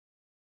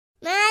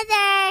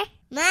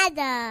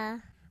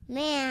Mother,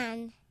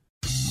 man.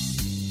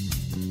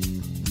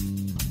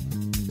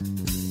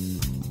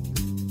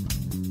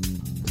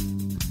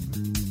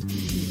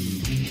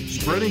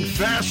 Spreading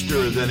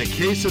faster than a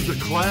case of the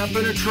clap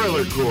in a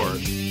trailer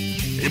court.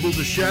 Able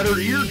to shatter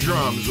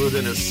eardrums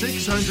within a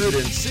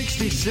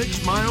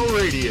 666-mile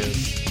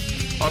radius.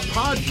 A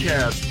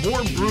podcast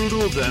more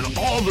brutal than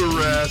all the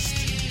rest.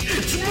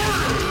 It's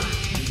Murder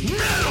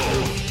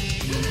Metal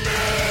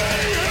Mayhem!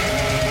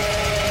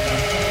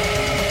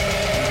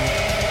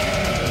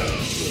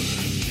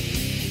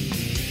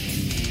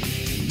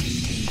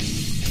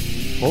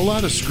 Whole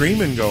lot of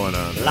screaming going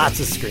on. Lots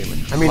of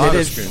screaming. I mean,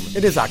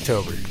 it is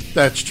October.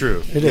 That's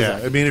true. It is.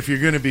 I mean, if you're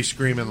going to be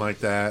screaming like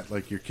that,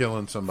 like you're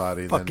killing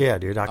somebody, fuck then yeah,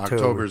 dude.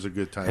 October's a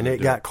good time. And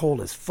it got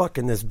cold as fuck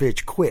in this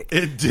bitch quick.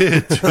 It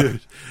did, dude.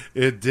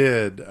 It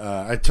did.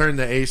 I turned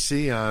the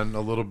AC on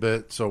a little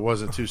bit so it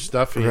wasn't too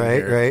stuffy in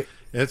here. Right.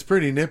 It's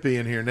pretty nippy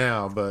in here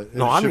now, but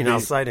no, I mean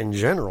outside in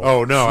general.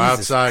 Oh no,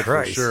 Jesus outside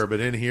Christ. for sure, but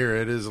in here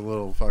it is a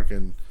little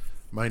fucking.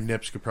 My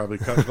nips could probably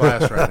cut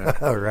glass right now.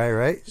 Oh,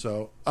 right.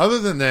 So, other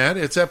than that,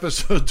 it's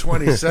episode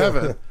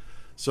 27.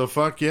 So,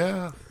 fuck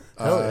yeah.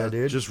 Hell yeah,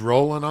 dude. Just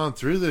rolling on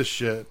through this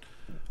shit.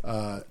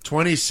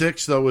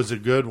 26, though, was a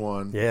good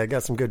one. Yeah, I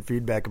got some good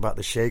feedback about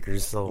the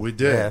Shakers. So we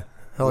did.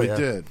 Yeah. We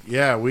did.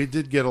 Yeah, we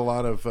did get a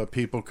lot of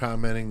people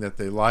commenting that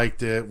they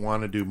liked it,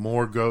 want to do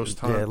more ghost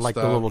hunt stuff. Like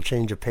the little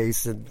change of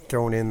pace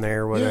thrown in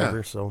there, whatever.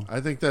 Yeah, so I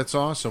think that's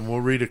awesome.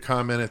 We'll read a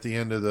comment at the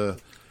end of the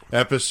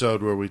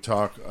episode where we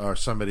talk, or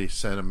somebody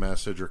sent a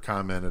message or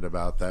commented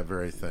about that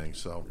very thing.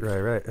 So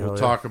right. We'll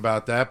talk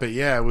about that. But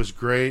yeah, it was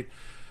great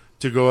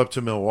to go up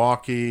to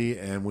Milwaukee,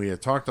 and we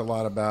had talked a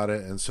lot about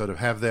it, and so to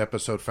have the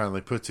episode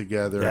finally put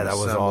together. Yeah, that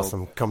was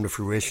awesome. Come to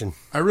fruition.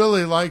 I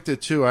really liked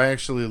it too. I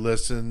actually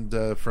listened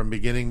from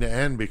beginning to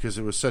end because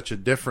it was such a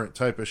different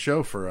type of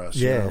show for us.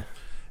 Yeah. You know?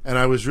 And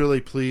I was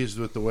really pleased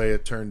with the way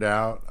it turned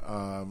out,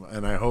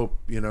 and I hope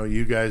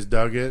you guys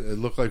dug it. It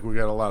looked like we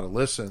got a lot of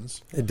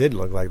listens. It did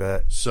look like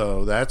that,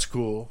 so that's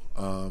cool.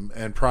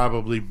 And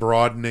probably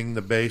broadening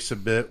the base a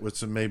bit with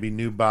some maybe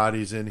new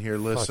bodies in here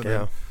listening.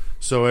 Yeah.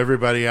 So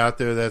everybody out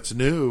there that's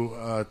new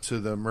to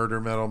the Murder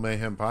Metal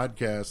Mayhem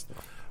podcast,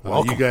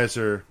 you guys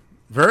are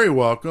very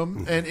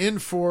welcome and in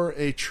for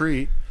a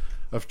treat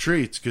of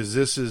treats, because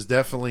this is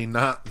definitely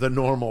not the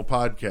normal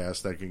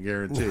podcast, I can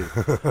guarantee.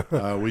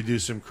 We do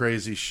some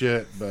crazy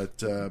shit,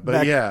 but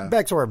yeah.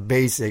 Back to our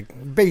basic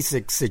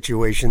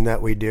situation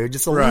that we do,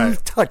 just a little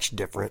touch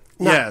different.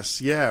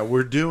 Yes, yeah.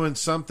 We're doing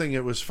something.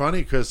 It was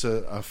funny because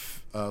a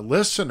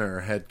listener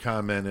had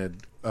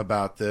commented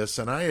about this,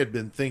 and I had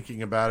been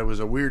thinking about it. It was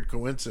a weird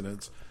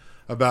coincidence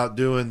about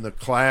doing the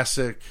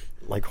classic,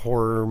 like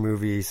horror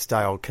movie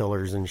style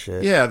killers and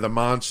shit. Yeah, the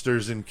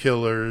monsters and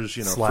killers,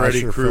 Slasher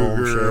Freddy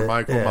Krueger, shit.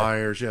 Michael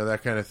Myers,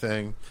 that kind of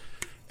thing.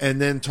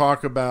 And then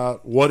talk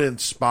about what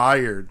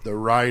inspired the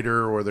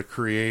writer or the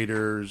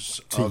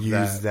creators to of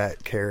use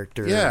that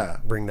character. Yeah.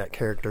 Bring that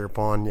character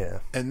upon, yeah.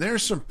 And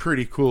there's some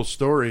pretty cool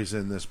stories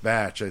in this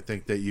batch, I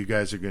think, that you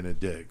guys are going to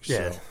dig.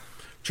 Yeah. So,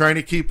 trying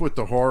to keep with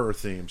the horror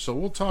theme. So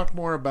we'll talk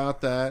more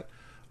about that.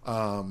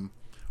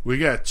 We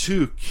got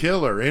 2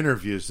 killer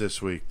interviews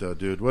this week, though,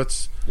 dude. We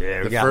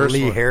got first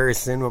Lee one?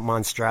 Harrison with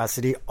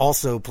Monstrosity.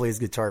 Also plays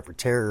guitar for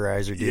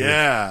Terrorizer, dude.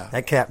 Yeah.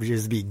 That cat would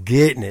just be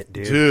getting it,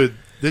 dude. Dude,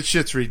 this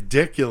shit's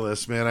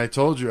ridiculous, man. I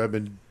told you I've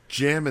been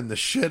jamming the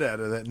shit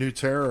out of that new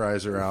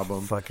Terrorizer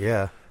album. Fuck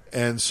yeah.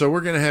 And so we're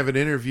going to have an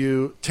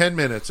interview, 10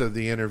 minutes of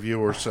the interview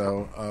or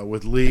so,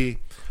 with Lee.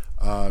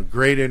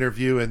 Great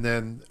interview, and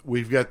then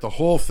we've got the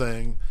whole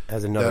thing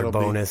as another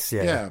bonus.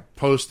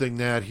 Posting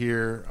that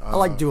here. I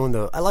like doing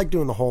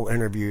the whole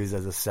interviews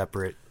as a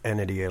separate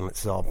entity in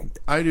itself.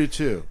 I do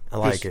too. I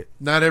like it.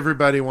 Not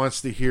everybody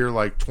wants to hear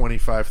like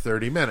 25,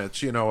 30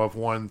 minutes, of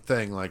one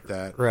thing like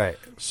that. Right.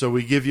 So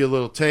we give you a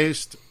little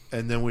taste,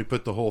 and then we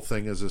put the whole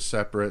thing as a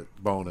separate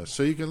bonus.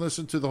 So you can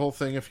listen to the whole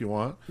thing if you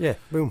want. Yeah.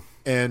 Boom.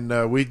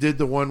 And we did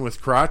the one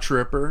with Crotch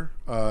Ripper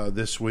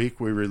this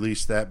week. We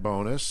released that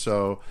bonus.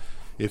 So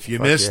if you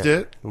missed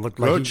it,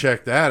 go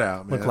check that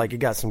out, man. Looked like he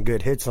got some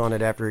good hits on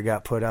it after he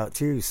got put out,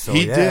 too. So,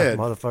 he did.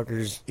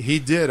 Motherfuckers. He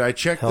did. I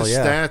checked the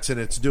stats, and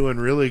it's doing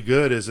really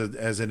good as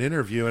an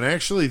interview. And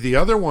actually, the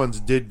other ones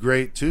did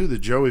great, too. The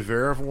Joey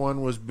Vera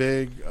one was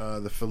big.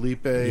 The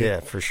Felipe.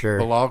 Yeah, for sure.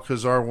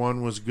 Balcazar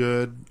one was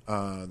good.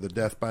 The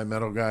Death by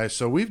Metal guy.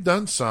 So we've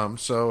done some.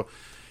 So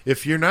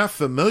if you're not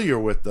familiar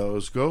with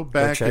those, go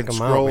back and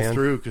scroll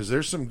through, because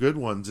there's some good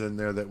ones in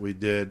there that we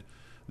did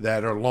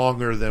that are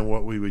longer than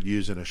what we would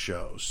use in a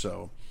show.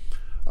 So,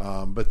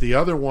 but the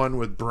other one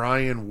with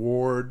Brian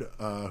Ward,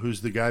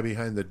 who's the guy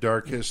behind the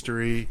Dark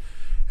History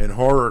and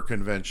Horror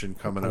Convention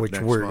coming up next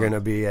month. Which we're going to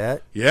be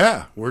at.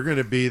 Yeah, we're going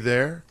to be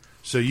there.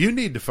 So you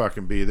need to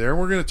fucking be there. And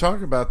we're going to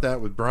talk about that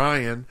with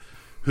Brian,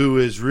 who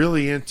is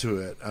really into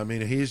it. I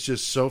mean, he's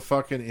just so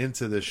fucking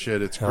into this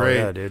shit. It's great.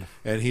 Yeah, dude.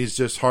 And he's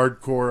just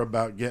hardcore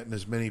about getting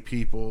as many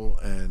people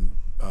and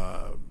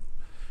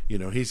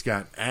he's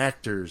got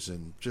actors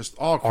and just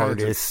all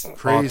kinds artists, of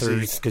crazy.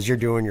 Because you're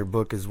doing your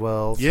book as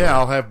well. So. Yeah,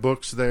 I'll have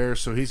books there.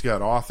 So he's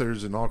got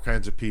authors and all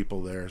kinds of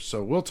people there.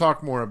 So we'll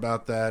talk more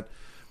about that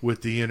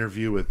with the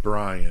interview with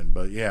Brian.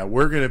 But yeah,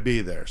 we're going to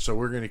be there. So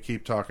we're going to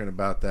keep talking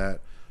about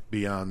that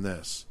beyond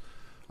this.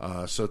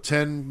 So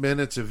 10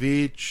 minutes of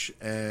each.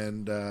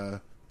 And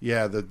the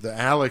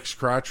Alex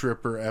Crotch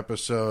Ripper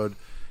episode.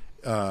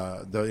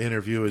 The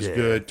interview is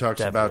good. Talks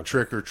definitely. About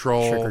Trick or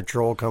Troll. Trick or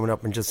Troll coming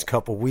up in just a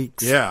couple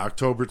weeks. Yeah,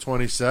 October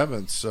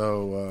 27th.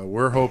 So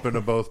we're hoping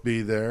to both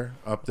be there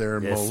up there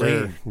in Moline.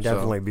 Sir.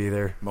 Definitely be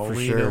there.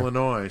 Moline,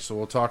 Illinois. So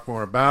we'll talk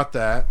more about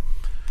that.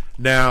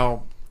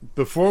 Now,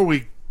 before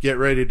we get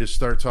ready to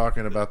start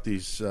talking about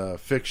these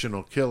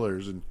fictional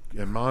killers and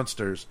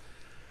monsters,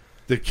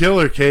 the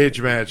Killer Cage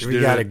match, dude.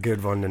 We got a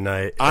good one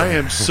tonight. I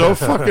am so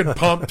fucking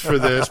pumped for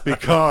this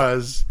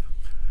because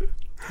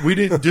we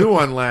didn't do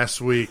one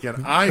last week,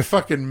 and I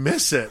fucking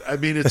miss it. I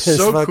mean, it's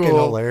so fucking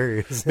cool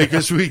hilarious.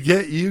 because we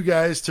get you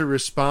guys to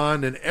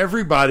respond, and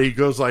everybody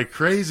goes like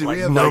crazy. Like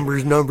we have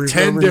numbers,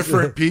 10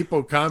 different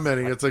people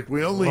commenting. It's like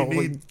we only need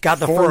we got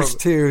the 4 first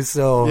 2,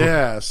 so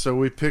yeah. So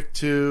we picked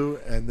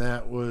 2, and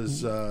that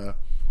was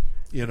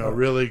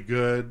really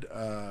good.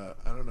 I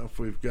don't know if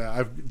we've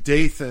got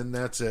Dathan.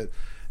 That's it.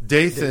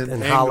 Dathan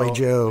and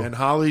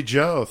Holly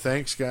Joe.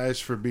 Thanks, guys,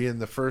 for being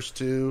the first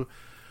 2.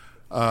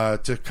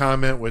 To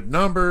comment with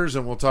numbers,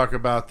 and we'll talk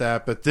about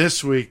that. But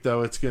this week,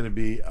 though, it's going to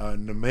be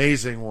an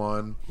amazing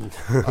one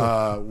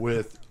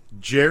with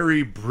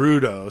Jerry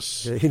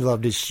Brudos. Yeah, he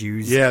loved his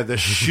shoes. Yeah, the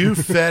shoe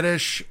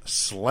fetish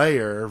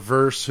slayer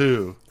versus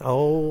who?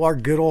 Oh, our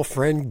good old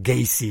friend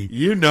Gacy.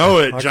 You know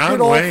it, our John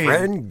good Wayne. Old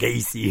friend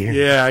Gacy.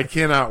 Yeah, I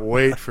cannot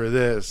wait for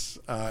this.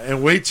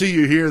 And wait till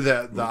you hear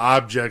the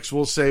objects.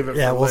 We'll save it for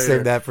later. We'll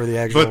save that for the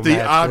actual But the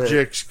match.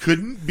 objects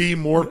couldn't be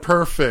more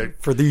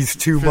perfect. For these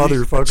 2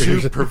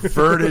 motherfuckers. 2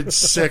 perverted,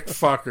 sick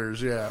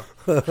fuckers, yeah.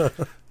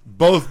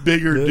 Both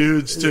bigger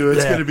dudes, too.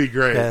 It's going to be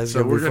great. Yeah,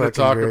 so we're going to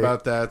talk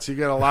about that. So you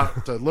got a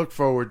lot to look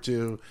forward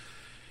to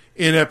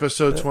in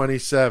episode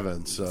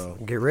 27. So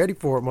get ready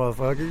for it,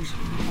 motherfuckers.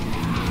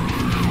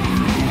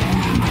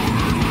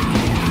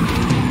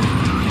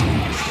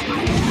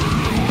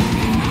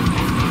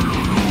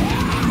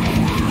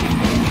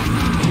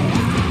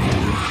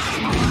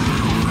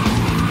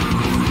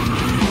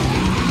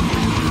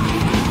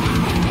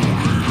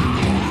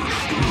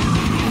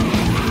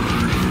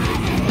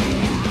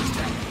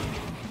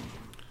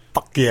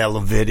 Yeah,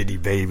 Lividity,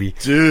 baby.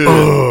 Dude,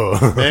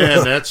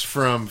 man, that's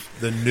from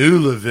the new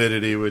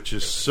Lividity, which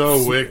is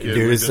so wicked. Dude,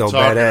 We've it's been so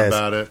talking badass.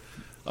 about it.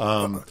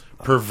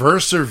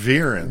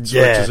 Perverseverance,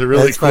 yeah, which is a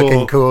really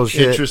cool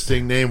shit.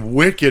 Interesting name.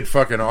 Wicked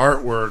fucking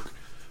artwork.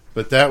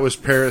 But that was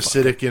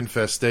Parasitic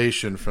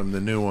Infestation from the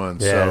new one.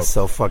 Yeah, it's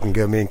so fucking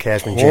good. Me and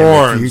Cashman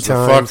jammed a few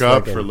times. The fuck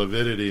up for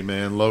Lividity,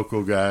 man.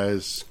 Local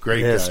guys.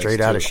 Great guys. Yeah,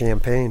 straight out of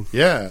Champaign.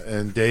 Yeah,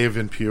 and Dave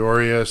in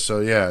Peoria. So,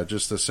 yeah,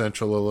 just a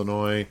Central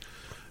Illinois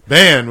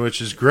band,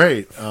 which is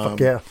great. Fuck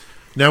yeah.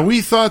 Now,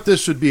 we thought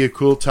this would be a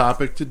cool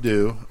topic to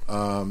do.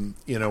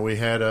 We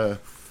had a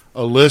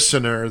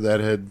listener that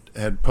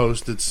had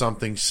posted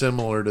something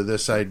similar to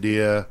this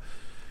idea,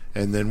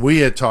 and then we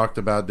had talked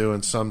about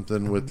doing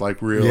something with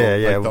like real,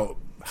 like the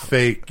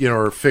fake,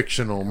 or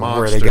fictional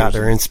monsters. Where they got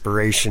their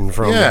inspiration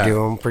from to do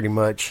them, pretty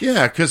much.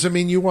 Yeah, because, I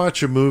mean, you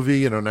watch a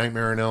movie,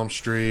 Nightmare on Elm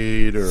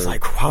Street, or... It's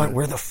like,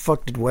 where the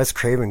fuck did Wes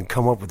Craven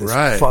come up with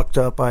this fucked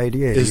up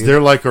idea? Is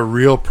there like a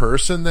real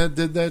person that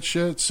did that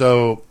shit?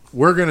 So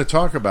we're going to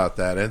talk about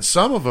that, and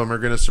some of them are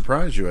going to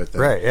surprise you, I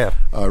think. Right, yeah.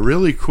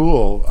 Really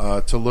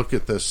cool to look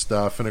at this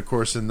stuff, and of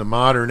course, in the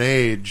modern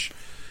age,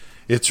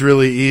 it's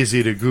really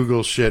easy to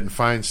Google shit and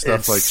find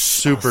stuff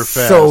super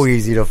fast. So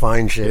easy to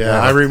find shit. Yeah,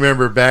 I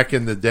remember back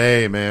in the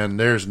day, man,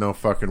 there's no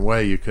fucking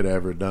way you could have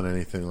ever done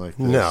anything like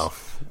this. No.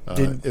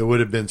 It would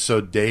have been so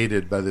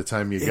dated by the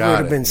time you got it. It would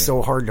have been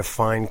so hard to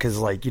find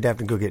because, you'd have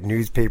to go get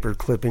newspaper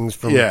clippings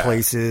from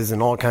places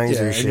and all kinds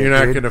of shit. And you're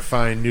not going to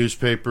find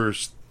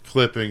newspapers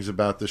clippings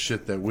about the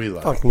shit that we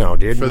like. Fuck no,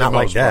 dude. Not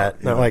like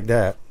that. Not like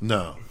that.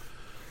 No.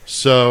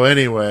 So,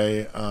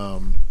 anyway...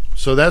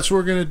 So that's what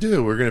we're going to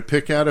do. We're going to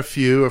pick out a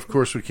few. Of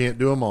course, we can't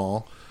do them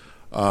all.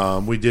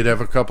 We did have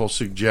a couple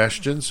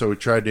suggestions, so we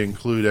tried to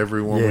include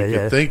everyone we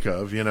could think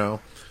of, to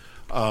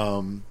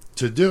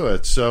do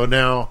it. So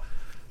now,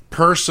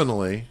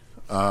 personally,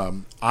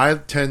 I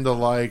tend to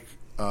like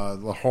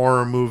the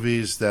horror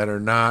movies that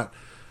are not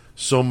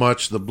so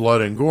much the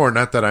blood and gore.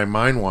 Not that I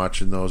mind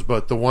watching those,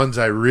 but the ones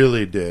I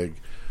really dig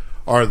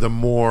are the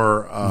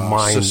more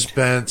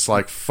suspense,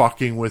 like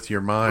fucking with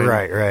your mind.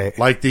 Right.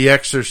 Like The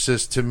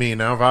Exorcist to me.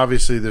 Now,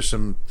 obviously, there's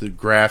the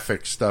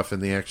graphic stuff in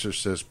The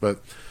Exorcist,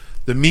 but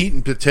the meat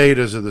and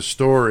potatoes of the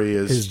story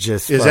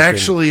is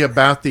actually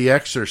about The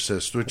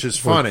Exorcist, which is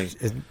funny.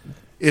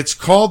 It's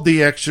called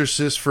The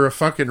Exorcist for a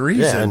fucking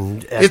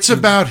reason. Yeah, it's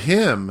about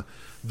him.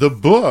 The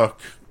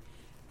book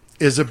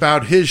is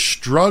about his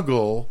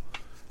struggle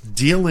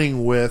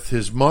dealing with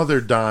his mother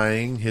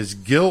dying, his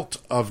guilt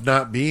of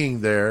not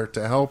being there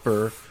to help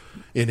her.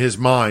 In his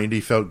mind,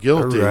 he felt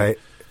guilty. Right.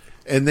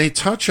 And they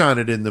touch on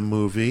it in the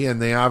movie,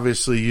 and they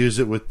obviously use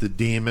it with the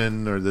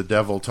demon or the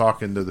devil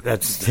talking to the...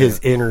 That's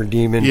his inner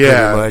demon,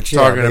 yeah, pretty much.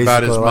 Talking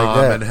about his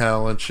mom and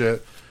hell and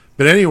shit.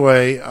 But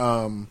anyway,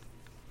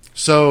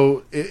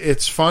 so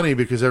it's funny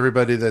because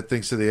everybody that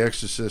thinks of The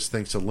Exorcist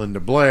thinks of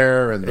Linda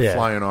Blair and the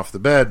flying off the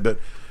bed, but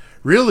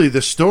really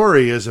the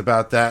story is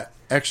about that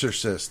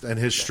exorcist and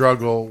his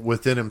struggle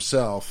within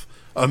himself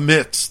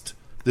amidst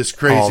this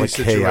crazy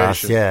situation.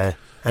 Chaos, yeah.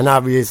 And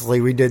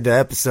obviously we did the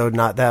episode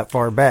not that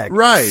far back.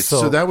 Right.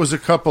 So that was a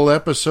couple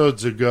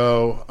episodes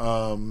ago,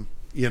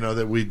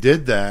 that we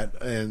did that.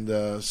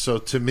 And so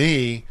to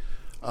me,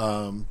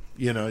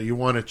 you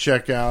want to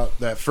check out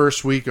that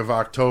first week of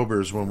October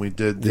is when we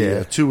did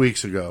the 2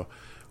 weeks ago,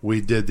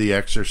 we did the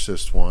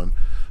Exorcist one.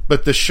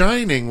 But The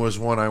Shining was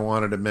one I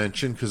wanted to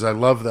mention because I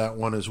love that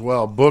one as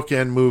well. Book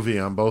and movie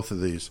on both of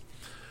these.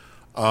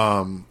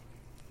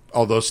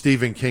 Although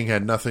Stephen King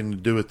had nothing to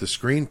do with the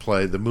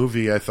screenplay, the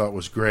movie I thought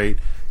was great.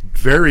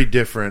 Very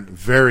different,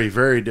 very,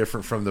 very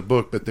different from the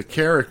book. But the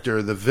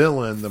character, the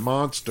villain, the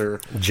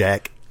monster...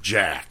 Jack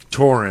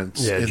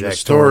Torrance. In the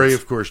story, Torrance.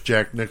 Of course,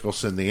 Jack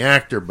Nicholson, the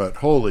actor. But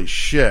holy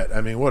shit.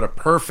 I mean, what a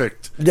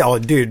perfect... Oh,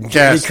 dude,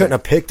 casting. He couldn't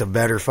have picked a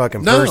better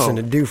fucking person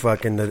to do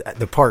fucking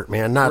the part,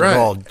 man. Not at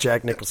all.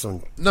 Jack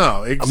Nicholson.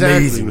 No, exactly.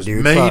 Amazing, was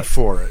dude. Made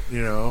for it,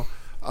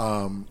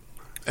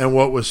 And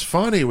what was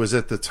funny was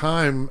at the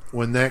time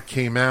when that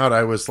came out,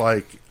 I was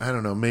like, I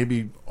don't know,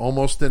 maybe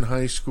almost in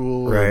high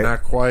school or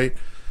not quite.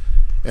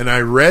 And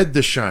I read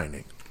The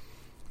Shining.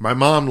 My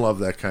mom loved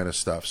that kind of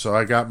stuff. So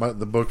I got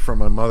the book from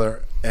my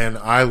mother, and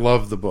I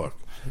loved the book.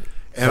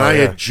 And I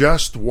had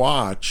just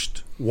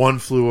watched One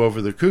Flew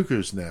Over the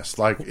Cuckoo's Nest,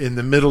 like in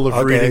the middle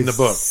of reading the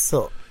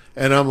book.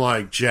 And I'm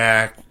like,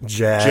 Jack.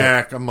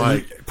 I'm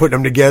like... Putting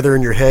them together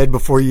in your head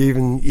before you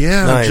even...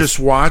 Yeah, I'm just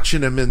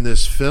watching him in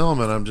this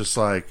film, and I'm just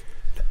like...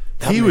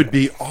 He would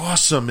be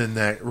awesome in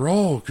that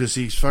role because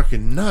he's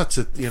fucking nuts.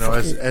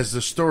 As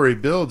the story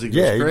builds, he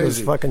goes crazy. He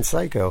was fucking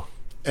psycho.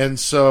 And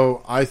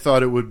so I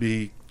thought it would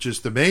be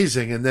just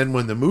amazing. And then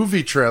when the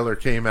movie trailer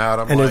came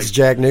out, it's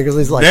Jack Nicholson.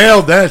 He's like,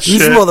 nailed that shit.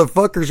 These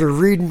motherfuckers are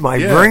reading my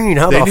brain.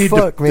 How the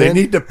fuck, man? They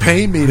need to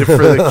pay me for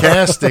the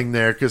casting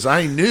there because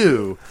I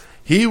knew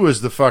he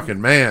was the fucking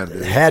man,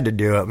 dude. Had to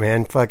do it,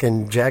 man.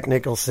 Fucking Jack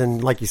Nicholson,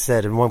 like you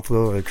said, in One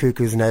Flew Over the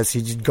Cuckoo's Nest,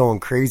 he's just going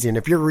crazy. And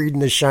if you're reading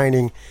The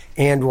Shining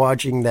and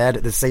watching that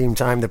at the same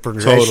time, the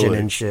progression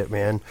and shit,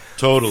 man.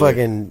 Totally.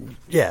 Fucking,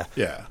 yeah.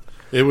 Yeah.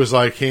 It was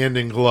like hand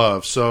in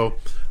glove. So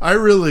I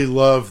really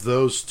love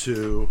those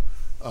two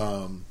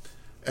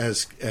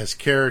as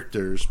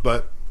characters.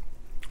 But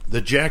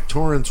the Jack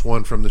Torrance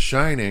one from The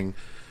Shining...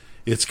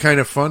 It's kind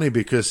of funny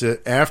because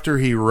after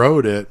he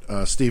wrote it,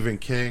 Stephen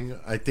King,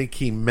 I think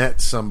he met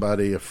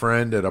somebody, a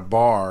friend at a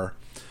bar,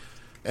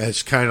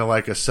 as kind of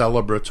like a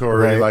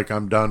celebratory, like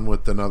I'm done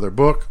with another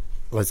book.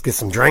 Let's get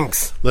some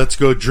drinks. Let's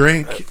go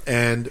drink.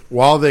 And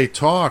while they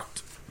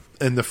talked,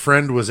 and the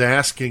friend was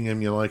asking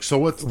him, so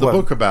what's the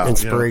book about?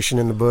 Inspiration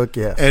in the book,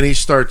 yeah. And he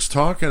starts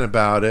talking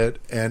about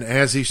it, and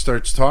as he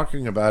starts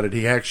talking about it,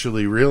 he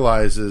actually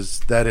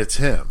realizes that it's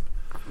him.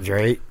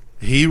 Right.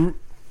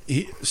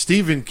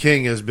 Stephen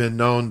King has been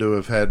known to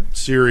have had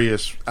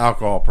serious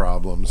alcohol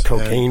problems.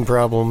 Cocaine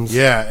problems.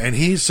 Yeah, and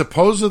he's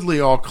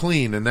supposedly all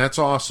clean, and that's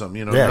awesome.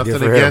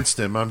 Nothing against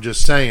him. I'm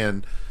just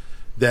saying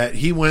that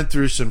he went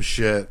through some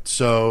shit,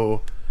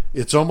 so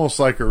it's almost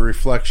like a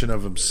reflection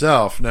of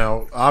himself.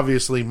 Now,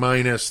 obviously,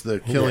 minus the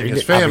killing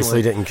his family.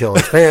 Obviously didn't kill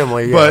his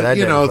family. But,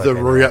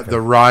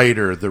 the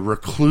writer, the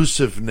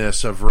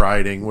reclusiveness of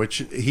writing,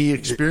 which he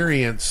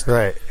experienced...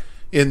 Right.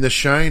 In The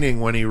Shining,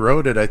 when he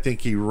wrote it, I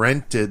think he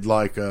rented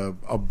like a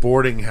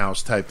boarding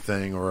house type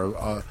thing or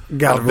a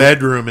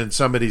bedroom in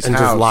somebody's house. And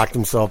just locked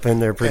himself in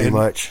there pretty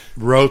much.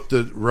 Wrote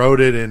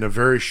it in a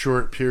very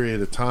short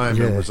period of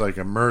time and was like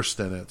immersed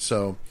in it.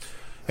 So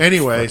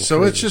anyway,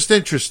 it's just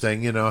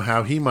interesting,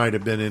 how he might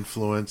have been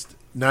influenced,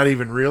 not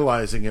even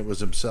realizing it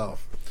was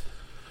himself.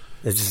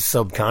 It's just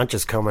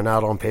subconscious coming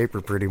out on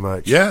paper pretty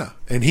much. Yeah,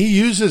 and he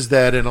uses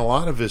that in a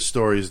lot of his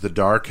stories. The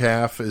dark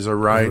half is a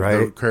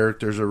writer, the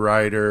character's a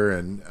writer,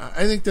 and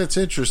I think that's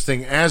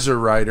interesting. As a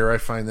writer, I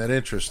find that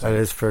interesting. That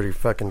is pretty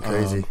fucking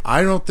crazy.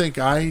 I don't think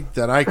I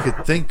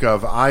could think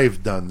of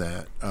I've done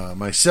that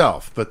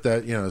myself, but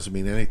that doesn't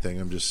mean anything.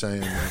 I'm just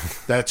saying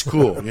that's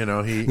cool.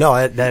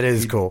 That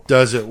is cool.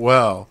 Does it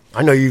well.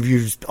 I know you've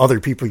used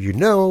other people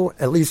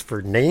at least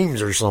for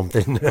names or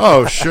something.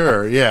 Oh,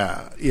 sure.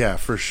 Yeah,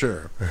 for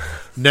sure.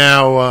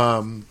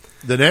 Now,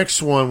 the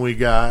next one we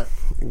got...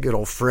 Good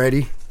old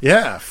Freddy.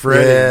 Yeah,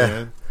 Freddy,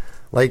 man.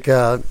 Like,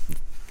 the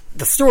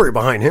story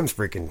behind him's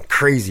freaking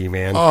crazy,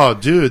 man. Oh,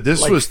 dude,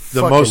 this was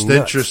the most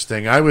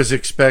interesting. I was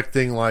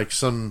expecting, like,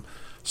 some...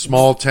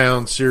 small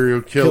town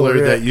serial killer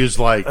that used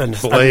like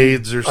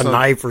blades or something. A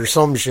knife or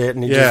some shit.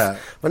 And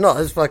but no,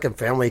 his fucking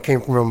family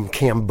came from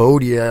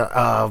Cambodia.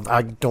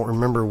 I don't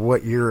remember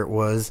what year it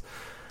was.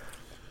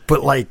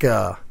 But like,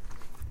 the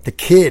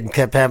kid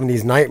kept having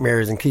these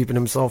nightmares and keeping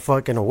himself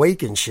fucking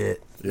awake and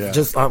shit. Yeah.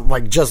 Just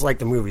like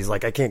the movies.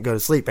 Like, I can't go to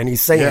sleep. And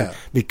he's saying,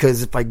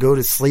 because if I go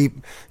to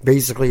sleep,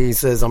 basically he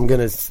says,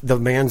 the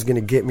man's going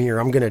to get me or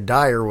I'm going to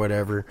die or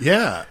whatever.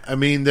 Yeah. I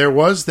mean, there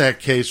was that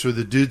case where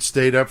the dude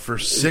stayed up for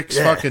 6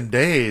 fucking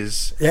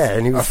days. Yeah.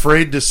 And he was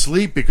afraid to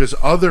sleep because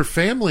other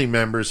family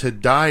members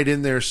had died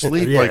in their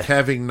sleep, like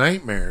having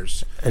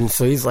nightmares. And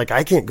so he's like,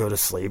 I can't go to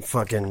sleep.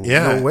 Fucking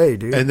no way,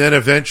 dude. And then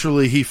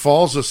eventually he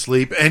falls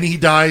asleep and he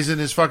dies in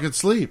his fucking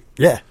sleep.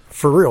 Yeah.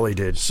 For real, he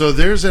did. So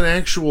there's an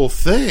actual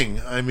thing.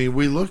 I mean,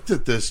 we looked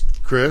at this,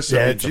 Chris.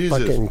 Yeah, I mean, it's a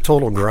fucking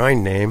total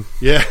grind name.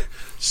 Yeah.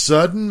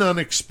 Sudden,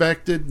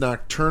 unexpected,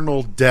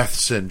 nocturnal death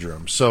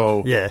syndrome.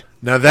 So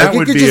now that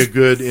would be a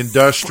good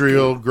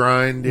industrial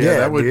grind. Yeah,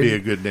 that would be a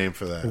good name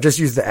for that. Just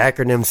use the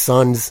acronym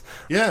SUNS.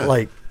 Yeah.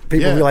 Like,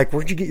 people be like,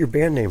 where'd you get your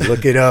band name?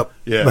 Look it up.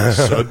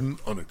 Sudden,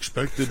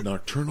 unexpected,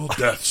 nocturnal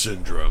death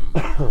syndrome.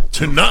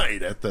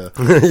 Tonight at the...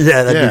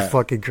 that'd be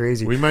fucking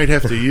crazy. We might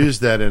have to use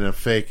that in a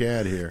fake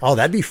ad here. Oh,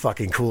 that'd be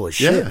fucking cool as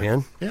shit,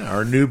 man. Yeah,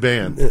 our new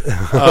band.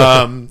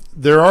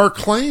 There are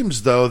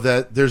claims, though,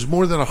 that there's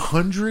more than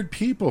 100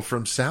 people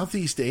from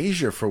Southeast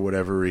Asia, for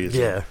whatever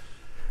reason,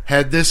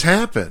 had this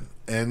happen.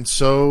 And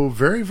so,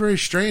 very, very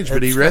strange.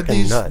 But he read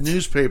these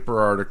newspaper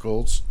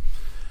articles.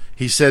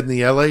 He said in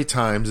the LA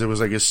Times there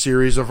was like a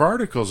series of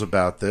articles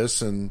about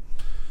this, and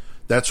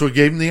that's what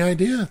gave him the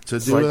idea to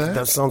do that.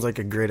 That sounds like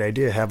a great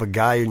idea. Have a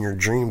guy in your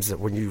dreams that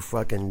when you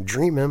fucking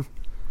dream him,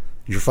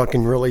 you're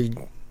fucking really...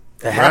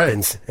 It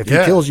happens. If he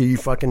kills you, you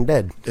fucking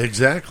dead.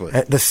 Exactly.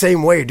 The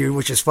same way, dude,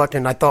 which is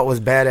fucking... I thought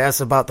was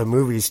badass about the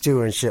movies,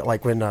 too, and shit.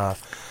 Like when...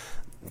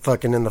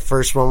 fucking in the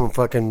first one,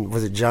 fucking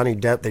was it Johnny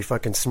Depp? They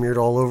fucking smeared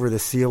all over the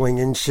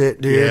ceiling and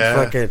shit, dude.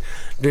 Fucking,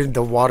 dude,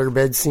 the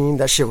waterbed scene,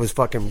 that shit was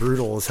fucking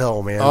brutal as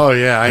hell, man. Oh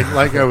yeah,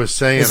 I was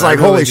saying, it's like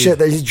holy shit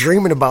that he's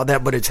dreaming about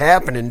that, but it's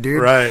happening,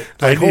 dude. Right.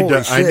 Like,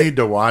 I need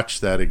to watch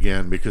that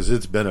again because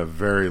it's been a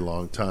very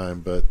long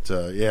time. But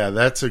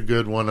that's a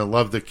good one. I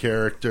love the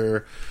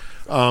character.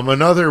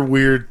 Another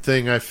weird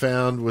thing I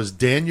found was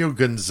Daniel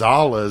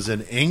Gonzalez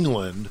in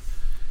England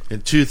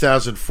in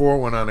 2004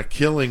 went on a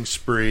killing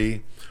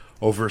spree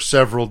over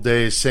several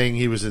days, saying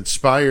he was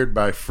inspired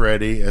by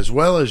Freddy as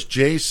well as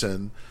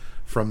Jason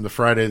from the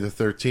Friday the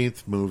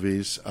 13th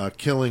movies,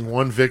 killing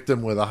one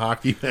victim with a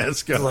hockey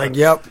mask on. Like,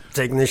 yep,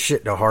 taking this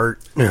shit to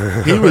heart.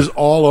 He was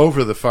all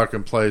over the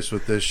fucking place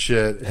with this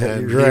shit,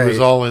 and he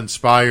was all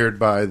inspired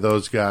by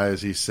those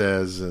guys, he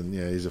says, and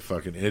he's a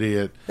fucking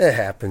idiot. It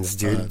happens,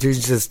 dude.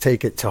 Dudes just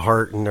take it to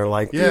heart, and they're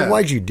like, dude,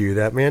 why'd you do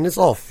that, man? It's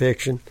all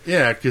fiction.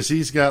 Yeah, because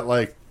he's got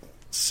like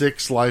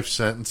 6 life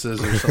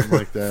sentences or something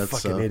like that.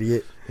 Fucking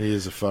idiot. He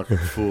is a fucking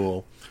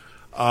fool.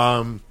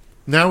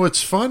 Now,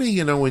 it's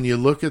funny, when you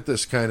look at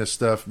this kind of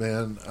stuff,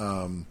 man,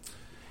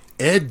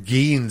 Ed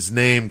Gein's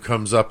name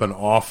comes up an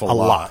awful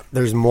lot.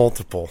 There's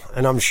multiple.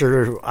 And I'm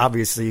sure,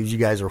 obviously, you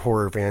guys are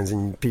horror fans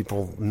and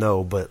people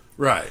know, but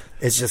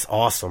it's just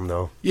awesome,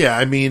 though. Yeah,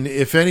 I mean,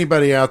 if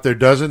anybody out there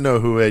doesn't know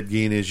who Ed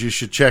Gein is, you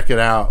should check it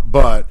out.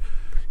 But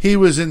he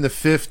was in the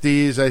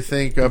 50s, I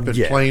think, up in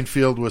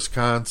Plainfield,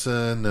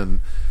 Wisconsin,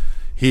 and...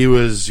 he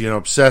was,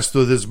 obsessed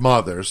with his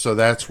mother, so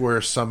that's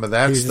where some of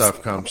that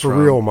stuff comes from.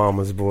 For real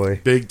mama's boy.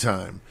 Big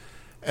time.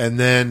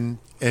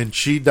 And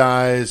she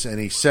dies, and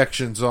he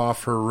sections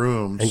off her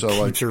room. And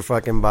keeps her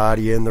fucking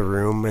body in the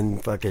room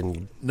and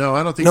fucking... No,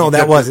 I don't think... No,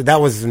 that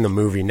was in the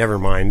movie. Never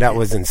mind. That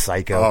was in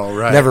Psycho. Oh,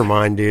 right. Never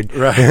mind, dude.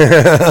 Right.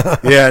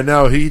 Yeah,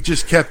 no, he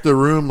just kept the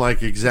room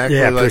like exactly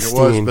like pristine.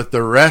 It was, but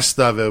the rest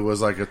of it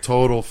was like a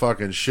total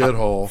fucking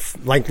shithole.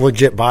 Like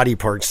legit body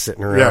parts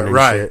sitting around and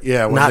shit.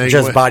 Yeah, not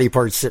just body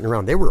parts sitting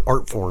around. They were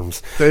art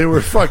forms. They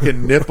were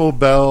fucking nipple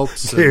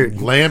belts and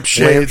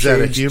lampshades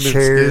out of human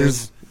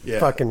chairs. skin. Yeah.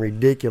 Fucking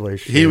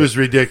ridiculous shit. He was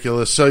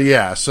ridiculous. So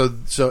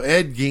so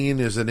Ed Gein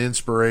is an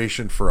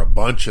inspiration for a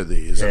bunch of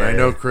these. And I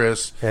know,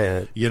 Chris,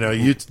 you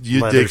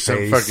dig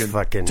some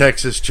fucking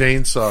Texas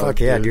Chainsaw. Fuck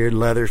yeah, dude.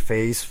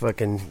 Leatherface,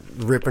 fucking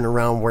ripping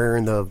around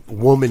wearing the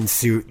woman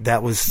suit.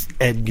 That was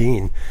Ed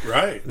Gein.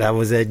 Right. That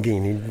was Ed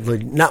Gein.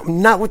 He,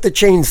 not with the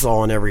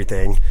chainsaw and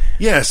everything.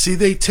 Yeah, see,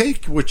 they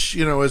take, which,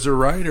 as a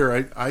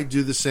writer, I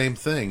do the same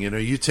thing.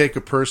 You take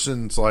a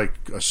person's, like,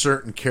 a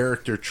certain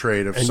character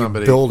trait of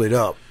somebody. And you build it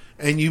up.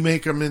 And you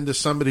make them into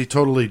somebody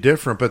totally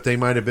different, but they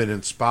might have been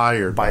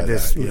inspired by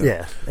this. That,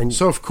 yeah. And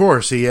so, of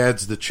course, he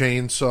adds the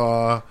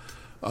chainsaw.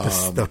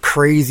 The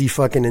crazy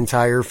fucking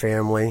entire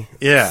family.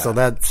 Yeah. So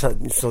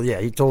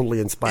he totally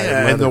inspired.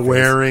 Yeah, and the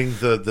wearing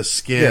the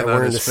skin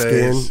on his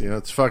face.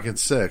 It's fucking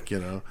sick,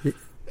 And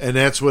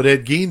that's what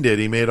Ed Gein did.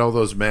 He made all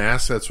those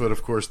masks. That's what,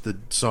 of course, the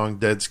song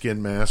Dead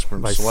Skin Mask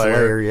from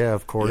Slayer. Yeah,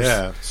 of course.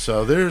 Yeah.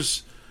 So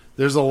there's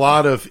a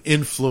lot of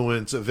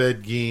influence of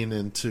Ed Gein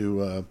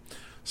into...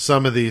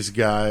 some of these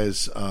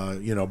guys,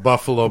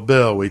 Buffalo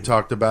Bill, we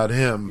talked about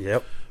him.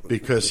 Yep.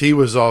 Because he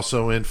was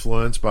also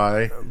influenced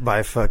by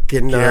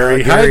fucking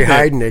Gary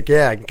Heidnik.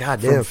 Yeah,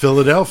 goddamn. From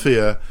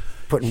Philadelphia.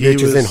 putting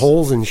bitches in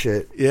holes and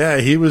shit. Yeah,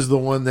 he was the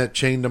one that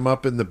chained him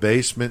up in the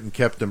basement and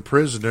kept him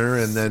prisoner,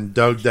 and then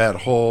dug that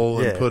hole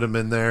and put him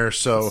in there.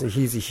 So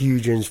he's a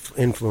huge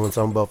influence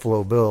on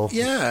Buffalo Bill.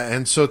 Yeah,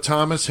 and so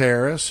Thomas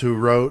Harris, who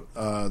wrote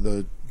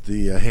the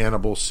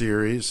Hannibal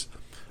series,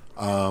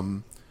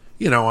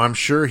 I'm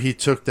sure he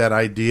took that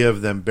idea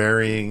of them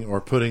burying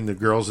or putting the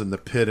girls in the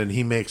pit, and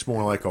he makes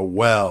more like a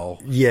well.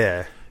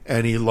 Yeah.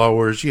 And he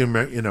lowers,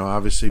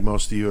 obviously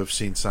most of you have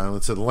seen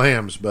Silence of the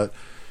Lambs, but,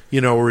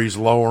 where he's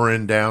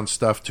lowering down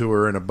stuff to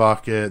her in a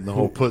bucket and the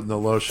whole putting the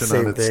lotion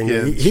on its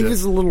skin. He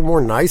was a little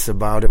more nice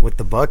about it with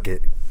the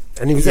bucket.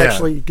 And he was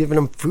actually giving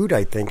him food,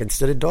 I think,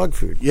 instead of dog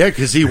food. Yeah,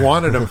 because he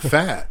wanted him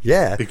fat.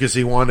 Yeah. Because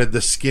he wanted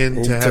the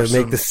skin to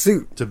make the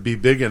suit. To be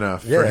big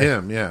enough for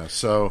him, yeah.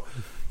 So...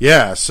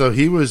 Yeah, so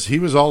he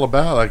was all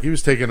about, like, he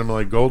was taking him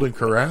like Golden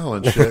Corral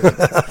and shit.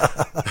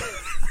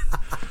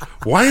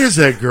 Why is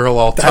that girl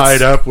all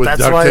tied up with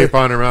duct tape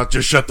on her mouth?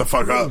 Just shut the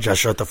fuck up.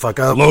 Just shut the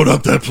fuck up. Load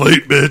up that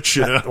plate, bitch.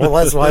 Well,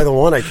 that's why the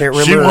one I can't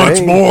remember. She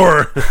wants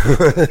more.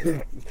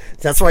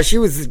 That's why she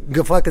was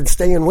fucking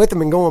staying with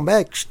him and going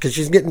back, because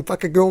she's getting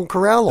fucking Golden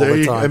Corral all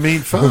the time. I mean,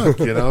 fuck,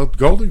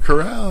 Golden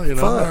Corral,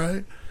 all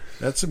right.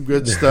 That's some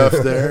good stuff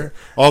there.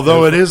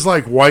 Although it is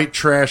like white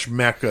trash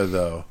Mecca,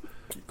 though.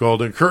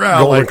 Golden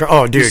Corral.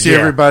 Oh, dude, you see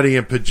everybody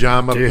in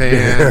pajama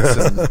pants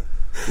and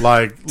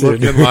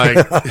looking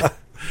like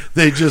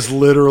they just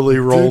literally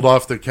rolled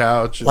off the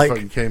couch and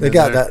fucking came in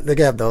there. They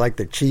got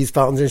the cheese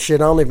fountains and shit.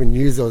 I don't even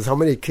use those. How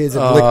many kids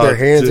have licked their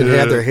hands and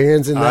had their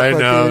hands in that?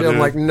 I'm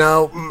like,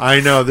 no.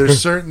 I know.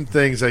 There's certain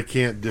things I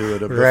can't do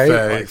at a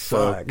buffet. Right?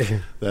 So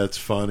that's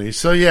funny.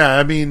 So yeah,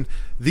 I mean,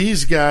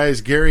 these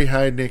guys, Gary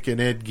Heidnik and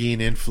Ed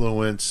Gein,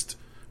 influenced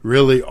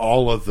really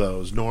all of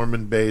those.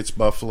 Norman Bates,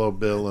 Buffalo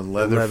Bill, and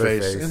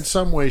Leatherface in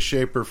some way,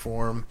 shape, or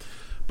form.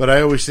 But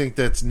I always think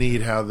that's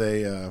neat how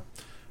they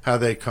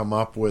come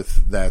up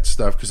with that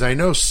stuff. Because I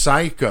know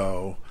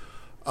Psycho,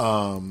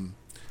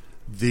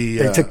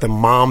 they took the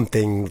mom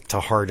thing to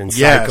heart in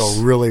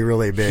Psycho really,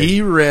 really big.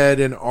 He read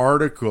an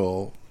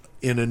article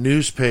in a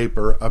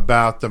newspaper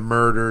about the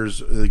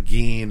murders, the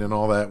Gein, and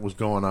all that was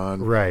going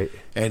on. Right.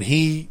 And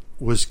he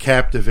was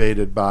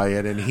captivated by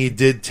it, and he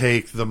did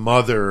take the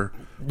mother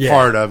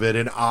part of it,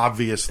 and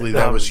obviously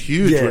that was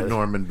huge with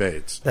Norman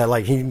Bates. That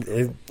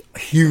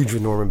huge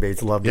with Norman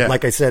Bates, loved it.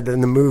 Like I said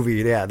in the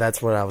movie,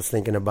 that's what I was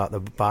thinking about, the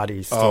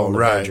body still in the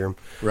bedroom.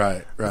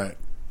 Right.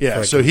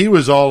 Yeah, so he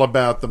was all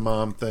about the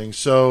mom thing.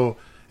 So,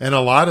 and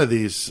a lot of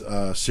these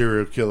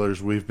serial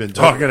killers we've been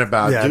talking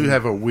about do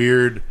have a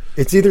weird...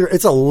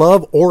 It's a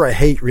love or a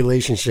hate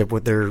relationship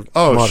with their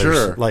mothers.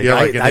 Sure. Like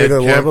I either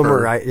love him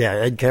or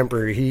Ed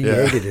Kemper, he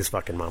hated his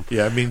fucking mom.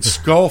 Yeah, I mean,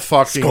 skull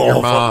fucking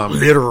your mom.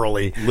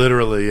 Literally,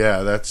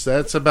 yeah.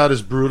 That's about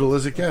as brutal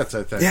as it gets,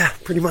 I think. Yeah,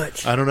 pretty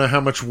much. I don't know how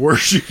much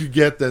worse you could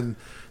get than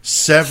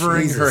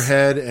severing her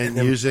head and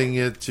using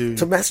it to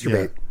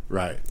masturbate. Yeah,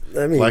 right.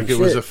 I mean, like it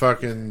was a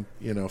fucking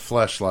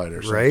fleshlight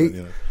or something. Right.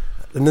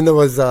 And then there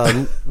was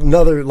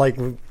another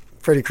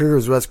Freddy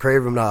Krueger's Wes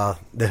Craven,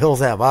 The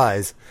Hills Have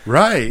Eyes.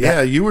 Right,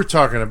 yeah, you were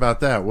talking about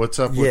that. What's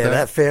up with that? Yeah,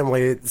 that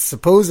family,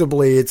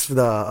 supposedly it's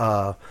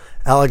the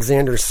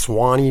Alexander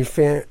Swanee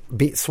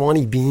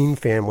Bean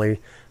family,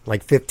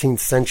 15th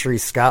century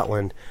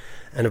Scotland.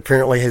 And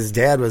apparently his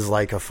dad was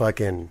like a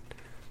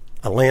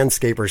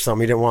landscaper or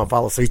something. He didn't want to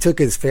follow. So he took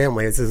his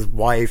family, it's his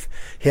wife.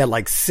 He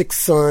had 6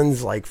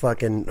 sons,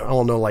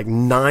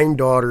 9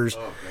 daughters.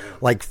 Oh,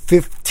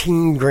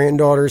 15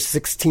 granddaughters,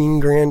 16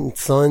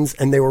 grandsons,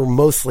 and they were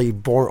mostly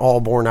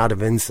born out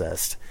of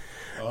incest.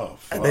 Oh,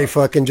 fuck. And they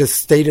fucking just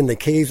stayed in the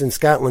caves in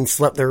Scotland,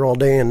 slept there all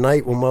day and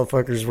night when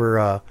motherfuckers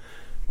were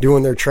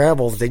doing their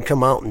travels. They'd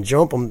come out and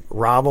jump them,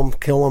 rob them,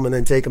 kill them, and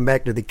then take them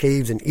back to the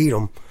caves and eat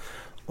them.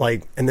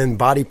 And then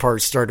body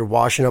parts started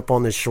washing up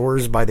on the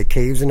shores by the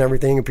caves and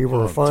everything, and people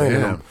were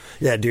finding them.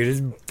 Yeah, dude,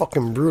 it's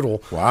fucking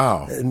brutal.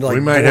 Wow. And, we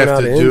might have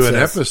to do an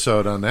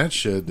episode on that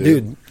shit,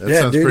 dude.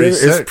 That sounds pretty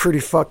sick. It's pretty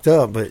fucked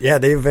up. But yeah,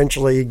 they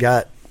eventually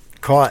got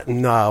caught,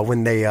 and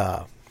when they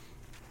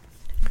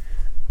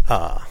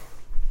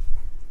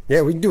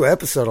we can do an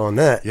episode on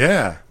that.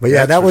 Yeah. But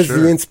yeah, that was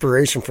the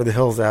inspiration for The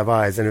Hills Have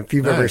Eyes. And if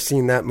you've ever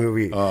seen that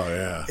movie,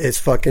 it's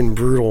fucking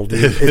brutal,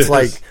 dude. It's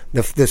like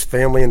this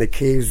family in the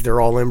caves, they're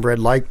all inbred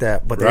like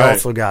that, but they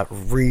also got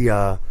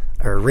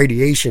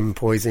radiation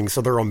poisoning,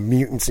 so they're all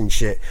mutants and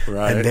shit.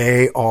 Right. And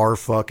they are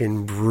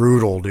fucking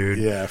brutal, dude.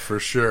 Yeah, for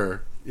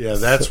sure. Yeah,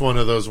 that's one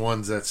of those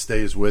ones that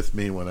stays with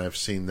me when I've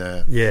seen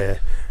that. Yeah.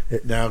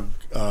 Now,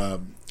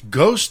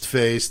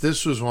 Ghostface,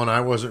 this was one I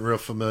wasn't real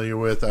familiar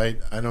with. I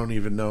don't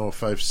even know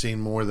if I've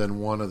seen more than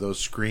one of those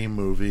Scream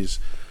movies.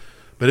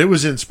 But it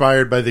was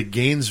inspired by the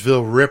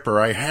Gainesville Ripper.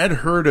 I had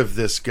heard of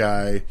this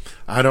guy.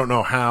 I don't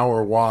know how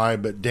or why,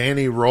 but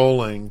Danny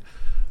Rolling,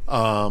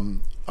 or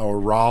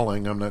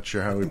Rawling, I'm not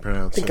sure how we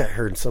pronounce it. I think I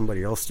heard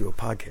somebody else do a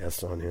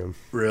podcast on him.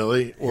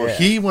 Really? Well,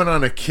 he went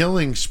on a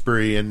killing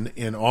spree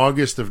in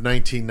August of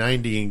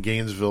 1990 in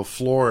Gainesville,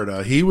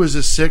 Florida. He was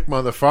a sick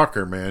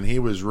motherfucker, man. He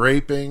was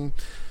raping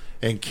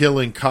and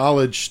killing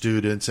college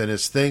students, and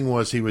his thing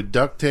was he would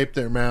duct tape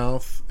their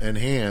mouth and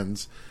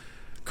hands,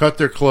 cut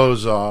their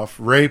clothes off,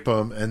 rape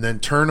them, and then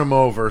turn them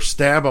over,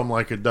 stab them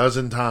like a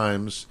dozen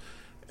times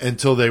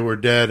until they were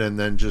dead, and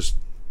then just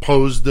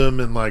posed them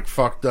in like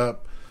fucked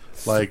up,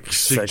 like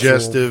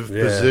suggestive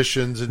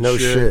positions and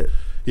shit.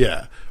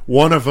 Yeah.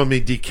 One of them he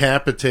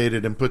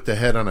decapitated and put the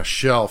head on a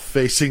shelf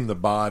facing the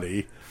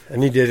body.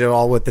 And he did it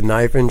all with the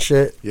knife and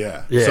shit?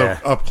 Yeah. So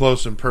up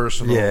close and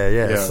personal.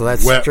 Yeah. So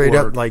that's straight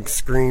up like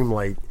Scream,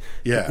 like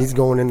he's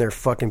going in there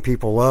fucking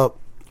people up.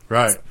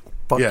 Right.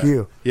 Fuck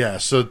you. Yeah,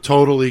 so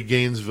totally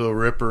Gainesville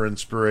Ripper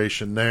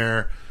inspiration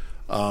there.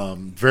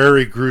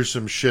 Very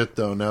gruesome shit,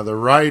 though. Now, the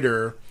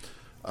writer,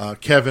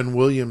 Kevin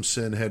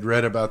Williamson, had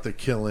read about the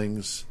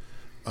killings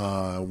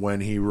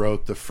when he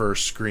wrote the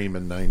first Scream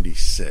in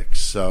 96.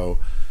 So,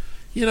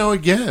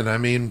 again, I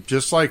mean,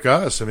 just like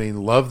us, I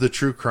mean, love the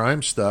true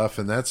crime stuff,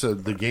 and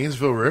the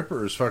Gainesville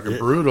Ripper is fucking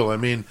brutal. I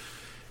mean,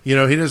 he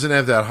doesn't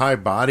have that high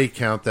body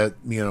count that,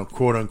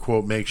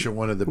 quote-unquote makes you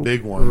one of the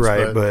big ones.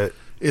 Right, but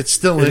it's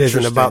still interesting.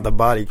 It isn't about the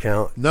body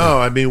count. No,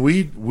 I mean,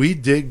 we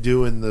dig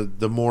doing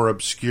the more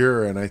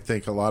obscure, and I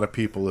think a lot of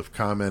people have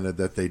commented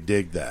that they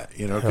dig that,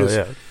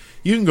 because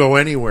you can go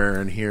anywhere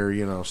and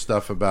hear,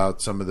 stuff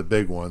about some of the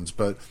big ones,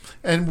 but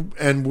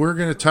and we're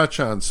going to touch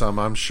on some,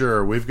 I'm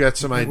sure. We've got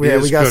some ideas.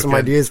 Yeah, we got some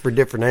ideas for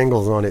different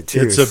angles on it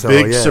too. It's a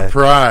big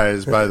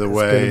surprise, by the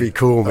way. It's going to be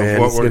cool, man.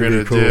 Of what we're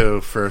going to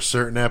do for a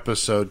certain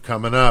episode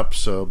coming up.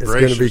 So brace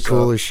yourself. It's going to be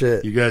cool as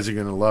shit. You guys are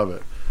going to love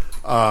it.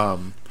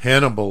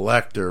 Hannibal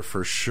Lecter,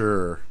 for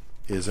sure,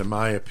 is, in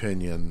my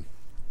opinion,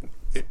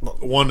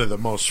 one of the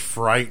most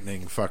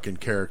frightening fucking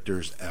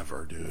characters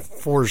ever, dude.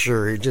 For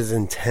sure. He's just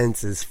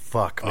intense as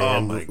fuck,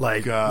 man. Oh, my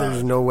God.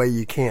 There's no way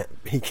he can't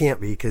be,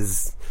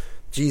 because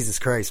Jesus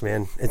Christ,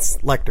 man. It's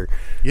Lecter.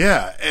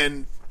 Yeah,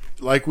 and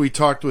like we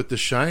talked with The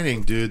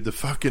Shining, dude, the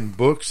fucking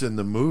books and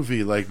the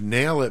movie,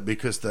 nail it,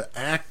 because the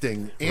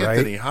acting,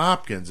 Anthony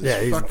Hopkins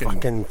is he's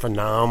fucking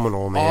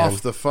phenomenal, man.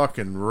 Off the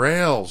fucking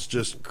rails,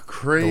 just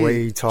crazy. The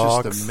way he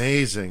talks. Just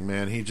amazing,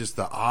 man.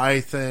 The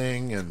eye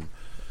thing, and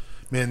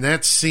man,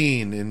 that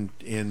scene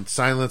in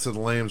Silence of the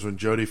Lambs when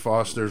Jodie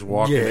Foster's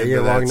walking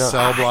into that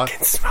cell block. I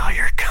can smell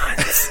your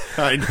guns.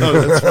 I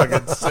know, that's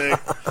fucking sick.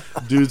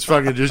 Dude's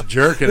fucking just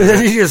jerking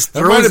it. He just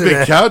throws that might have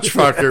been it couch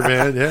fucker,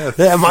 man. Yeah,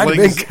 that might have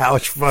been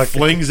couch fucker.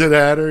 Flings it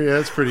at her. Yeah,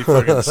 it's pretty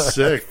fucking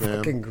sick, man.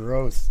 Fucking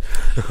gross.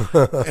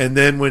 And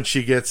then when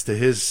she gets to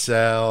his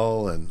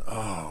cell, and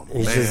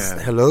he's man,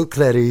 just, hello,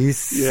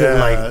 Clarice.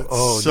 Yeah,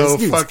 this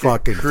dude's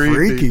fucking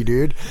freaky,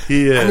 dude.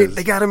 He is. I mean,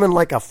 they got him in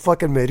a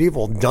fucking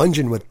medieval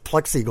dungeon with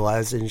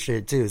plexiglass and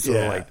shit too.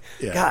 So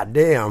god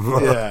damn.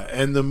 Yeah,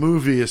 and the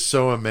movie is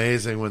so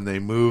amazing when they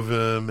move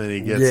him and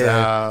he gets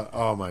out.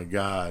 Oh my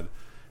god.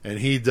 And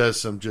he does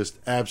some just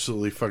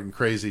absolutely fucking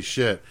crazy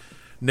shit.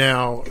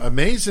 Now,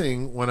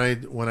 amazing when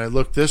I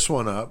looked this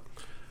one up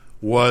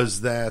was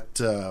that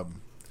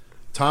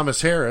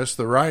Thomas Harris,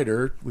 the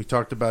writer, we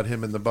talked about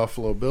him in the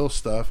Buffalo Bill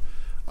stuff,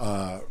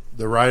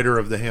 the writer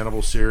of the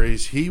Hannibal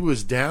series, he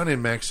was down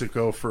in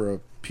Mexico for a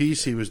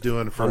piece he was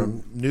doing for a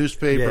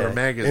newspaper or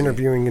magazine.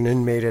 Interviewing an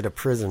inmate at a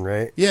prison,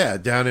 right? Yeah,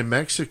 down in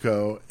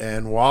Mexico.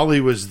 And while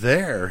he was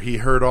there, he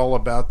heard all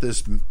about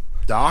this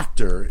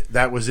doctor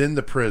that was in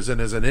the prison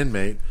as an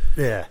inmate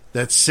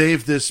that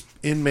saved this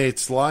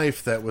inmate's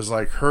life that was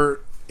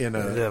hurt in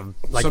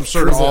some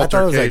sort of altercation. I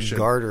thought it was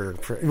Garter.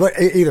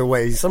 But either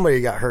way,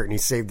 somebody got hurt and he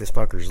saved this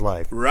fucker's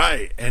life.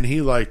 Right. And he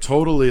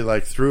totally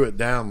threw it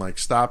down,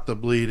 stopped the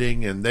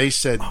bleeding, and they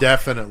said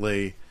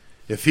definitely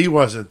if he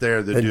wasn't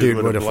there, the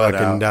dude would have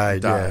fucking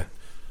died. Yeah.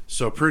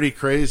 So pretty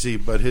crazy,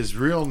 but his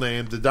real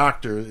name, the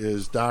doctor,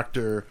 is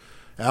Dr.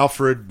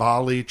 Alfred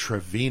Bali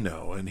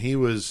Trevino, and he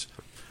was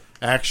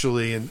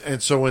actually,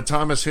 and so when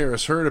Thomas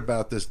Harris heard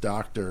about this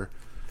doctor,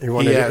 he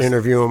wanted to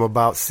interview him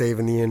about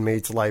saving the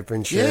inmate's life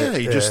and shit. Yeah,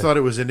 he just thought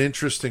it was an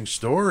interesting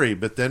story.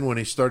 But then when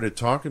he started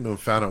talking to him,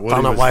 found out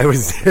why he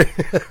was there.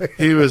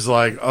 He was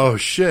like, "Oh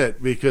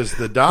shit!" Because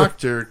the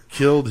doctor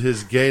killed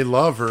his gay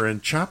lover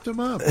and chopped him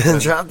up. And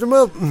chopped him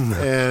up.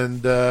 And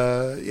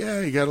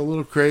he got a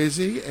little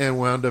crazy and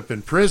wound up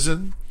in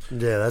prison.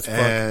 Yeah, that's fucked.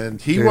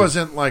 And he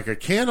wasn't a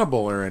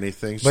cannibal or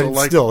anything. But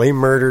so still, he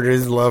murdered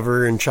his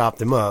lover and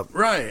chopped him up.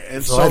 Right.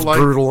 And so that's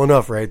brutal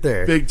enough right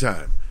there. Big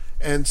time.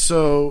 And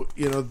so,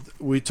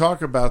 we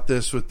talk about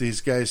this with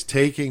these guys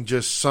taking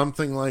just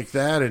something like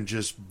that and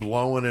just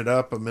blowing it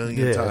up a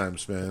million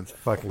times, man. It's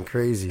fucking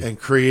crazy. And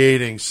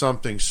creating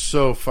something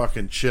so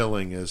fucking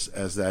chilling as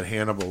that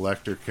Hannibal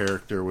Lecter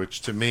character,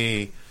 which to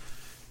me,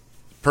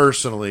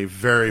 personally,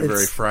 very,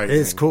 very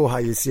frightening. It's cool how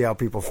you see how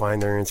people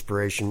find their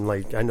inspiration.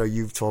 I know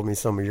you've told me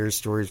some of your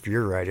stories for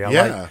your writing.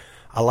 I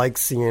like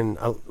seeing,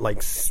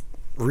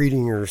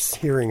 reading or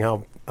hearing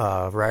how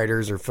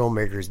writers or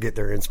filmmakers get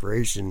their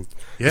inspiration,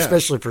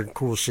 especially for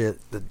cool shit,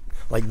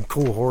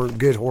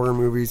 good horror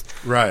movies,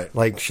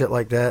 right? Shit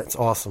like that. It's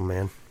awesome,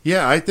 man.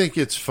 Yeah, I think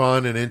it's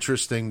fun and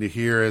interesting to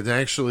hear. And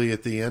actually,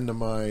 at the end of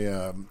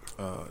my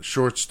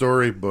short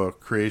story book,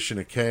 Creation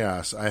of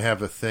Chaos, I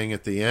have a thing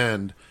at the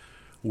end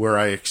where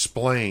I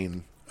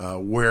explain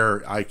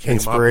where I came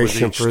up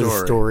with each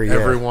story.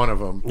 Every one of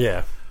them.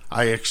 Yeah.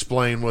 I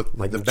explain what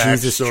like the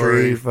Jesus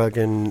backstory, tree,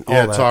 fucking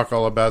all that. talk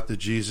all about the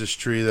Jesus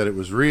tree, that it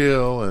was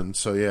real, and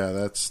so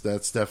that's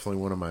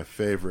definitely one of my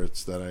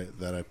favorites that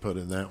I put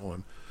in that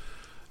one.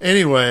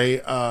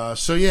 Anyway,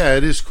 so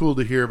it is cool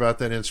to hear about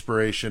that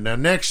inspiration. Now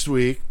next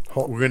week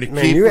we're going to keep.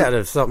 Man, you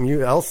had something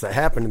else that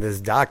happened to this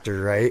doctor,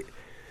 right?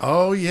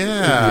 Oh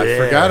I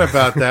forgot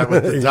about that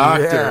with the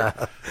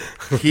doctor.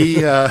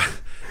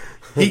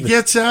 He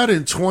gets out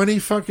in 20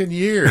 fucking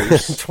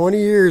years. 20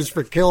 years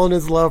for killing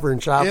his lover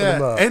and chopping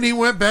him up. And he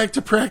went back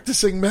to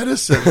practicing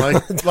medicine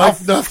like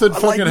nothing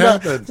fucking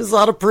happened. Just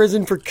out of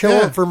prison for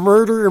killing, for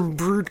murder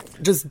and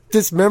just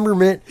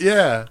dismemberment.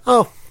 Yeah.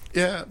 Oh.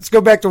 Yeah. Let's go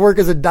back to work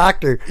as a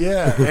doctor.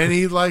 Yeah. And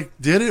he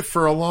did it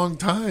for a long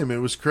time. It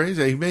was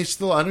crazy. He may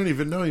still, I don't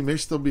even know, he may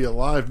still be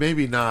alive.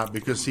 Maybe not,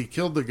 because he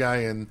killed the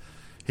guy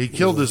he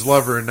killed his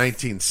lover in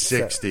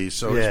 1960,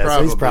 so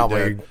he's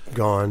probably dead.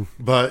 Gone.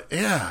 But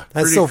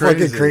that's so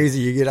crazy. Fucking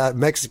crazy. You get out of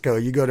Mexico,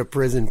 you go to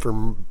prison for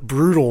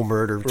brutal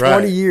murder,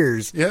 20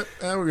 years. Yep,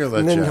 we're gonna let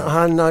and you.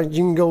 And then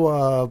you can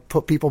go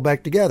put people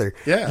back together.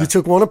 Yeah, you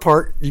took one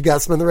apart, you got to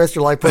spend the rest of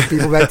your life putting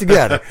people back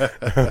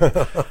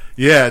together.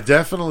 Yeah,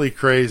 definitely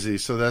crazy.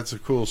 So that's a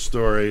cool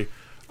story.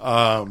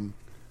 Now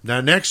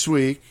next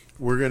week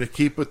we're gonna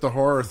keep with the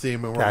horror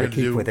theme, and we're gonna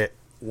do with it.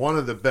 One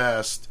of the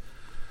best.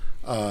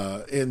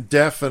 And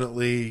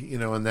definitely,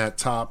 in that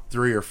top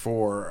 3 or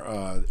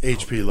 4,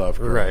 H.P.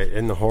 Lovecraft. Right,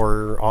 and the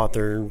horror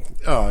author.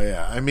 Oh,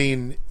 yeah. I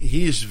mean,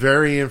 he's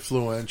very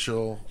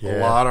influential. Yeah. A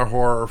lot of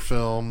horror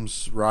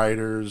films,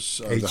 writers,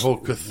 the whole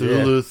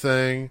Cthulhu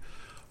thing.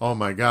 Oh,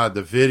 my God,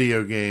 the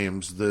video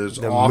games, there's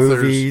authors.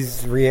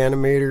 Movies,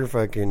 Reanimator,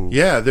 fucking...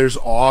 Yeah, there's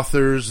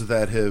authors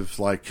that have,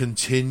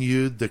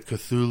 continued the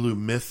Cthulhu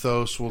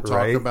mythos. We'll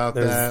talk about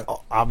that.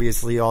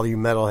 Obviously, all you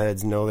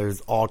metalheads know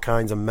there's all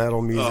kinds of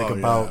metal music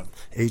about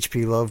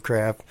H.P.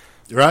 Lovecraft.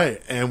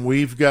 Right, and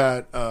we've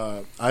got...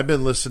 I've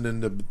been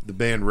listening to the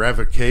band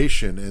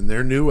Revocation, and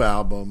their new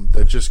album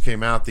that just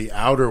came out, The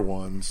Outer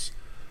Ones,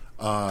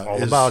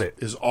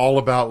 is all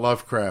about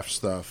Lovecraft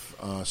stuff.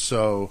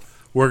 So...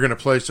 We're going to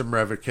play some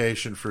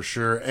Revocation for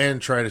sure,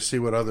 and try to see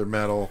what other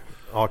metal...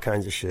 All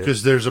kinds of shit.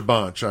 Because there's a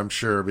bunch, I'm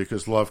sure,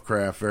 because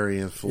Lovecraft, very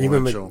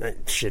influential.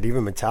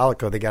 Even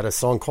Metallica, they got a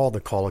song called The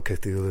Call of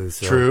Cthulhu.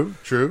 So.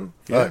 True.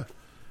 Yeah.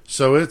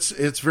 So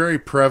it's very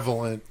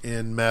prevalent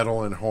in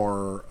metal and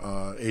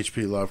horror,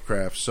 H.P.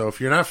 Lovecraft. So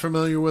if you're not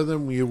familiar with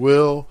him, you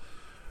will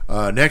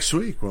next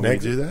week when we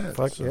do that.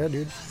 Fuck yeah,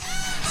 dude.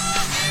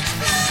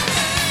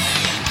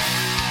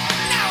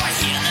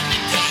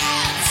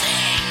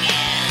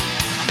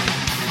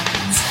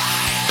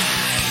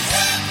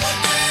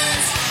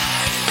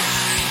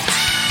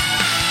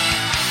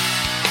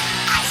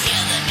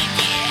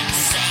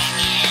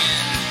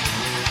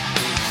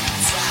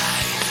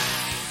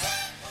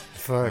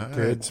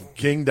 It's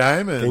King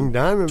Diamond. King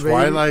Diamond,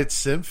 Twilight baby.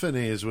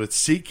 Symphony is with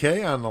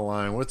CK on the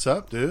line. What's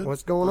up, dude?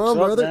 What's going on,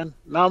 brother? Man?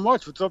 Not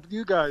much. What's up with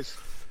you guys?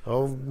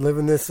 Oh,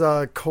 living this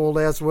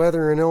cold-ass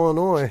weather in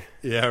Illinois.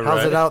 Yeah, right.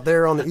 How's it out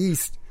there on the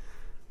east?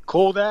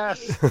 Cold ass.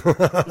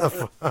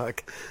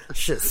 Fuck.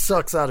 Shit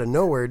sucks out of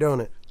nowhere,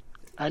 don't it?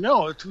 I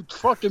know. It's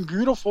fucking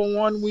beautiful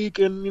one week,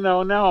 and,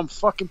 now I'm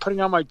fucking putting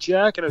on my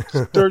jacket. It's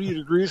 30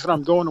 degrees, and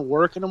I'm going to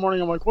work in the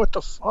morning. I'm like, what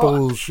the fuck?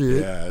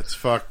 Bullshit. Yeah, it's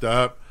fucked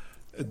up.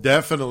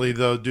 Definitely,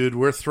 though, dude,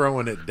 we're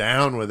throwing it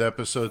down with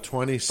episode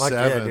 27.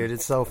 Fuck yeah, dude,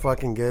 it's so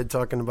fucking good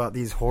talking about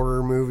these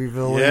horror movie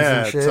villains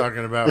and shit. Yeah,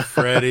 talking about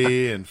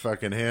Freddy and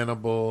fucking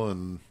Hannibal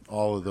and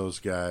all of those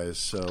guys.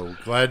 So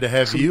glad to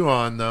have you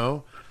on,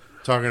 though,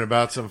 talking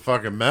about some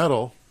fucking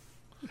metal.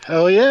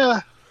 Hell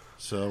yeah.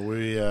 So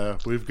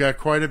we've got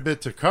quite a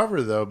bit to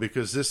cover, though,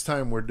 because this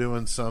time we're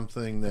doing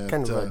something that...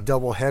 Kind of a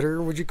double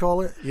header, would you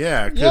call it?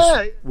 Yeah,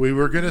 because we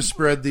were going to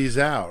spread these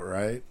out,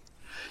 right?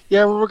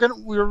 Yeah,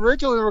 we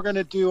originally were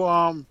gonna do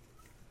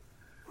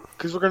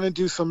because we're gonna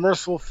do some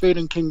Merciful Fate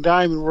and King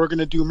Diamond. We're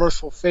gonna do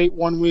Merciful Fate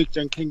one week,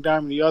 then King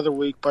Diamond the other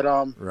week. But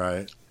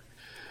right,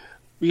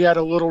 we had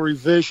a little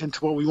revision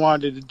to what we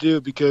wanted to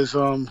do because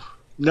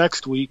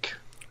next week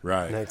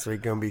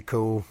gonna be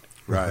cool,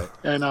 right?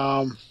 And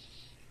I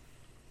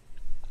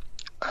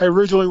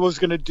originally was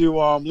gonna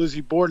do Lizzie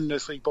Borden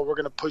this week, but we're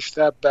gonna push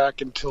that back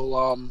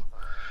until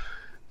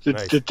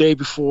the day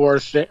before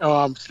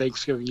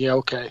Thanksgiving. Yeah,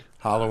 okay.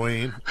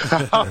 Halloween.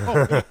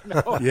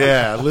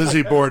 Yeah,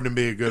 Lizzie Borden would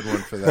be a good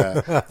one for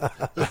that.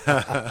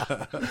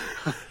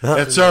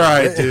 That's all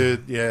right,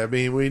 dude. Yeah, I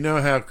mean, we know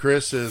how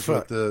Chris is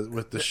with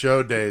the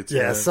show dates.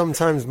 Yeah, man.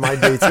 Sometimes my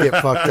dates get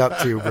fucked up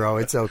too, bro.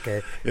 It's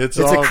okay. It's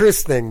a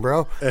Chris thing,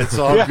 bro. It's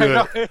all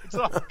good.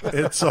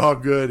 It's all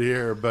good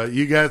here. But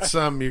you got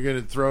some. You're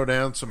going to throw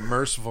down some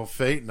Merciful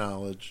Fate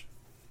knowledge.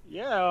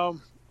 Yeah.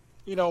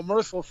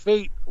 Merciful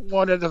Fate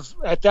wanted to,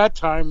 at that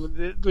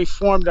time, they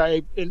formed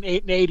in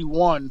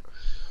 1981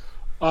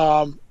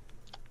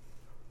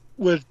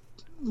 with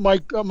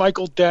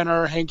Michael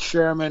Denner, Hank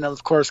Sherman, and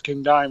of course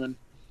King Diamond.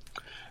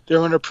 They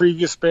were in a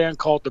previous band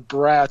called the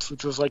Brats,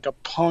 which was like a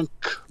punk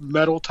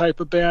metal type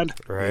of band.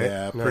 Right.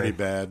 Yeah, pretty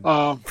bad.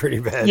 Pretty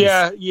bad.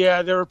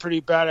 Yeah, they were pretty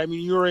bad. I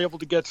mean, you were able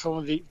to get some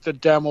of the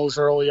demos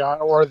early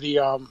on, or the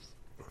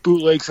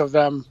bootlegs of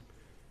them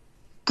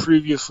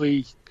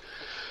previously.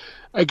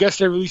 I guess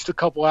they released a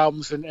couple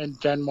albums in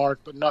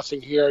Denmark, but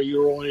nothing here. You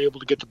were only able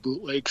to get the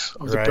bootlegs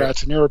of the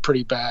Brats, and they were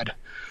pretty bad.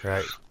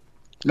 Right.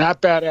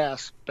 Not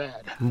badass,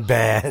 bad.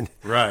 Bad.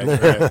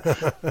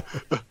 Right.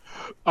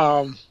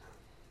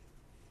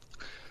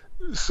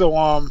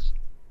 So,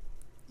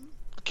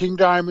 King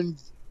Diamond,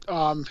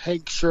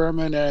 Hank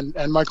Sherman,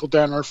 and Michael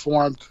Danner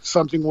formed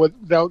something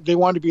they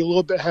wanted to be a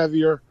little bit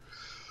heavier.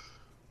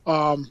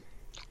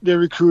 They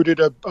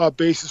recruited a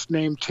bassist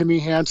named Timmy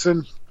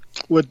Hansen,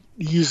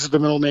 uses the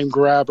middle name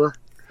Grabber.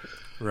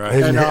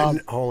 Right.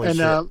 Holy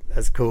shit.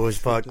 That's cool as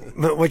fuck.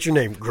 What's your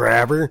name?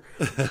 Grabber?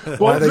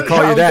 Why do they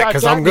call you that?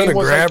 Because I'm going to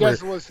grab her. I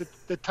guess it was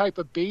the type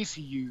of bass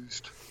he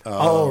used.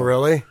 Oh,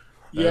 really?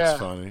 That's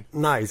funny.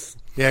 Nice.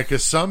 Yeah,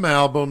 because some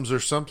albums or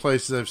some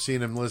places I've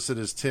seen him listed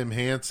as Tim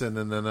Hansen,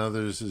 and then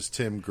others as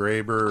Tim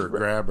Graber or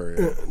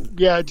Grabber.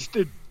 Yeah,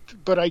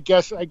 but I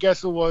guess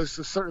it was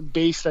a certain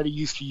bass that he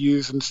used to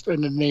use, and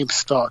the name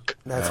stuck.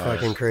 That's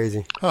fucking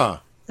crazy. Huh.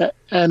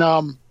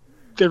 And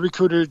they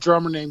recruited a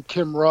drummer named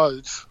Kim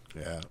Rudds.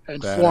 Yeah.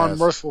 And formed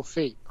Merciful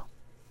Fate.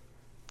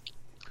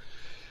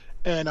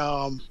 And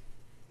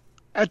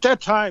at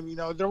that time,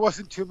 there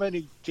wasn't too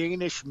many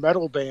Danish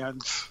metal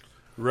bands.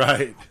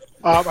 Right.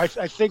 I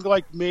think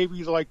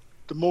maybe the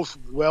most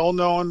well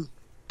known,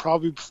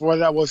 probably before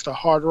that, was the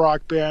hard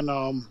rock band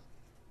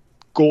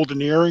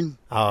Golden Earring.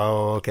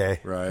 Oh, okay.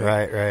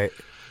 Right.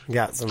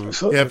 Got some.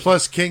 Yeah,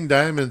 plus King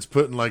Diamond's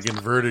putting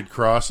inverted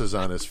crosses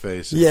on his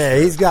face. Yeah,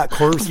 he's got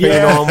corpse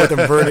paint on with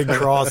inverted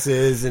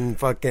crosses and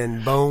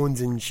fucking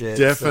bones and shit.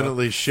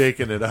 Definitely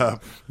shaking it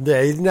up.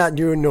 Yeah, he's not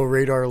doing no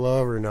Radar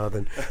Love or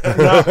nothing.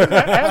 No,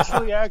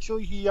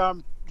 actually, he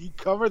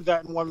covered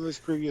that in one of his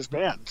previous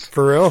bands.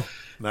 For real?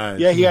 Nice.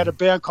 Yeah, he had a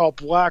band called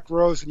Black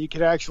Rose, and you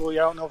could actually,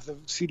 I don't know if the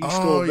CD's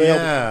still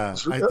available. Yeah,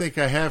 I think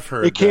I have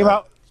heard it came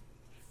out.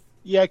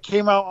 Yeah, it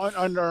came out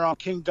under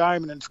King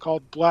Diamond, and it's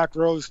called Black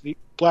Rose, the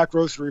Black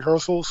Rose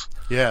Rehearsals.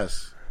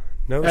 Yes.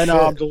 No and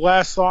shit. The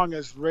last song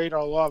is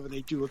Radar Love, and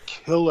they do a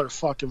killer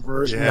fucking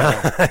version.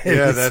 Yeah, Nice.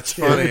 Yeah, that's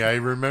funny. I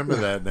remember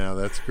that now.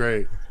 That's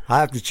great. I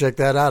have to check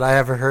that out. I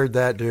haven't heard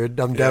that, dude.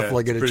 I'm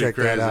definitely going to check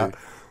that out.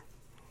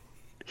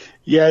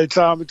 Yeah, it's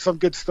some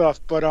good stuff.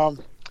 But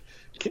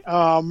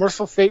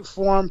Merciful Fate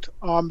formed.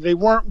 They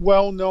weren't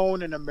well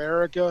known in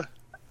America.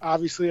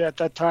 Obviously, at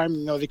that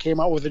time, they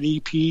came out with an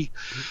EP.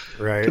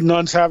 Right. The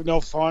Nuns Have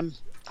No Fun.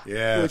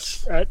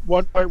 Yes. Which at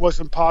one point was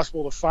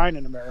impossible to find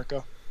in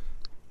America.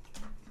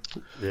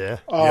 Yeah.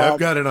 I've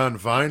got it on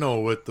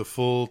vinyl with the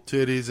full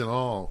titties and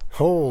all.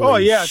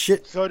 Holy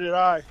shit. So did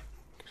I.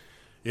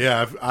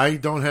 Yeah, I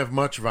don't have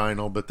much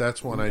vinyl, but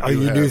that's one I do. Oh,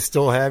 you have. do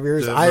still have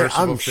yours?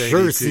 I'm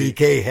sure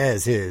CK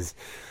has his.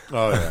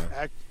 Oh,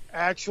 yeah.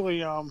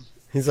 Actually,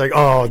 he's like,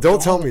 oh,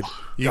 don't tell me.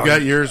 You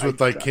got yours with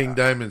King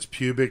Diamond's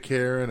pubic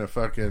hair and a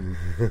fucking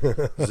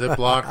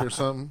Ziploc or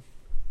something?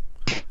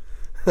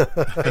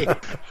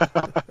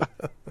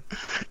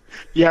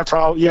 Yeah,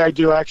 probably. Yeah, I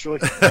do actually.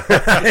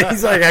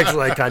 He's like,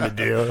 actually, I kind of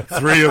do.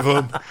 3 of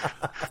them,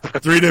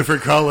 3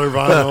 different color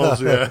vinyls.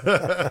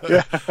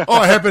 Yeah. Oh,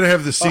 I happen to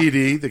have the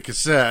CD, the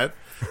cassette.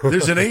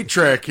 There's an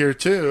 8-track here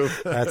too.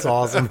 That's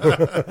awesome.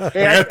 I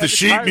got the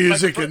sheet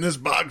music in this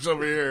box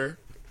over here.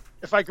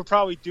 If I could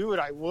probably do it,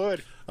 I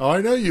would. Oh,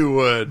 I know you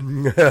would.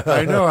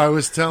 I know. I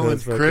was telling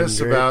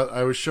Chris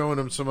I was showing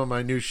him some of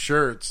my new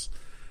shirts.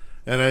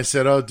 And I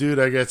said, "Oh, dude,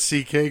 I got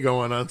CK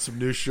going on some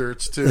new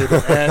shirts too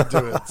to add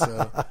to it."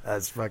 So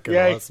that's fucking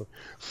awesome.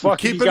 We're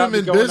keeping them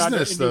in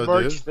business,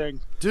 though, dude.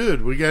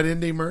 Dude, we got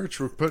indie merch.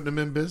 We're putting them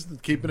in business,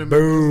 keeping them in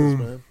business,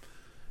 man.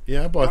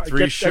 Yeah, I bought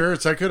 3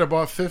 shirts. I could have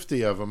bought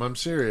 50 of them. I'm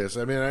serious.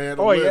 I mean, I had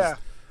a list. Yeah.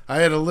 I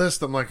had a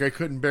list. I'm like, I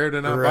couldn't bear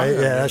to not buy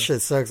them. Yeah, that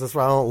shit sucks. That's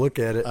why I don't look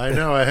at it. I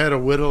know. I had to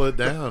whittle it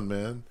down,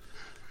 man.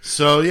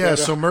 So yeah,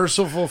 so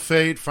Merciful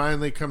Fate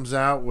finally comes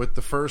out with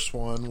the first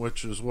one,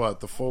 which is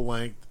the full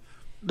length.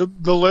 The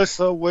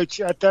Melissa, which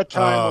at that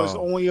time was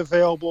only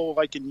available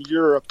in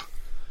Europe,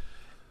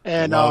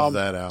 and love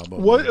that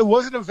album. It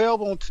wasn't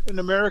available in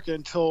America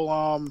until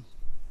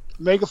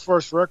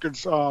Megaforce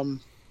Records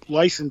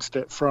licensed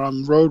it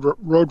from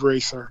Road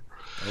Racer.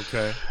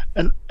 Okay,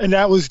 and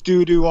that was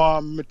due to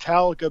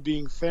Metallica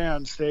being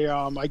fans. They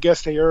I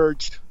guess they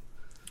urged.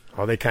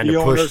 Oh, they kind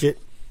of pushed it.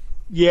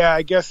 Yeah,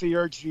 I guess they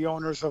urged the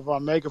owners of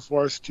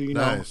Megaforce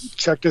to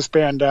check this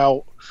band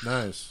out.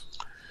 Nice.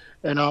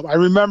 And I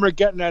remember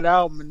getting that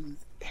album, and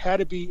it had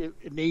to be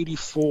in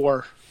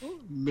 '84,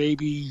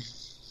 maybe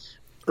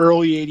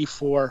early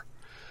 '84.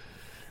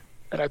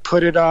 And I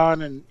put it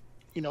on, and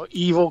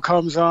Evil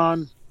comes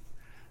on.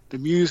 The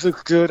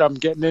music's good. I'm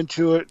getting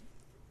into it.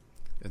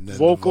 And then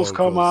vocals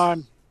come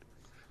on.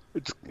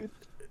 It's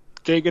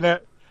digging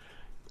it.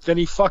 Then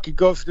he fucking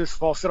goes to this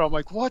falsetto. I'm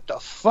like, what the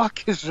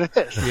fuck is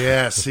this?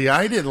 Yeah, see,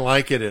 I didn't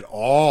like it at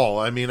all.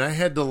 I mean, I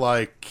had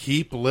to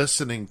keep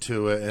listening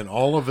to it, and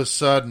all of a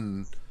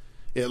sudden,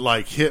 it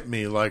like hit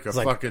me like a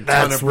fucking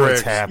that's ton of what's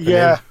bricks. happening.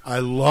 Yeah. I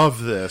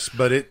love this,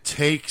 but it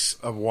takes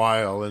a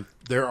while, and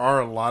there are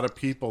a lot of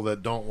people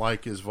that don't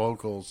like his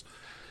vocals.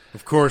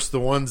 Of course, the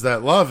ones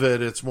that love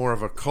it, it's more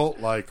of a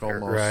cult-like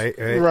almost.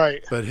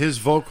 Right. But his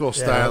vocal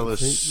style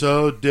is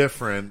so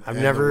different. I've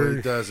and never the way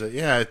he does it.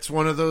 Yeah, it's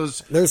one of those.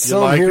 There's you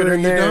some like here it or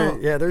and you there.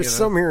 don't, Yeah, there's you know?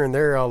 some here and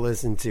there I'll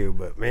listen to,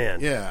 but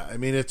man. Yeah, I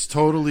mean, it's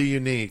totally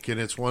unique, and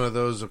it's one of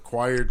those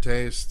acquired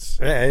tastes.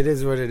 Yeah, it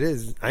is what it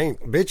is. I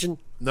ain't bitching.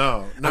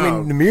 No. I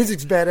mean, the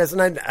music's badass,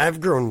 and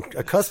I've grown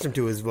accustomed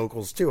to his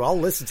vocals too. I'll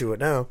listen to it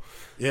now.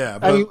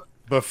 Yeah,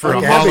 but for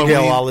like a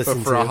Abigail, I'll Halloween,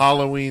 listen for a to.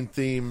 Halloween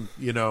theme,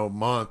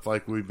 month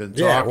like we've been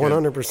talking. Yeah,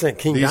 100%.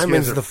 King these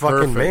Diamond's guys are the fucking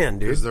perfect man,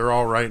 dude. because they're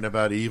all writing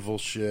about evil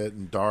shit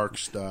and dark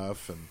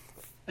stuff,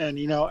 And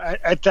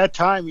at that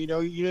time, you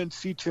didn't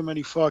see too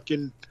many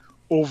fucking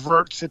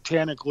overt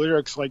satanic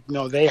lyrics like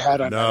they had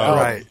on that album.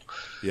 Right.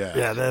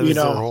 yeah, that was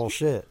their whole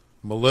shit.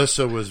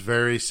 Melissa was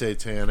very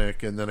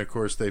satanic, and then of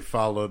course they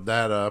followed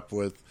that up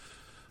with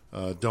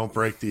 "Don't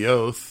Break the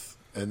Oath."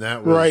 And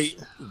that was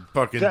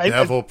fucking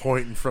devil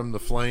pointing from the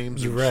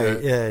flames. And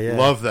shit. Yeah.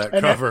 Love that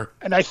cover.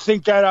 And I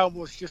think that album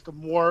was just a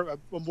more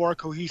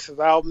cohesive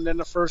album than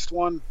the first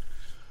one.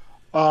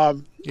 A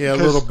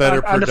little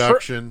better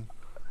production.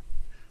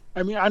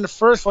 On the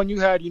first one, you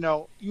had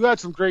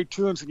some great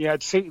tunes, and you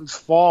had Satan's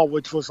Fall,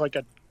 which was like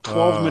a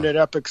 12-minute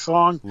epic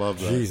song.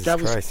 Love that.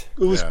 Jesus Christ.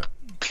 It was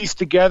pieced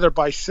together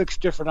by 6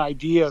 different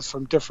ideas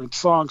from different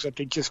songs that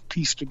they just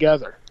pieced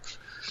together,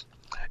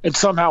 and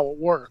somehow it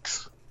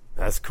works.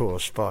 That's cool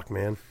as fuck,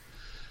 man.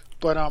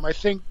 But I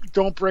think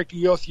 "Don't Break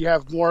the Oath," you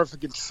have more of a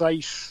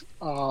concise,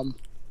 a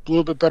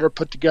little bit better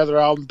put together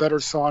album, better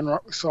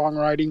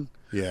songwriting.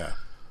 Yeah.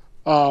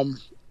 And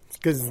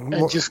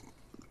just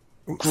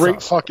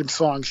great fucking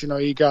songs.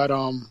 You got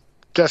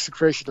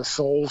 "Desecration of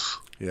Souls."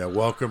 Yeah,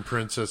 "Welcome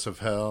Princess of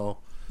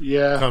Hell."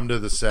 Yeah. "Come to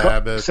the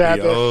Sabbath."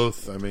 "The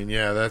Oath." I mean,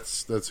 yeah,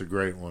 that's a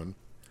great one.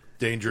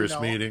 "Dangerous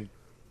Meeting."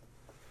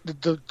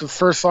 The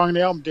first song in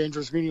the album,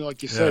 "Dangerous Meeting,"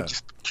 like you said,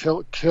 just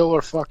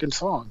killer fucking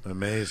song.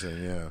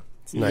 Amazing, yeah.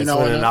 It's nice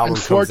when an album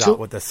comes out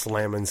with a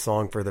slamming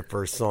song for the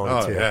first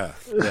song, too. Yeah.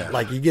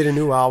 Like, you get a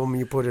new album,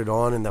 you put it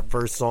on, and the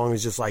first song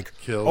is just like,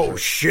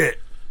 shit.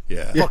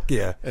 Yeah. Fuck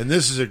yeah. And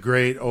this is a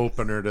great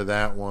opener to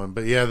that one.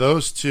 But yeah,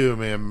 those two,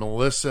 man,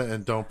 Melissa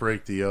and "Don't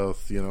Break the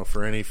Oath,"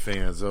 for any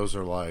fans, those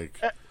are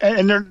like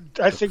and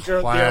I think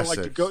they're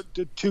like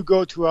the two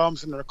go-to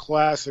albums, and they're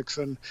classics.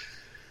 And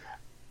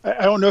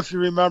I don't know if you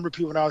remember,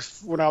 Pete, when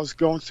I was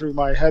going through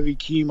my heavy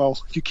chemo,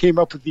 you came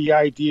up with the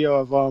idea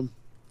of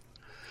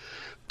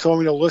told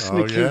me to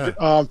listen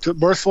to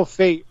Merciful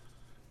Fate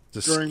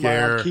during my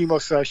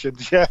chemo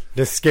sessions. Yeah,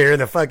 to scare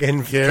the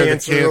fucking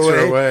cancer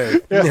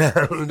away.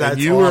 Yeah.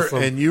 That's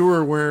awesome. And you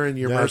were wearing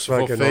your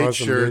Merciful Fate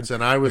awesome, shirts, dude.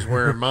 and I was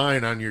wearing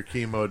mine on your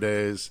chemo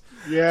days.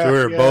 Yeah, so we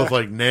were both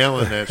like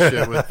nailing that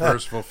shit with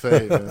Merciful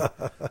Fate. Man.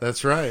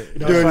 That's right.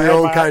 Doing your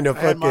own kind of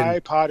fucking. I had my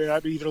iPod, and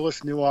I'd either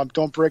listen to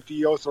 "Don't Break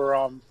the Oath"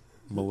 or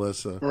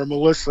Melissa.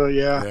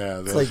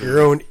 Yeah. It's like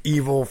your own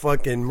evil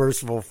fucking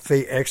Merciful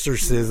Fate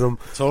exorcism.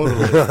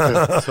 Totally.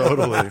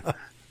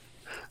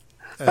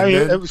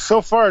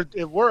 So far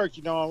it worked.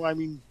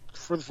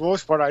 For the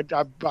most part, I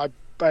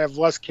have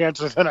less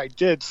cancer than I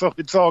did, so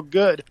it's all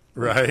good.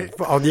 Right.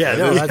 Oh yeah,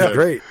 that's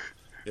great.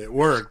 It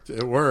worked.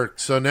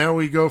 So now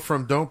we go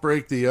from "Don't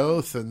Break the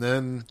Oath," and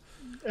then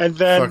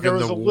there was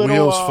the a little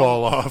wheels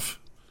fall off.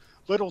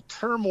 Little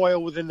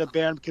turmoil within the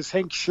band because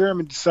Hank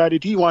Sherman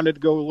decided he wanted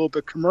to go a little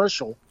bit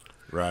commercial.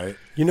 Right.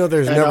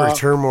 There's never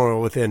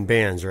turmoil within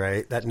bands,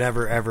 right? That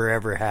never, ever,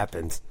 ever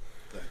happens.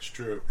 That's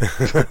true.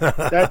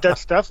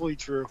 That's definitely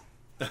true.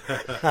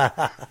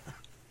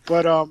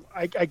 But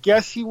I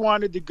guess he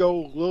wanted to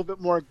go a little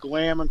bit more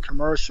glam and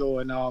commercial,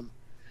 and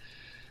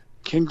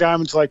King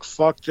Diamond's like,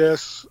 "Fuck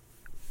this,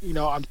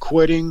 I'm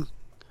quitting."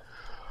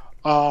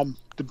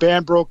 The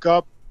band broke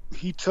up.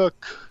 He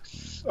took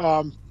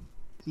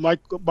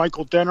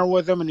Michael Denner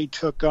with him, and he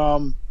took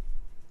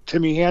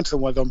Timmy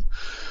Hansen with him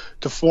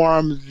to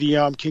form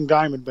the King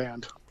Diamond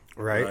band.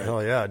 Right.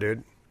 Hell yeah,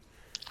 dude.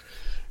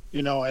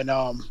 And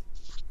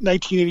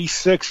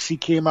 1986 he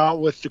came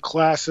out with the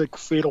classic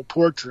 "Fatal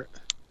Portrait,"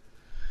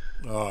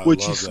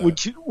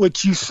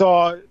 which you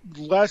saw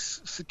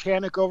less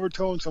satanic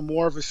overtones and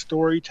more of a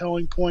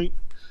storytelling point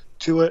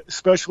to it.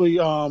 Especially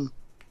the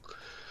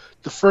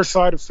first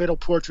side of "Fatal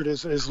Portrait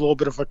is a little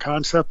bit of a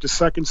concept. The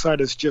second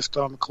side is just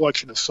a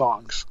collection of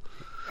songs.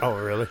 Oh,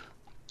 really?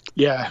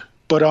 Yeah.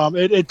 But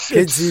it's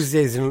kids these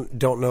days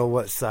don't know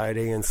what side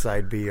A and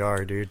side B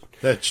are, dude.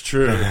 That's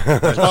true.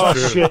 That's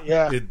true. Shit,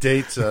 yeah. It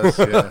dates us,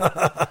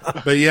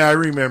 yeah. But yeah, I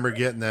remember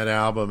getting that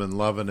album and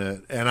loving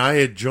it. And I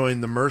had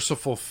joined the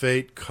Merciful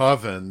Fate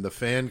Coven, the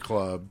fan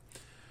club,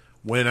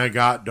 when I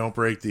got "Don't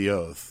Break the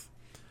Oath."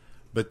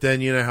 But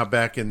then you know how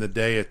back in the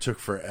day it took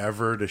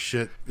forever to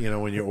shit,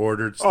 when you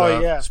ordered stuff, oh,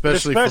 yeah.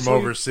 especially from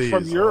overseas,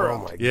 from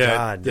Europe. Oh my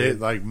god, dude.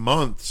 Like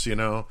months,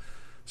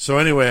 So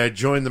anyway, I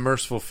joined the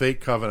Merciful Fate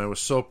Coven. I was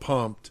so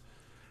pumped.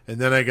 And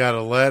then I got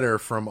a letter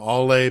from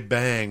Ole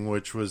Bang,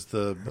 which was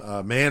the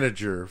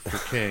manager for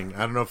King. I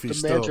don't know if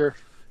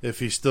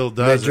he still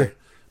does it,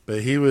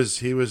 but he was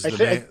the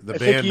band. I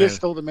think he is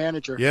still the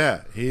manager.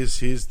 Yeah, he's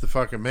the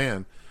fucking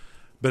man.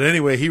 But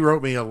anyway, he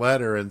wrote me a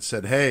letter and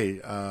said, "Hey,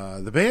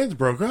 the band's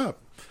broke up,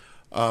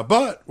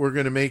 but we're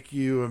going to make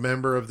you a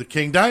member of the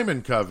King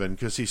Diamond Coven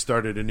because he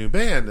started a new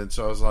band." And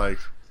so I was like,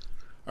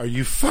 "Are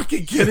you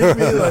fucking kidding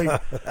me?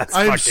 Like,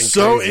 I'm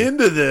so crazy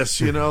into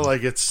this,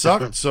 like it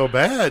sucked so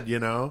bad,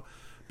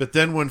 But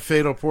then when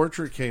Fatal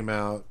Portrait came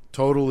out,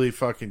 totally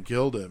fucking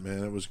killed it,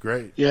 man. It was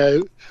great. Yeah,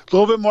 a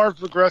little bit more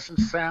progressive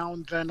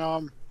sound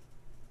than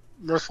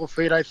Merciful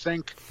Fate, I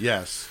think.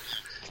 Yes.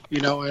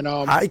 And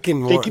I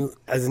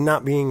as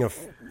not being a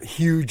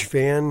huge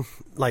fan,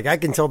 like I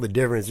can tell the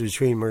difference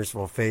between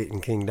Merciful Fate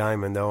and King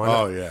Diamond, though.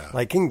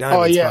 Like King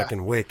Diamond's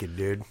fucking wicked,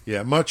 dude.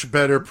 Yeah, much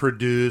better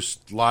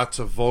produced, lots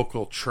of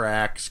vocal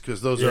tracks,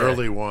 because those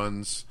early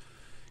ones,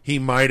 he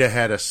might have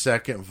had a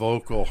second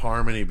vocal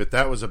harmony, but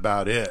that was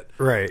about it.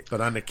 Right. But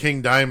on the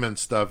King Diamond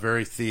stuff,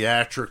 very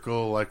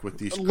theatrical, like with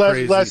these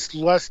crazy...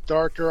 Less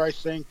darker, I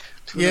think,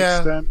 to an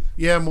extent.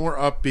 Yeah, more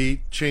upbeat,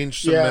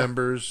 changed some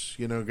members,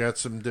 got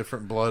some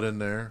different blood in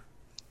there.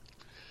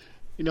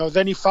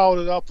 Then he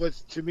followed it up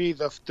with, to me,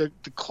 the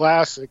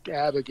classic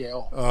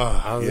Abigail.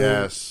 Oh,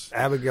 yes.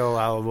 Abigail,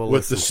 I will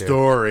with the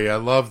story. I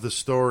love the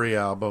story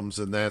albums,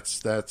 and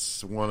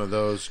that's one of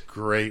those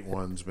great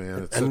ones,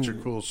 man. It's such a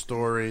cool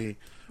story.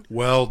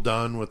 Well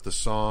done with the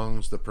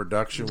songs. The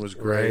production was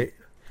great. Right.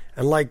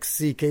 And like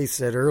CK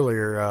said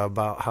earlier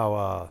about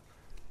how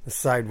the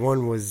side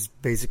one was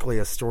basically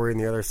a story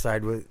and the other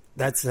side was...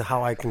 That's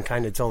how I can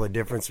kind of tell the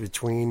difference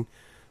between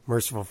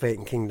Merciful Fate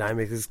and King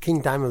Diamond, because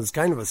King Diamond was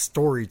kind of a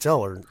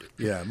storyteller.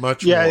 Yeah,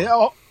 much more.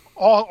 Yeah,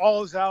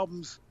 all his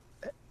albums,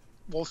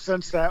 well,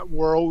 since that,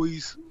 were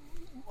always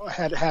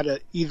had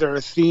either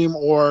a theme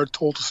or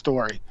told a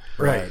story.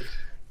 Right.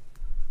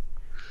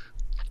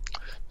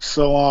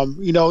 So,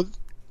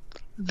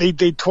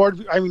 they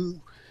toured. I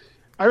mean,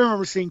 I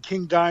remember seeing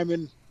King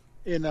Diamond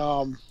in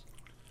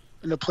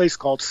a place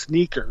called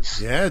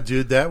Sneakers. Yeah,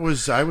 dude, I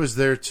was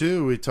there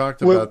too. We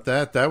talked about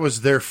that. That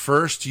was their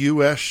first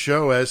U.S.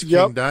 show as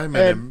King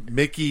Diamond, and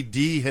Mickey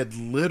D had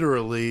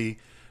literally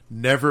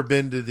never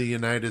been to the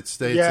United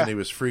States, and he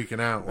was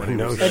freaking out when he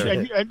was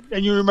there.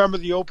 And you remember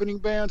the opening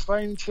bands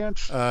by any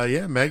chance?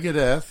 Yeah,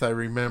 Megadeth. I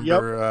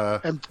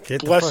remember. And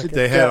Blessed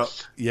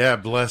Death.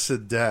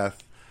 Blessed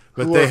Death.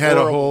 But they had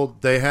to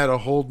hold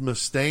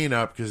Mustaine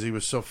up because he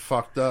was so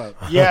fucked up.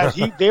 Yeah,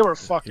 they were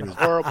fucking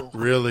horrible.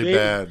 Really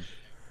bad.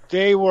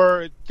 They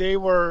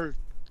were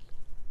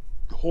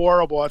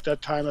horrible at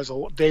that time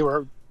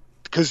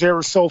because they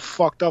were so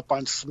fucked up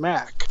on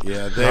Smack.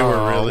 Yeah, they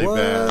were really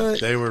bad.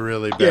 They were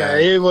really bad. Yeah,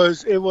 it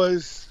was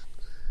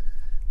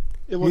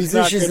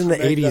musicians in the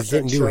 80s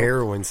didn't do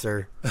heroin,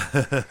 sir.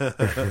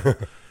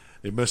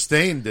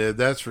 Mustaine did,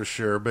 that's for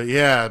sure.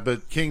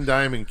 But King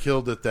Diamond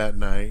killed it that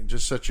night.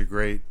 Just such a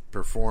great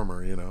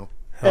performer,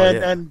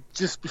 And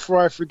just before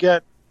I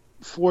forget,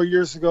 4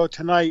 years ago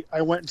tonight,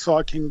 I went and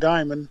saw King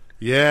Diamond.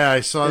 Yeah, I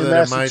saw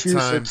that in My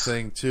Time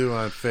thing too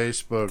on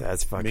Facebook.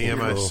 That's fucking Me and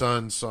my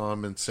son saw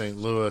him in St.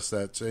 Louis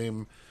that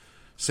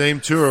same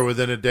tour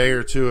within a day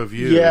or two of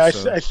you. Yeah,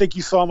 I think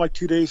you saw him like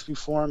 2 days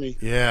before me.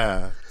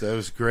 Yeah, that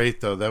was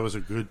great though. That was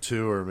a good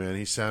tour, man.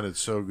 He sounded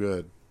so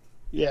good.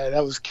 Yeah,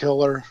 that was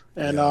killer.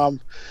 And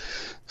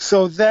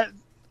so that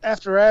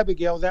after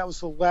Abigail, that was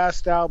the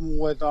last album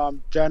with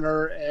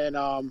Jenner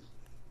and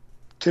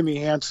Timmy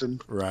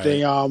Hansen. Right.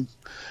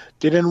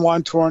 They didn't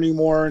want to tour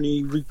anymore, and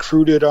he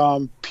recruited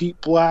Pete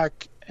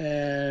Black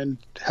and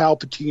Hal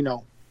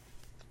Patino.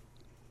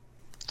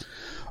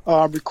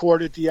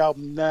 Recorded the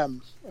album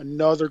Them.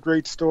 Another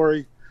great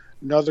story,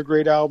 another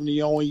great album.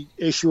 The only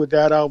issue with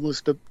that album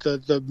was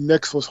the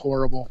mix was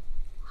horrible.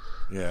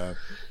 Yeah.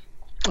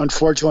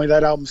 Unfortunately,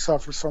 that album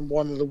suffers from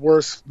one of the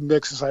worst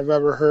mixes I've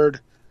ever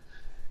heard,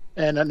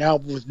 and an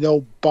album with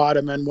no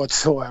bottom end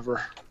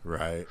whatsoever.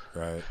 Right.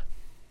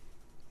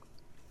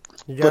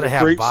 You gotta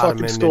have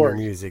bottom end in your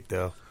music,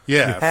 though.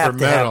 Yeah, you have for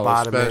to metal, have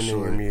bottom especially. end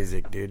in your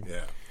music, dude.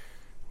 Yeah.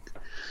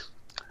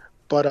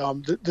 But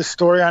the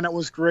story on it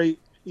was great.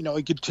 He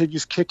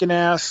continues kicking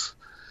ass.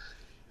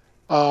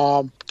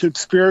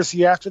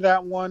 Conspiracy after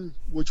that one,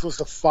 which was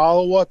a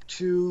follow up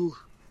to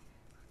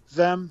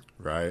Them.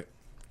 Right.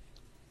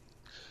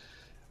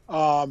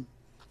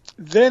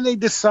 Then they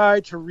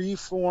decide to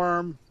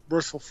reform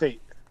Merciful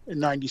Fate in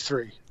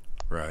 '93.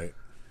 Right.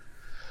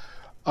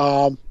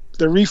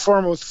 The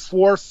reform was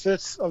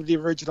 4/5 of the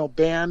original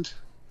band.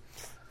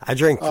 I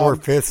drank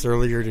 4/5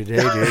 earlier today,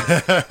 dude.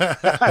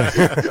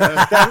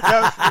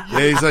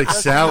 He's like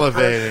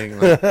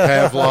salivating, like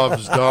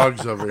Pavlov's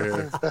dogs over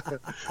here.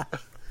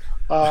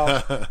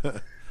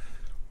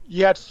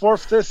 You had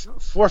 4/5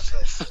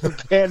 of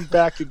the band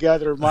back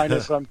together,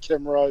 minus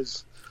Kim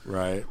Rose.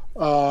 Right.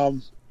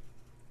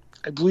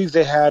 I believe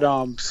they had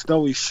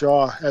Snowy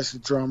Shaw as the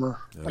drummer.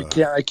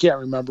 I can't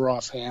remember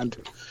offhand.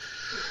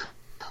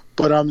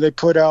 But they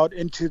put out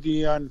In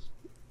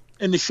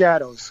the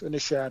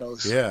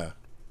Shadows. Yeah.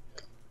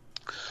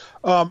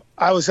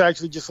 I was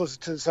actually just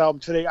listening to this album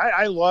today.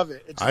 I love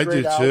it. It's a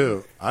great album.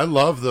 Too. I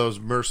love those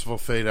Merciful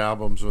Fate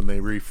albums when they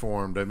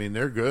reformed. I mean,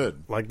 they're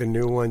good. Like the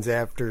new ones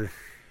after.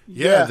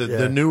 Yeah,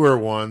 the newer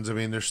ones. I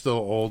mean, they're still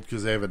old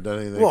because they haven't done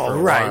anything for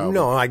a while.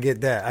 No, I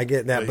get that.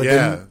 But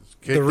yeah,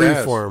 the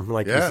reform,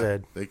 like you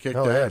said. They kicked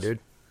ass. Yeah, dude.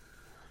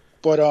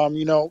 But,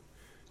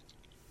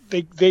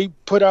 they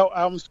put out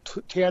albums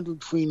tandem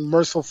between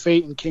Merciful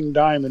Fate and King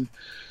Diamond.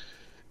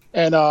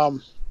 And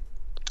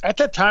at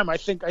that time, I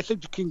think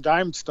the King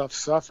Diamond stuff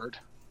suffered.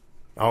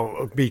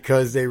 Oh,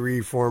 because they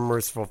reformed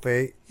Merciful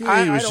Fate?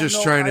 Yeah, he was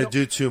just trying to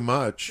do too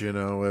much, at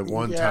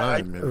one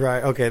time.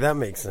 Right, okay, that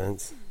makes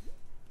sense.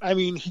 I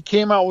mean, he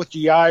came out with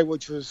The Eye,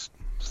 which was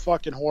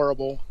fucking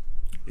horrible.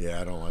 Yeah,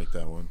 I don't like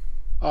that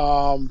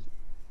one.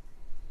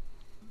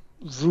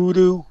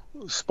 Voodoo,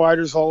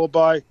 Spider's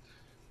Lullaby,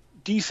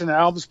 decent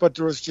albums, but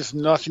there was just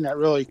nothing that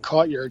really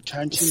caught your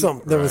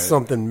attention. There was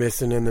something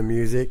missing in the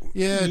music.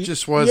 Yeah, it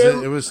just wasn't.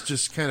 Yeah. It was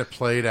just kind of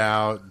played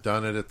out,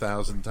 done it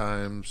 1,000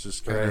 times,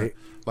 just kind of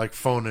like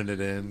phoning it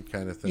in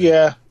kind of thing.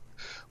 Yeah.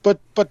 But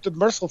the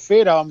Merciful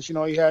Fate albums, you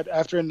had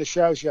after In the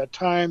Shadows, you had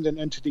Time, then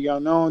Into the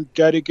Unknown,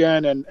 Dead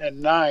Again,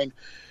 and Nine.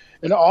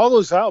 And all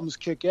those albums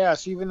kick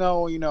ass, even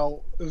though,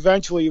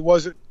 eventually it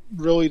wasn't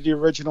really the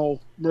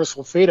original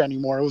Merciful Fate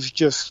anymore. It was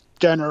just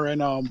Denner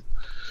and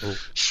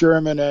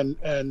Sherman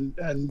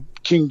and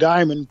King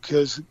Diamond,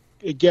 because,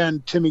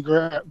 again, Timmy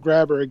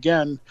Grabber,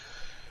 again,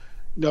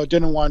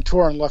 didn't want to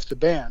tour and left the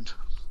band.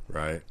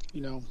 Right.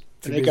 And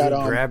they got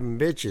on. Grabbing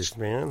bitches,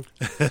 man.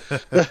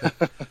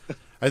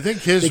 I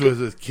think his was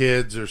with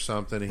kids or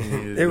something. He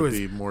needed to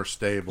be more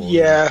stable.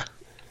 Yeah.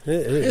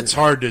 It's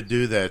hard to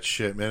do that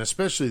shit, man,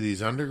 especially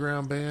these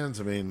underground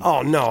bands. I mean,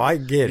 oh, no, I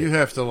get it. You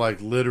have to,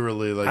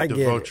 literally,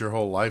 devote your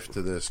whole life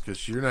to this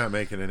because you're not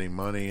making any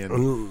money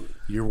and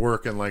you're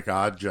working,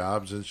 odd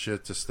jobs and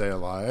shit to stay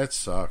alive. It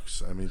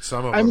sucks. I mean,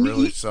 some of them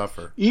really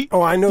suffer.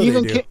 I know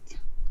they do.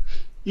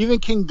 Even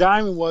King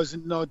Diamond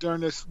wasn't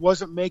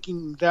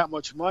making that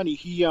much money.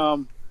 He,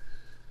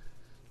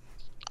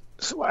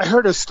 so I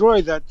heard a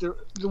story that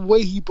the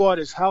way he bought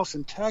his house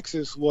in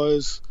Texas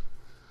was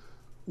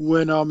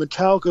when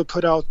Metallica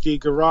put out the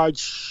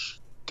Garage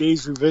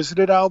Days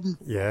Revisited album.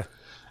 Yeah.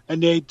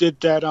 And they did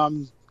that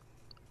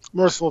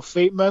Merciful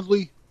Fate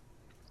medley.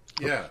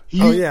 Yeah.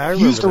 I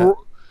remember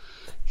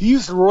he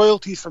used the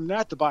royalties from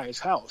that to buy his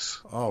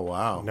house. Oh,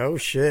 wow. No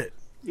shit.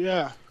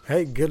 Yeah.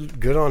 Hey,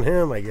 good on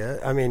him, I guess.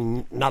 I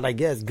mean, not I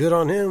guess. Good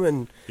on him.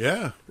 And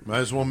yeah, might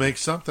as well make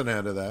something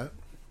out of that.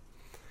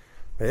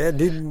 Yeah,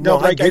 dude.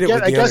 I get it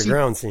with the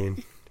underground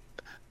scene.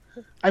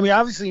 I mean,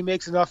 obviously he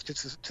makes enough to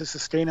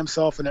sustain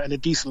himself in a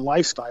decent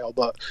lifestyle,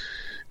 but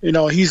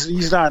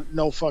he's not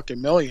no fucking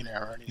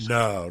millionaire or anything.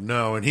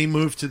 No, and he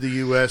moved to the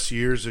U.S.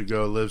 years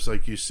ago. Lives,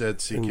 like you said,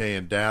 CK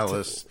in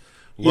Dallas.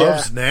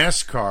 Loves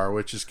NASCAR,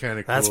 which is kind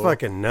of cool. That's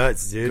fucking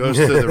nuts, dude. Goes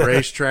to the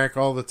racetrack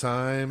all the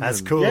time. That's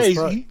cool.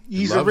 Yeah,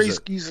 he's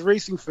a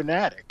racing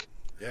fanatic.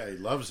 Yeah, he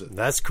loves it.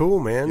 That's cool,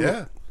 man.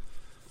 Yeah,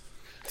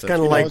 it's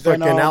kind of like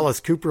fucking Alice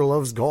Cooper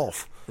loves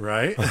golf.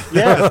 Right?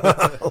 Yeah,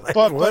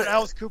 but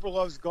Alice Cooper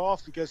loves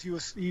golf because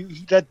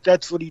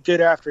that's what he did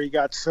after he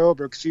got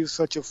sober, because he was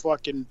such a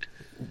fucking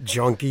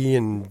junkie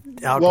and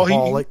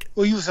alcoholic.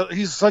 He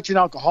was such an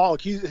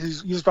alcoholic. He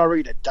was about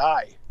ready to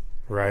die.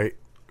 Right.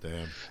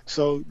 Damn.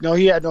 So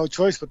he had no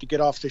choice but to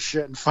get off the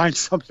shit and find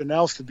something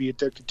else to be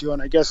addicted to,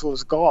 and I guess it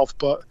was golf.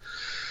 But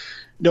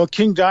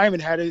King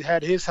Diamond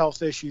had his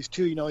health issues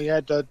too. He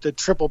had the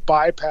triple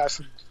bypass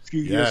a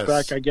few years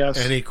back, I guess.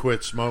 And he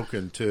quit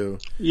smoking too.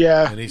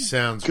 Yeah. And he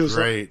sounds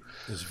great.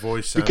 His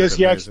voice sounds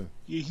amazing.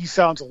 He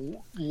sounds a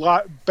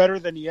lot better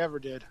than he ever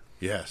did.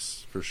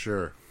 Yes, for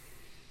sure.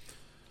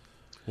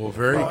 Well,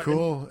 very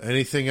cool.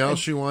 Anything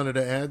else you wanted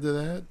to add to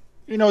that?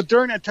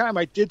 During that time,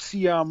 I did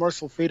see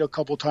Merciful Fate a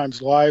couple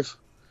times live,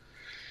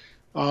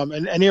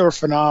 and they were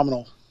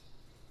phenomenal.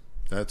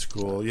 That's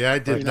cool. Yeah, I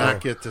did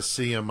not get to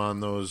see him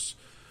on those.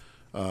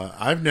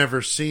 I've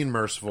never seen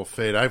Merciful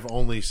Fate. I've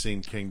only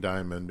seen King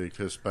Diamond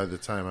because by the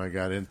time I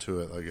got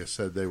into it, like I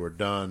said, they were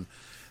done.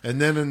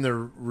 And then in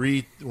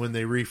when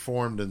they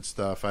reformed and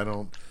stuff, I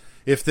don't.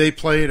 If they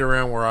played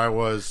around where I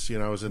was,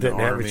 I was in Didn't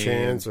the army. Have a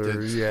chance, I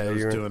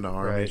was doing the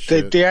army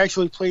shit. They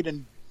actually played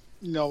in,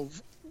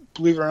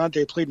 believe it or not,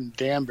 they played in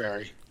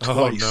Danbury twice.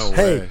 Oh, no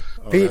hey, way.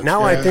 Pete,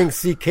 now I think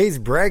CK's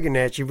bragging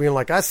at you, being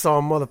like, I saw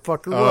a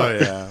motherfucker. Oh,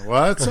 yeah.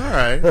 Well, that's all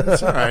right.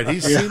 That's all right.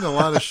 He's seen a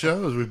lot of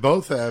shows. We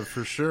both have,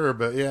 for sure.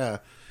 But, yeah,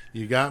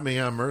 you got me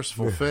on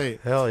Merciful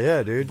Fate. Hell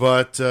yeah, dude.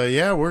 But,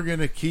 we're going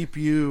to keep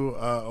you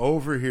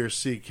over here,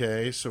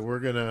 CK. So we're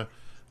going to,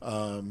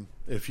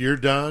 if you're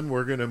done,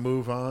 we're going to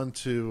move on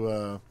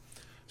to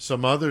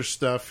some other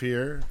stuff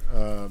here.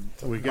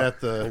 We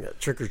got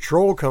Trick or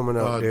Troll coming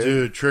up,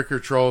 dude. Trick or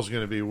Troll is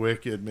going to be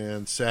wicked,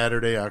 man.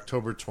 Saturday,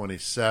 October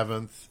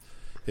 27th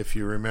If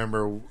you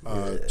remember,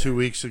 2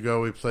 weeks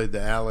ago we played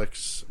the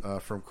Alex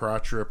from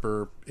Crotch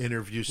Ripper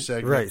interview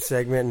segment. Right,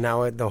 segment.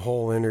 Now the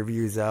whole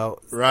interview's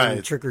out. Right.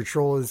 And Trick or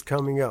Troll is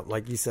coming up,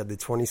 like you said, the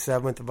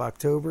 27th of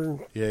October.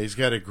 Yeah, he's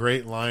got a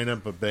great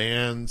lineup of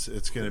bands.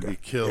 It's going to be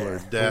killer.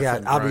 Yeah. Death We got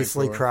and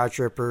obviously Grindcore. Crotch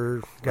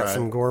Ripper, got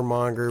some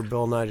Goremonger,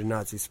 Bill Nye the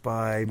Nazi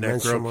Spy,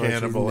 Necro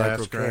Cannibal,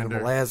 Ass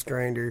Grinder. Ass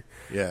Grinder.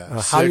 Yeah.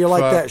 How do you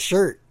like that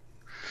shirt?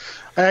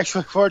 I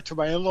actually wore it to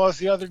my in-laws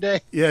the other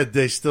day. Yeah,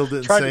 they still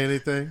didn't say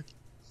anything?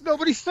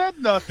 Nobody said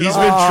nothing. He's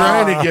been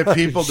trying to get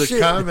people to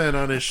comment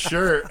on his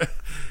shirt.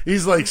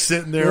 He's like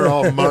sitting there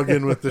all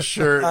mugging with the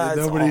shirt, and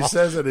nobody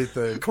says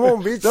anything. Come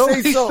on, bitch,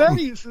 Nobody say something.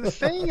 he's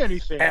saying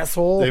anything.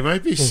 Asshole. They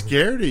might be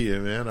scared of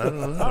you, man. I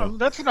don't know.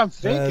 That's what I'm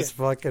thinking. That's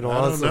fucking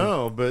awesome. I don't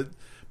know, but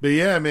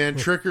yeah, man,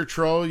 Trick or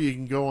Troll, you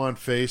can go on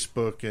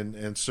Facebook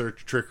and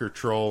search Trick or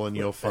Troll, and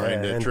you'll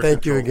find it. And Trick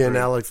thank or you Troll again,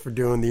 Group. Alex, for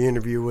doing the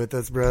interview with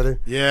us,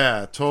 brother.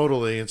 Yeah,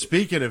 totally. And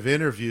speaking of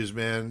interviews,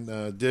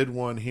 man, did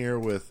one here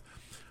with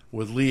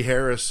Lee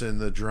Harrison,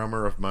 the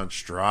drummer of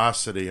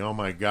Monstrosity. Oh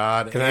my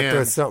God! Can I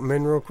throw something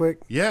in real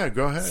quick? Yeah,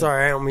 go ahead.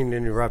 Sorry, I don't mean to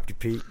interrupt you,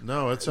 Pete.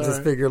 No, it's all Just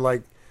right. figure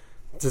like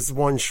just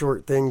one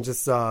short thing.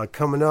 Just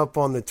coming up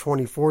on the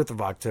 24th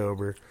of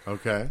October.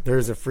 Okay.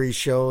 There's a free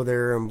show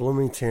there in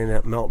Bloomington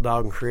at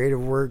Meltdown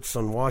Creative Works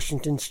on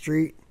Washington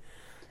Street.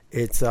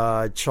 It's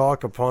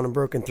Chalk Upon a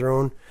Broken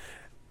Throne,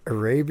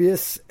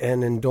 Arabius,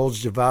 and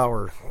Indulge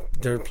Devour.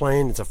 They're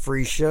playing. It's a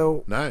free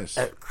show. Nice.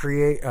 At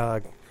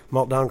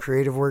Meltdown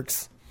Creative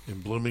Works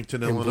In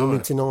Bloomington, in Illinois.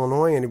 Bloomington,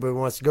 Illinois. Anybody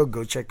wants to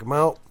go check them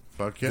out.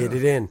 Fuck yeah. Get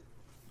it in.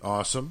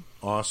 Awesome.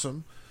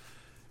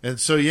 And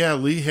so, yeah,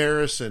 Lee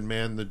Harrison,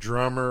 man, the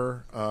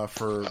drummer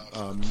for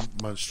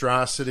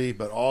Monstrosity,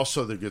 but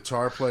also the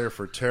guitar player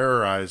for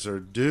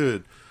Terrorizer.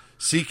 Dude,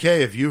 CK,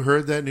 have you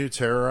heard that new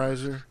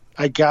Terrorizer?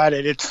 I got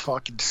it. It's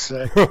fucking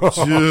sick. Dude,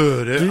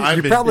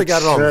 You probably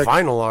got it on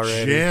vinyl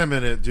already.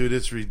 jamming it, dude.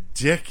 It's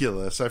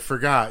ridiculous. I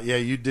forgot. Yeah,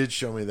 you did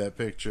show me that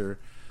picture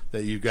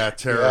that you got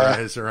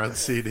Terrorizer on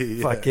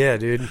CD. Fuck yeah,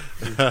 dude.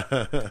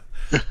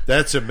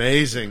 That's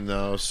amazing,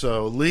 though.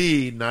 So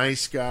Lee,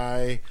 nice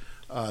guy.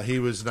 He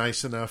was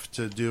nice enough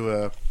to do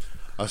a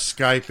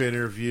Skype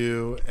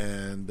interview,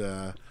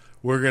 and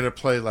we're going to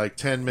play like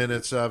 10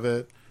 minutes of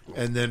it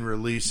and then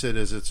release it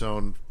as its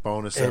own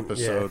bonus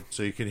episode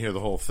so you can hear the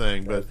whole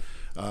thing. But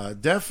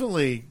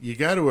definitely, you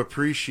got to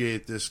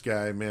appreciate this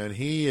guy, man.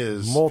 He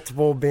is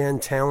Multiple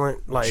band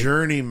talent. Like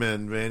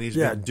journeyman, man. He's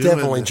been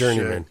definitely doing this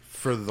journeyman. shit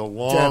for the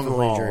long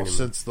Definitely haul journeyman.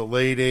 since the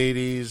late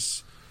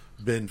 80s.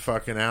 Been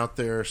fucking out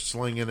there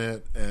slinging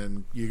it,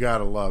 and you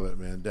gotta love it,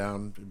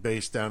 man.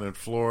 Based down in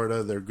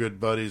Florida, they're good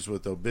buddies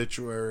with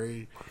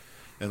Obituary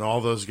and all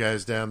those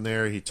guys down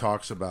there. He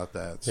talks about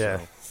that. So.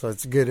 Yeah, so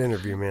it's a good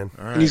interview, man.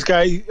 All right.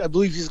 And I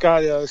believe he's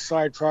got a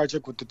side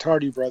project with the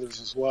Tardy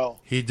Brothers as well.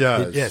 He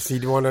does. Yes, he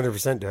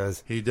 100%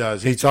 does. He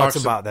does. He talks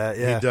about that.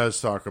 Yeah, he does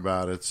talk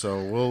about it.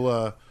 So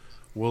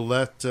we'll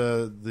let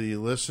the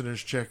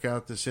listeners check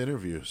out this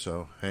interview.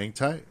 So hang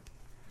tight.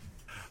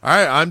 All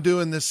right, I'm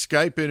doing this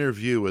Skype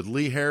interview with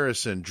Lee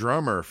Harrison,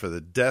 drummer for the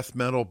death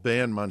metal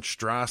band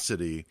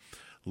Monstrosity.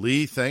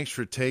 Lee, thanks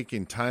for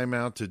taking time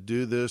out to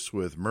do this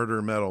with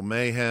Murder Metal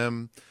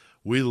Mayhem.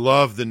 We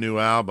love the new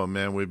album,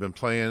 man. We've been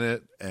playing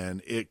it,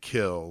 and it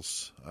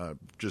kills.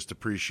 Just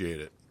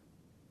appreciate it.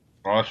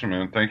 Awesome,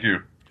 man. Thank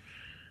you.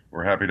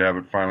 We're happy to have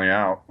it finally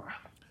out.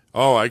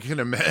 Oh, I can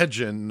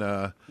imagine.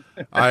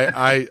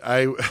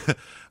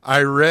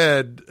 I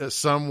read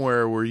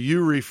somewhere where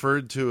you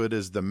referred to it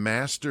as the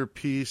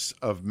masterpiece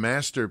of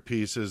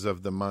masterpieces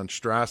of the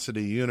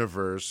Monstrosity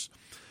universe.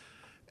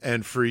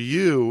 And for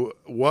you,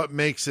 what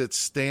makes it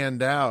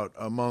stand out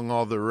among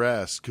all the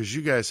rest? Because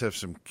you guys have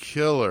some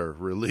killer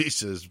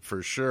releases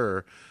for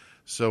sure.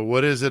 So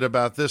what is it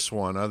about this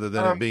one other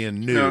than it being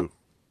new? You know,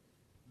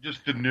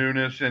 just the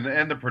newness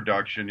and the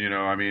production,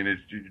 I mean,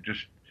 it's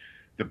just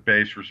the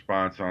bass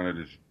response on it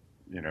is,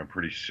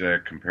 pretty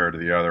sick compared to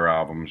the other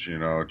albums,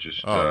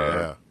 it's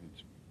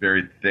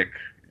very thick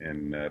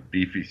and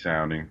beefy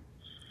sounding.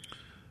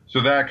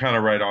 So that kind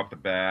of right off the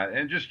bat,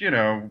 and just,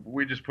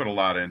 we just put a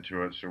lot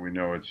into it. So we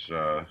know it's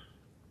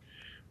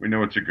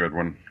a good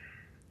one.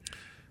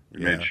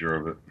 We made sure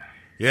of it.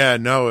 Yeah,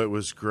 no, it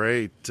was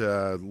great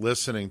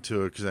listening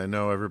to it because I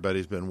know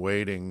everybody's been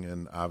waiting,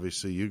 and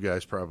obviously you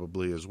guys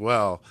probably as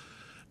well.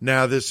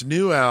 Now, this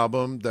new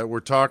album that we're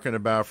talking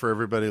about for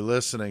everybody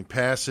listening,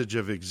 Passage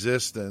of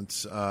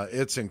Existence,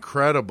 it's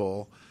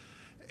incredible,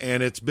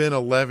 and it's been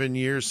 11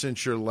 years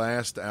since your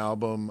last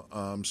album.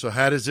 So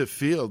how does it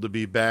feel to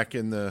be back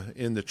in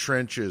the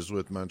trenches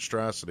with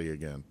Monstrosity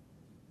again?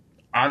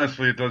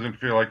 Honestly, it doesn't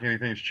feel like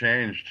anything's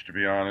changed, to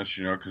be honest,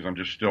 because I'm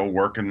just still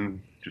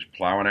working, just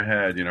plowing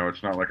ahead.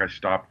 It's not like I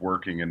stopped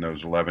working in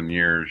those 11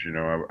 years.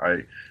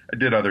 I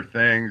did other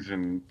things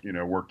and,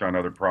 worked on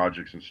other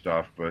projects and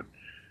stuff, but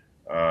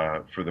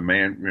for the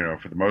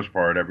most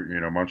part,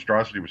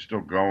 Monstrosity was still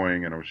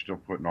going, and I was still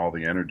putting all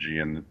the energy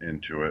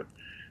into it.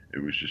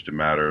 It was just a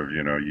matter of,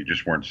 you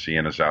just weren't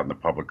seeing us out in the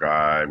public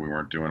eye. We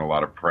weren't doing a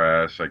lot of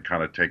press. I'd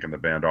kind of taken the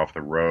band off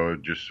the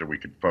road just so we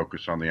could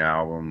focus on the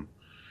album.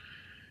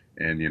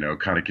 and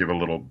kind of give a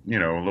little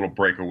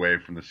breakaway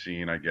from the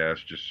scene, I guess,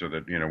 just so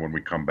that when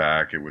we come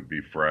back, it would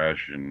be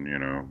fresh, and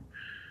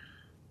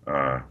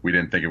we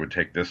didn't think it would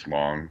take this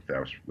long.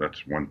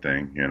 That's one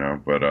thing,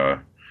 but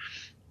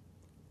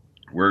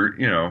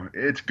we're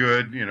it's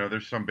good.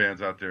 There's some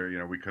bands out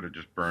there, we could have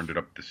just burned it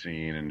up the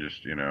scene and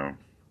just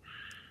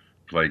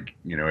like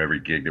every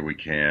gig that we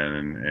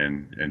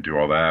can and do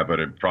all that, but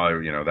it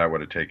probably that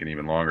would have taken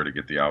even longer to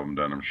get the album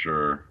done, I'm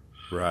sure.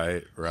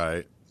 Right.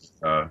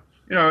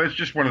 It's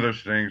just one of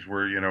those things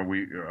where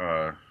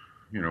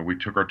we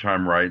took our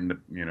time writing it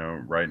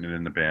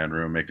in the band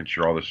room, making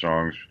sure all the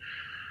songs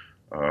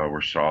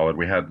were solid.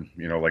 We had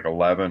like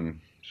 11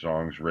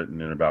 songs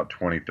written in about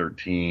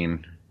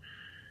 2013,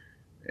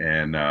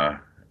 and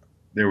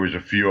there was a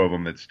few of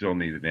them that still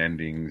needed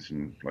endings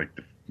and like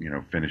the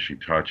finishing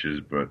touches,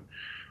 but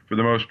for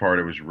the most part,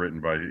 it was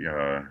written by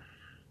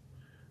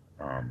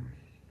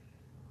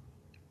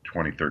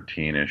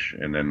 2013-ish,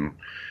 and then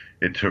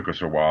it took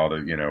us a while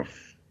to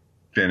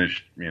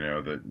finish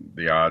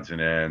the odds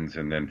and ends,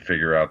 and then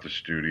figure out the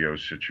studio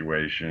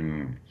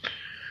situation.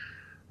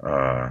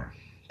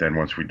 Then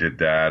once we did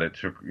that, it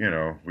took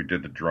we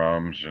did the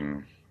drums,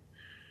 and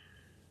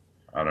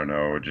I don't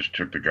know, it just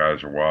took the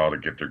guys a while to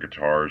get their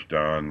guitars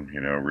done.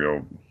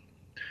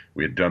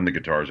 We had done the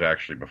guitars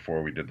actually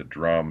before we did the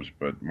drums,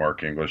 but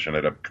Mark English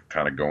ended up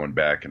kind of going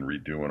back and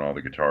redoing all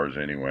the guitars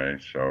anyway.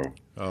 So.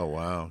 Oh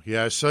wow,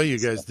 yeah, I saw you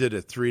guys did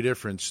it 3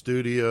 different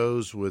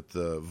studios with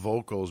the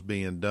vocals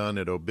being done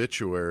at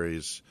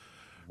Obituaries,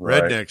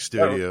 right. Redneck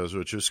Studios,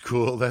 which was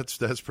cool. That's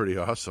pretty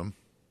awesome.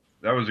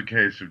 That was a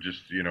case of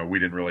just we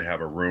didn't really have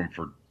a room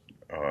for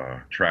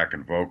track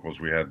and vocals.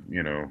 We had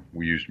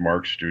we used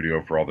Mark's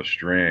studio for all the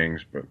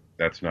strings, but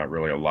that's not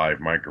really a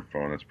live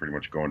microphone. That's pretty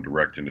much going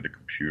direct into the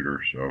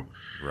computer. So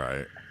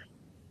right.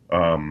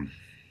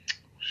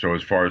 So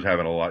as far as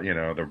having a lot,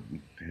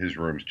 his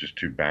room's just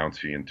too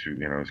bouncy and too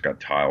it's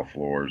got tile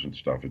floors and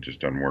stuff. It just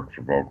doesn't work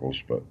for vocals.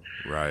 But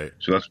right.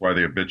 So that's why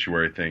the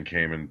Obituary thing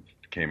came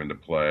into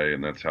play,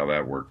 and that's how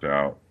that worked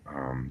out.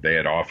 They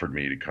had offered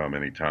me to come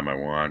anytime I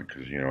want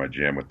because I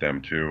jam with them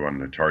too on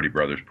the Tardy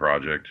Brothers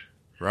project.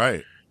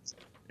 Right.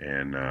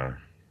 And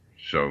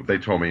so they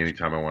told me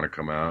anytime I want to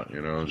come out,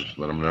 just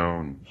let them know.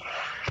 And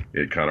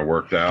it kind of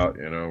worked out,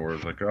 where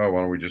it's like, oh,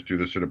 why don't we just do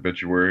this at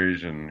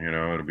Obituaries, and,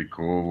 it'll be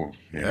cool.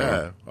 You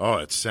know? Oh,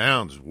 it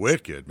sounds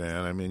wicked,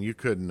 man. I mean, you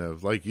couldn't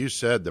have, like you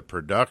said, the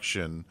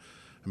production.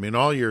 I mean,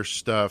 all your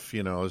stuff,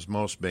 as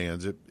most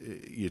bands,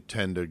 you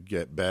tend to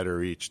get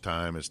better each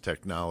time as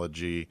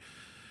technology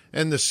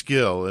and the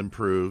skill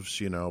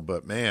improves,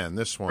 but man,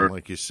 this one,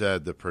 like you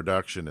said, the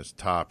production is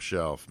top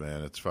shelf,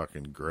 man. It's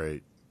fucking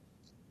great.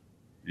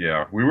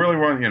 Yeah, we really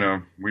want,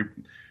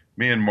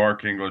 me and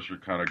Mark English are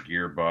kind of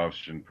gear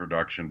buffs and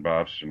production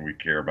buffs, and we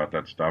care about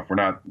that stuff. We're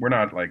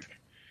not like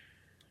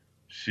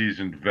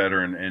seasoned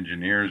veteran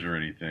engineers or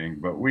anything,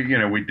 but we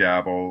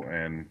dabble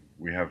and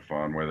we have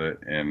fun with it.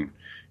 And,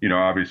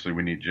 obviously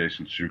we need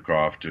Jason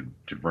Sukoff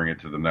to bring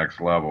it to the next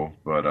level,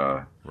 but,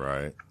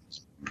 right.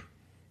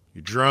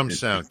 Your drums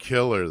sound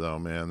killer, though,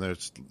 man.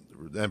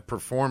 And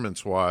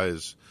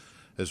performance-wise,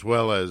 as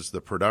well as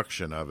the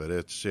production of it,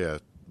 it's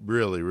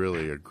really,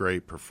 really a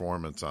great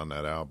performance on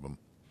that album.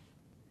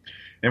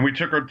 And we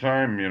took our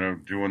time,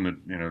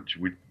 doing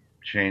we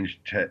changed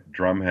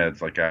drum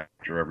heads like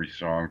after every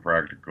song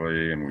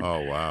practically. And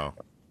oh wow,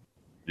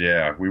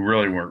 yeah, we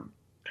really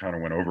kind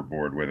of went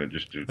overboard with it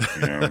just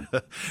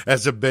to,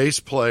 As a bass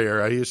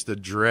player, I used to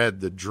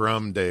dread the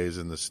drum days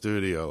in the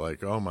studio.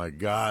 Like, oh my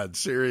God,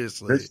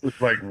 seriously. This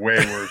was like way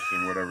worse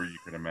than whatever you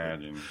could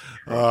imagine.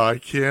 Oh, I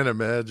can't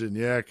imagine.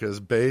 Yeah, because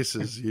bass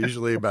is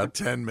usually about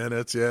 10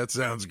 minutes. Yeah, it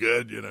sounds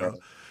good,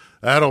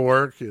 That'll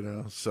work,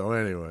 So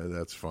anyway,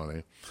 that's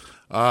funny.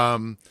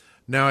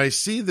 Now, I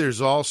see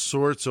there's all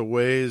sorts of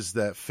ways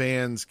that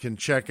fans can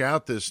check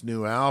out this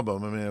new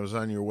album. I mean, it was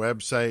on your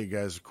website. You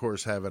guys, of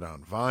course, have it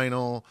on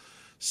vinyl,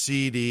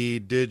 CD,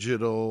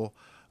 digital,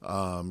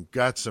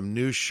 got some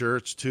new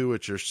shirts too,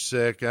 which are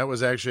sick. That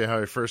was actually how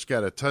I first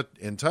got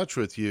in touch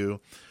with you,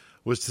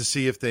 was to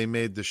see if they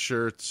made the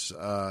shirts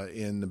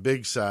in the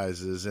big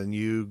sizes, and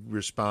you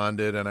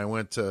responded, and I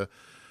went to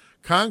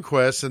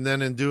Conquest, and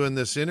then in doing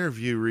this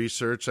interview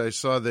research, I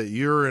saw that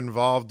you're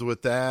involved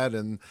with that,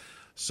 and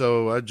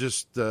so I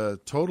just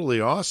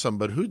totally awesome.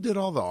 But who did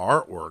all the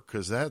artwork?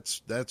 Because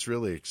that's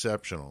really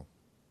exceptional.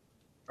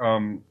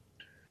 The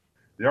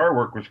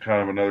artwork was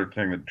kind of another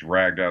thing that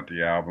dragged out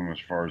the album as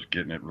far as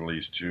getting it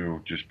released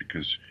too, just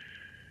because,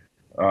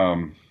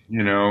 I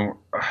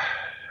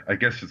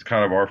guess it's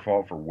kind of our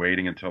fault for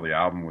waiting until the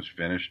album was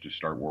finished to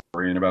start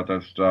worrying about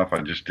that stuff. I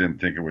just didn't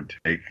think it would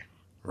take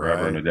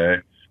forever and a day.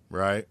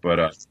 Right.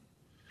 But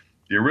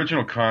the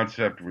original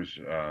concept was,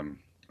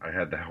 I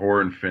had the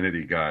Horror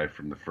Infinity guy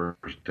from the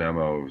first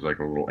demo. It was like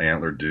a little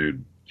antler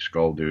dude,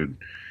 skull dude.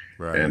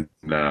 Right.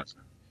 And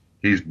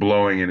he's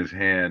blowing in his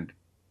hand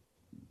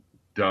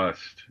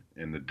dust,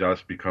 and the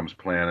dust becomes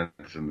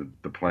planets, and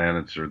the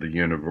planets are the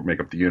universe, make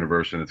up the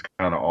universe, and it's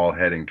kind of all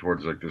heading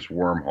towards like this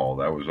wormhole.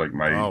 That was like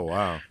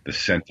the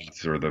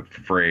sentence or the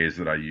phrase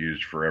that I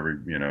used for every,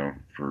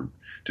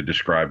 to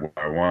describe what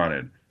I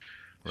wanted.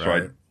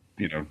 Right.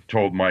 So I,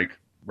 told Mike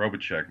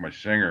Robotchek, my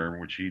singer,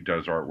 which he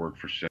does artwork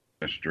for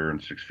Sinister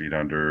and 6 Feet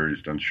Under.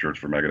 He's done shirts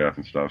for Megadeth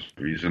and stuff.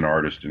 So he's an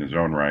artist in his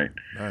own right.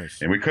 Nice.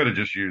 And we could have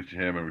just used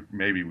him, and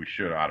maybe we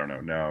should. I don't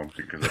know. No,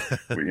 because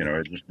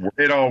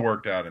it all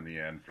worked out in the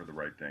end for the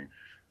right thing.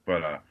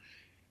 But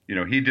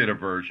he did a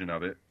version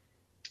of it,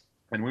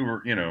 and we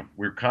were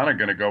kind of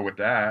going to go with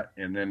that,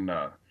 and then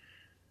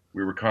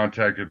we were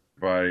contacted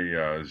by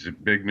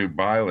Zbigniew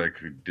Bialik,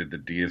 who did the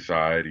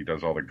Deicide. He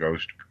does all the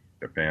Ghost.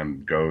 The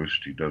band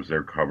Ghost, he does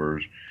their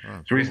covers.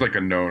 So he's like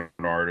a known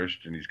artist,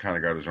 and he's kind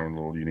of got his own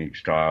little unique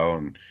style.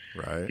 And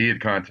he had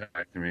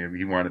contacted me.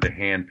 He wanted to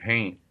hand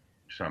paint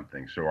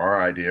something. So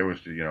our idea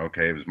was to,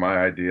 it was my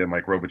idea.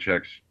 Mike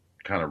Robotchek's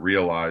kind of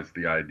realized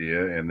the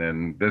idea, and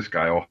then this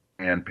guy will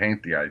hand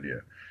paint the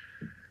idea.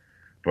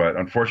 But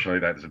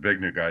unfortunately, that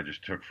Zbigniew guy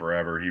just took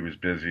forever. He was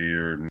busy,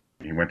 or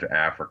he went to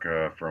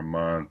Africa for a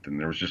month, and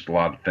there was just a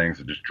lot of things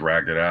that just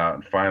dragged it out.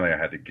 And finally, I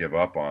had to give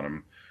up on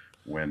him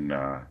when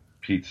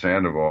Pete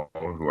Sandoval,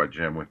 who I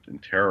jam with in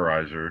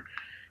Terrorizer,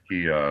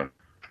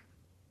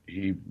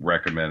 he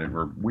recommended,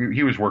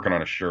 he was working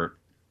on a shirt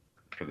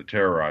for the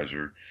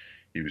Terrorizer.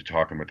 He was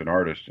talking with an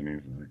artist, and he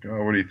was like,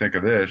 "Oh, what do you think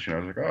of this?" I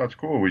was like, "Oh, it's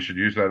cool. We should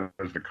use that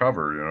as the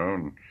cover,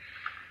 And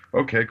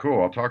okay,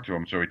 cool. I'll talk to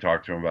him. So we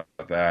talked to him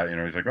about that.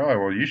 He's like, "Oh,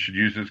 well, you should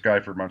use this guy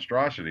for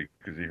Monstrosity,"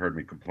 because he heard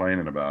me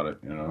complaining about it.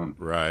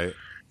 Right.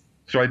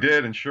 So I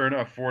did, and sure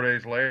enough, 4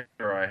 days later,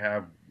 I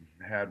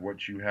had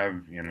what you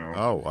have.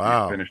 Oh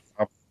wow. Finished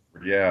up.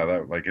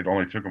 Yeah, it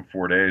only took him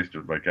 4 days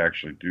to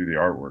actually do the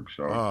artwork.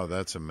 So. Oh,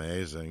 that's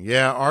amazing.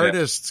 Yeah,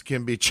 artists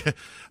can be.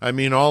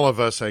 All of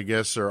us, I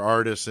guess, are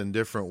artists in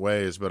different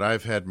ways. But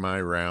I've had my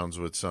rounds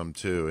with some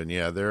too, and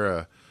yeah,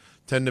 they're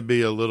tend to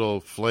be a little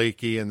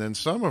flaky, and then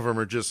some of them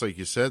are just like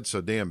you said,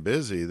 so damn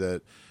busy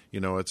that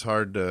it's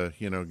hard to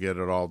get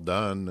it all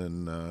done,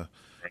 and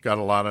got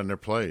a lot on their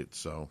plate.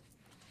 So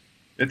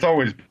it's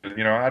always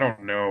been, I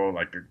don't know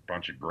like a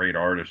bunch of great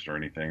artists or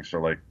anything.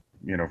 So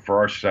for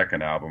our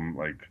second album,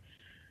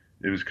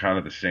 it was kind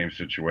of the same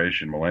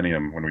situation.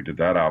 Millennium, when we did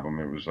that album,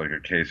 it was like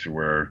a case of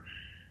where,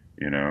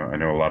 I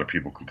know a lot of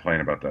people complain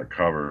about that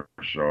cover,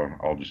 so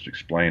I'll just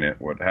explain it.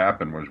 What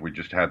happened was we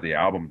just had the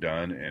album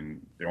done,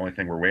 and the only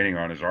thing we're waiting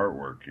on is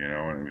artwork,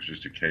 and it was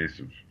just a case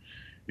of,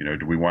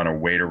 do we want to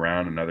wait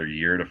around another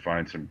year to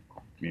find some,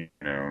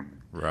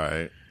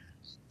 right,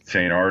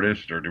 sane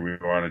artist, or do we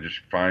want to just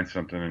find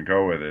something and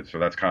go with it? So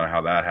that's kind of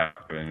how that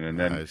happened. And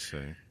then I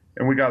see.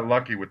 And we got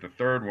lucky with the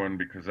third one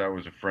because that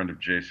was a friend of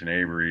Jason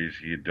Avery's.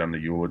 He had done the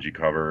Eulogy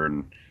cover,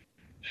 and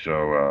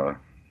so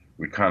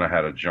we kind of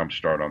had a jump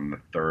start on the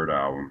third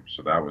album.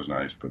 So that was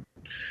nice. But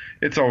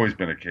it's always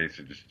been a case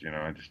of just,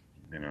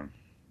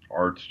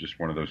 art's just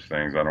one of those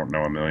things. I don't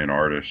know a million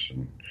artists.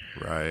 And,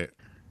 right.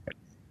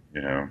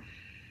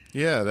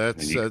 Yeah,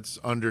 that's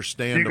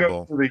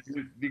understandable.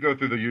 You go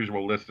through the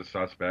usual list of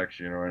suspects,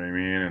 you know what I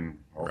mean? And,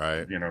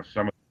 right.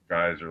 Some of the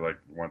guys are like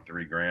want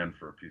 $3,000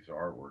 for a piece of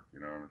artwork,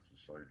 and it's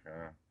just like,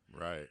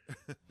 right.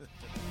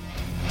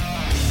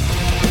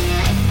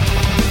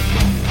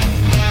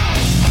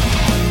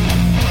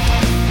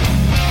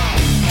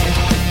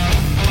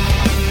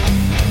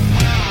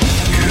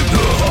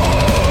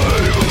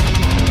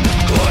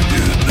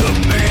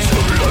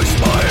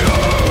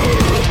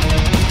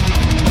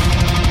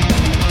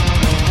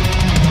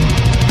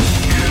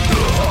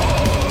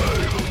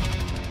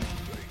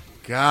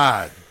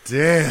 God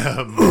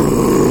damn.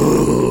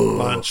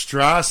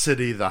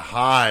 Monstrosity, the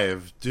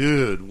Hive.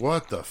 Dude,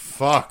 what the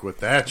fuck with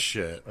that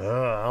shit?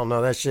 I don't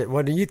know that shit.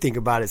 What do you think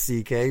about it,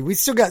 CK? We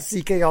still got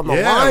CK on the line.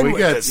 Yeah, we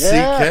got CK.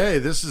 Yeah.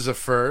 This is a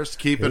first.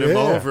 Keeping him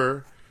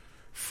over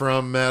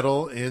from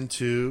metal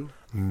into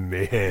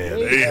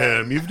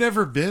mayhem. You've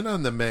never been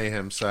on the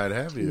mayhem side,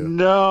 have you?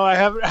 No, I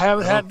haven't. I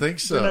don't think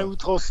so.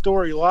 The whole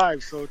story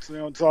live, so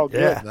it's all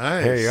good. Yeah,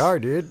 nice. There you are,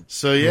 dude.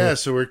 So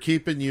so we're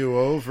keeping you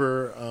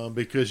over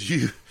because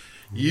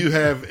you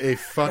have a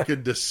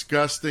fucking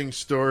disgusting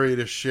story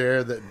to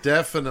share that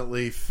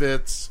definitely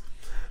fits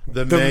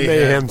the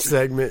mayhem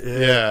segment.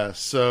 Yeah.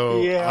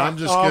 So I'm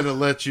just gonna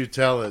let you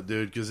tell it,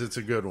 dude, because it's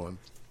a good one.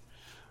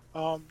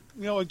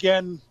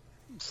 Again,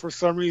 for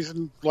some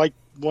reason, like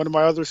one of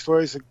my other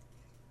stories, it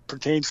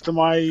pertains to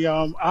my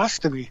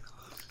ostomy.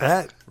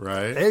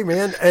 Right. Hey,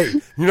 man. Hey,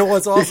 you know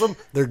what's awesome?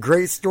 They're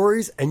great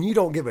stories, and you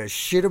don't give a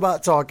shit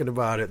about talking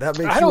about it. That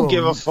makes I don't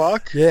give a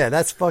fuck. Yeah,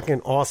 that's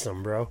fucking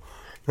awesome, bro.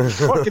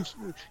 Fucking,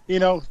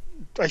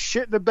 I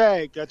shit in a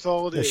bag. That's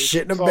all it is.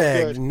 Shit in a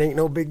bag. It ain't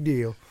no big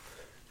deal.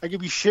 I could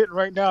be shitting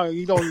right now, and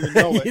you don't even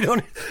know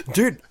it.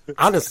 Dude,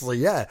 honestly,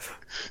 yeah.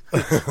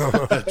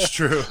 That's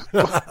true.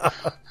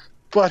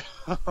 But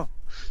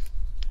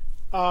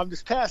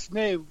this past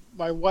May,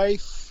 my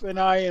wife and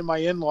I and my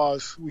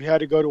in-laws, we had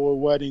to go to a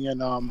wedding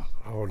in oh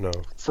no,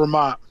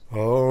 Vermont.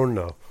 Oh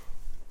no.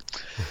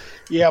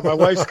 Yeah, my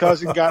wife's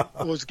cousin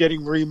was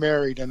getting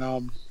remarried,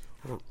 and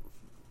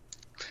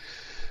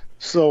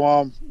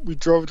so we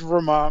drove to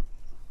Vermont.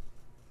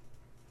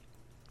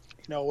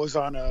 You know, it was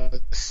on a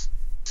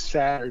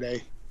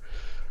Saturday.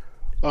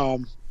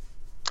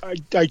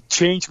 I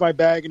changed my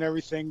bag and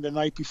everything the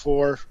night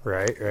before.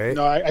 Right. You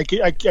know, I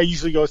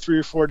usually go 3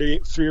 or 4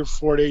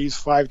 days,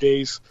 5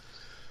 days.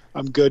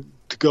 I'm good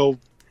to go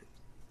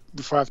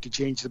before I have to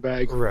change the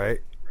bag. Right.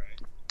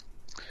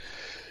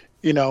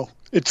 You know,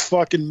 it's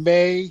fucking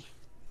May.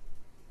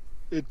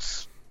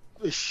 It's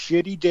a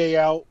shitty day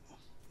out,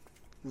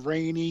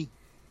 rainy.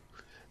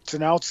 It's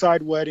an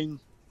outside wedding.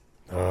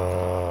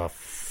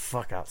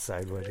 Fuck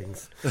outside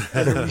weddings.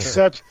 And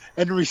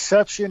the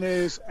reception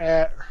is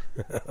at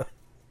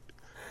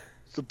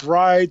the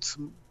bride's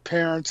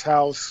parents'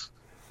 house.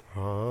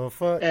 Oh,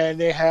 fuck. And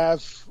they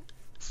have,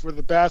 for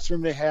the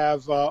bathroom, they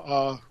have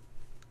a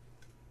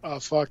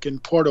fucking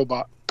porta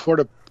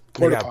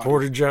They got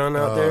Porta John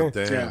out there?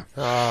 Damn. Yeah.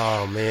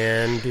 Oh,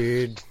 man,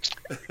 dude.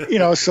 You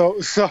know, so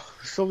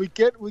we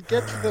get to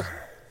the,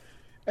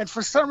 and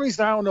for some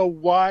reason, I don't know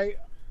why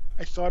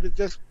I thought of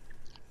this,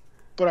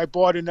 but I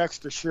bought an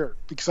extra shirt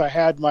because I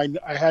had my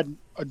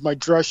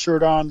dress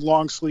shirt on,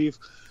 long sleeve.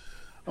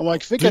 I'm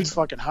like, if it gets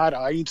fucking hot,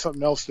 I need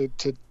something else to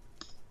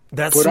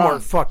That's put smart on.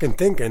 fucking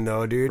thinking,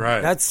 though, dude.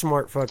 Right. That's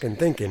smart fucking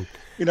thinking.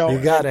 You know, you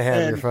got to have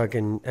and- your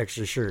fucking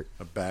extra shirt.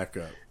 A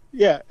backup.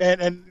 Yeah,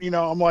 and you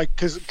know, I'm like,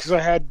 because I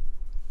had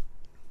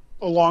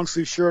a long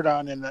sleeve shirt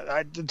on, and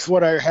it's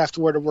what I have to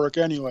wear to work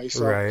anyway,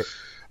 so Right.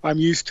 I'm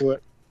used to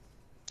it.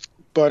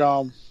 But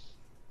you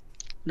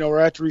know, we're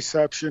at the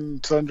reception.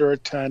 It's under a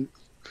tent.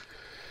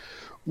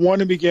 One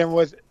to begin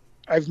with,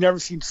 I've never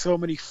seen so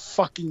many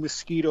fucking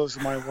mosquitoes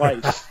in my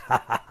life.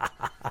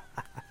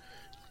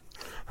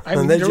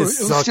 And they it just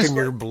was suck in like-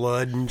 your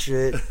blood and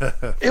shit.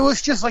 It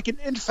was just like an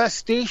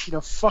infestation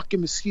of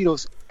fucking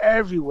mosquitoes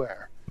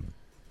everywhere.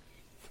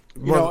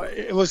 You know,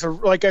 it was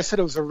like I said,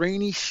 it was a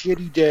rainy,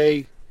 shitty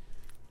day.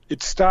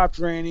 It stopped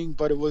raining,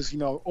 but it was, you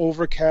know,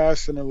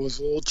 overcast and it was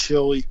a little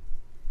chilly.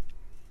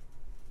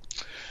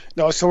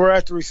 No, so we're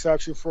at the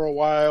reception for a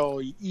while.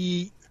 We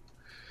eat.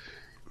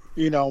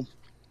 You know,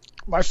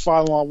 my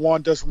father-in-law,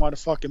 Juan, doesn't want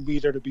to fucking be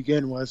there to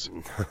begin with.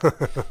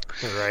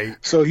 Right.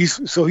 So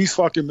he's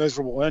fucking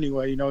miserable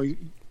anyway. You know,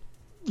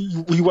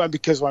 he went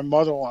because my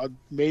mother-in-law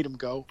made him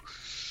go.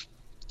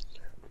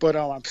 But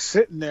I'm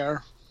sitting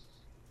there,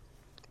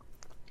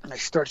 and I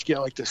start to get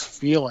like this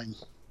feeling,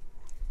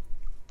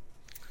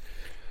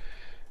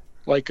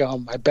 like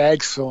my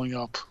bag's filling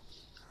up,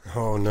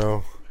 Oh,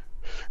 no.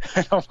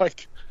 and I'm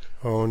like,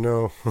 Oh,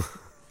 no.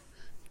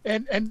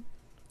 and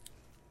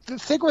the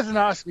thing with an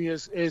ostomy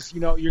is you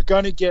know, you're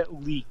gonna get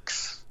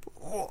leaks.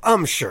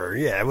 I'm sure,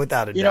 yeah,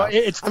 without a You know, doubt.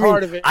 it's I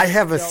part mean, of it. I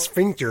have a You know,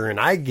 sphincter and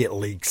I get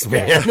leaks,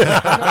 man.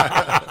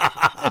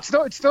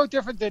 it's no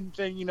different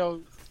than you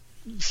know,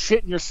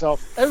 shitting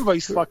yourself.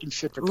 Everybody's fucking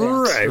shit their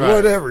pants. Right,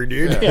 whatever,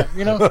 dude. Yeah,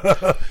 you know.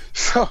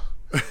 So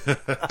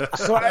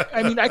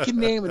I mean, I can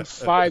name in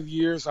 5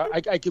 years.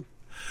 I could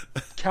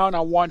count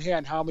on one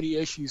hand how many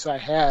issues I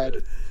had.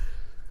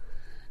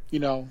 You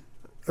know,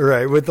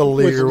 Right, with the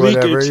leak with or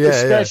whatever. leakage, Yeah,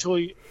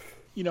 especially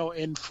you know,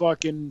 in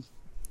fucking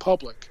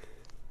public.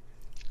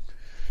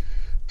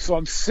 So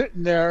I'm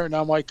sitting there and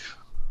I'm like,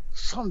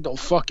 something don't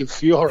fucking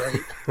feel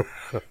right.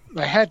 And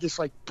I had this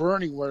like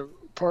burning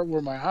part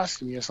where my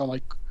ostomy is. I'm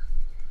like,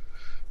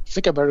 I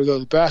think I better go to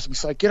the bathroom.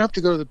 So I get up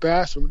to go to the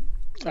bathroom.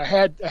 I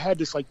had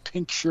this like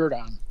pink shirt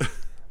on, yeah.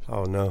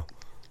 Oh, no.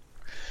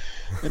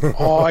 and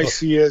all I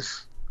see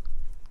is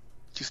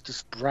just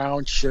this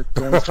brown shit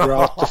going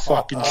throughout the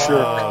fucking shirt.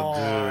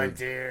 Oh,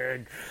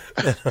 dude.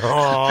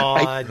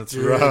 Oh, That's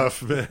dude.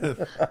 rough,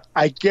 man.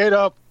 I get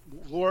up.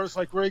 Laura's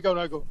like, where are you going?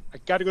 I go, I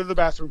got to go to the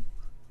bathroom.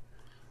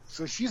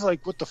 So she's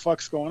like, what the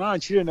fuck's going on?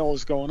 She didn't know what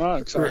was going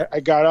on. So I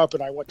got up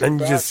and I went to And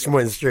the you just bathroom.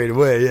 went straight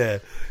away, yeah.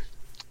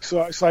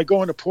 So I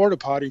go in the porta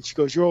potty and she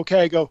goes, you're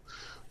okay? I go,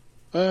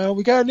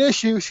 we got an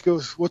issue. She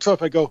goes, what's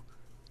up? I go,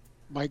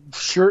 my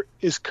shirt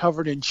is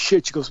covered in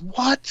shit. She goes,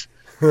 what?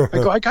 I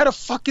go, I got a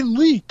fucking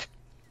leak.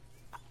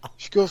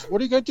 She goes,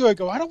 what are you going to do? I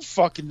go, I don't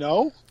fucking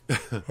know.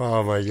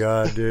 Oh, my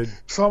God, dude.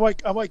 So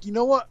I'm like, you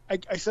know what?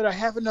 I said, I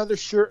have another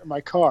shirt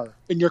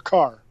in your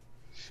car.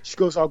 She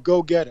goes, I'll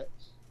go get it.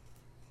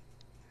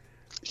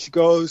 She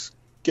goes,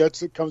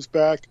 gets it, comes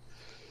back.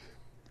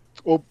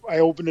 I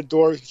open the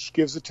door. She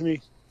gives it to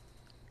me.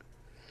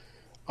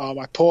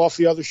 I pull off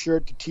the other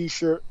shirt, the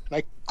T-shirt, and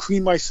I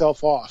clean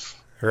myself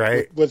off.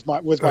 Right. With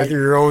my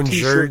your own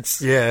T-shirt.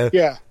 shirts, yeah.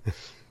 Yeah.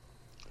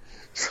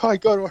 So I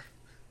go to her.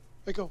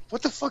 I go,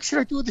 what the fuck should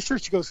I do with the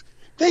shirt? She goes,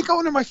 they go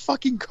into my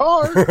fucking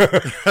car.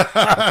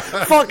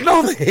 Fuck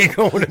no, they ain't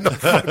going in the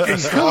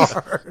fucking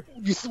car.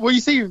 What do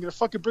you think? You're going to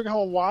fucking bring it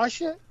home and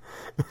wash it?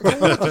 I go,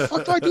 what the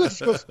fuck do I do with it?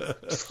 She goes,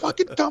 just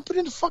fucking dump it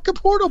in the fucking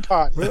porta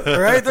potty.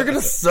 Right? They're going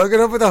to suck it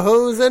up with a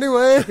hose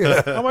anyway.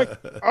 I'm like,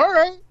 all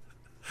right.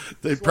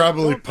 They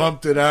probably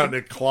pumped it out and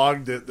it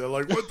clogged it. They're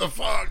like, what the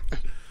fuck?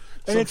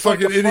 Some it's like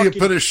fucking a idiot fucking-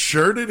 put a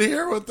shirt in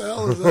here? What the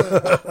hell is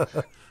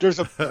that? There's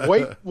a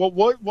white, what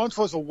once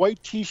was a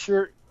white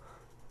T-shirt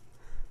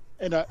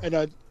and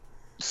a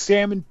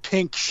salmon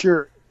pink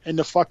shirt in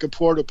the fucking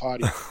porta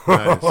potty.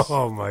 Nice.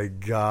 Oh my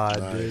god,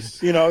 Nice.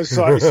 dude! You know,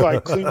 so I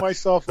clean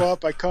myself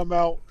up. I come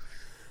out.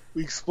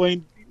 We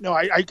explained. No,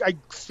 I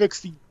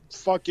fixed the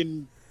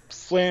fucking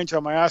flange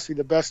on my ass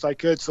the best I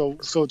could, so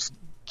it's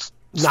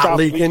Not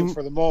leaking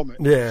for the moment.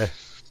 Yeah.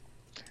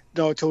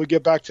 No, until we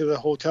get back to the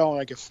hotel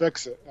and I can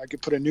fix it. I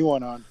could put a new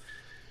one on.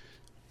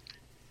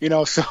 You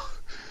know,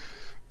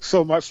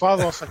 so my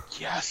father was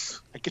like,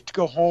 "Yes, I get to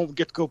go home,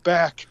 get to go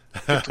back,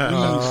 get to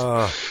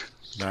leave."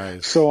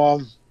 Nice.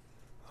 So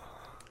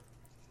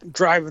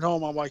driving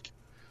home, I'm like,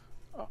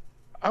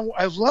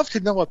 I'd love to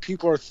know what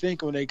people are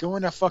thinking when they go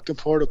in that fucking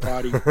porta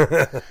potty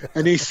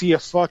and they see a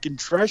fucking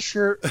dress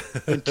shirt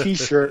and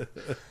t-shirt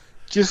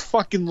just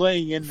fucking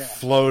laying in there,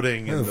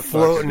 floating in the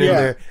floating fucking, in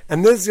there.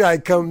 And this guy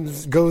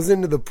goes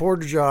into the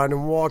porta john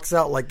and walks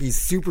out like he's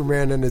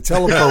Superman in a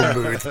telephone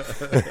booth.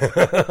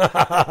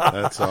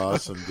 That's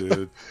awesome,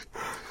 dude.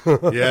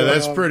 Yeah,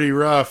 that's pretty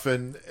rough.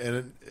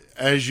 And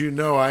as you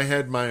know, I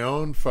had my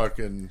own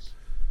fucking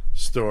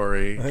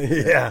story.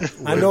 Yeah,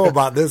 I know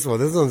about this one.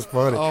 This one's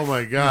funny. Oh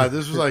my god,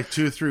 this was like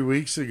 2-3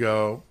 weeks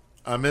ago.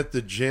 I'm at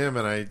the gym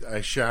and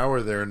I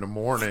shower there in the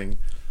morning,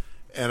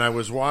 and I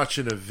was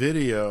watching a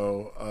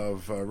video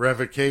of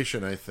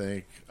revocation, I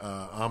think,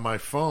 on my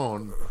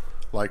phone,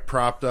 like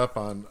propped up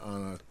on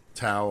a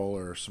towel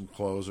or some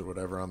clothes or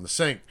whatever on the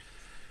sink.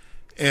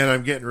 And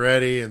I'm getting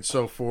ready and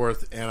so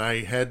forth, and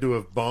I had to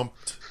have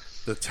bumped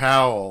the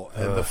towel,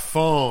 and the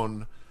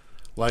phone,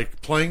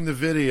 like playing the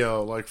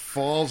video, like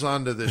falls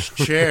onto this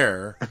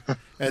chair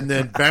and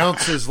then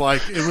bounces.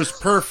 Like it was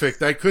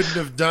perfect. I couldn't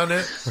have done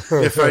it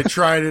if I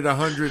tried it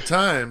 100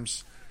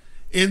 times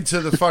into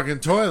the fucking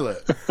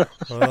toilet.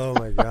 Oh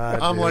my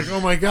god! I'm dude. like,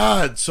 oh my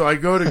god. So I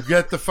go to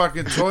get the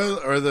fucking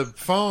toilet or the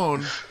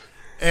phone,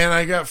 and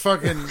I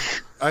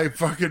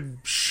fucking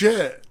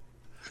shit.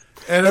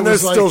 And it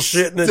was there's still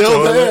shit in the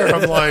still toilet. there.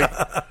 I'm like,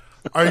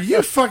 are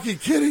you fucking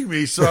kidding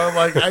me? So I'm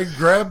like, I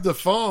grabbed the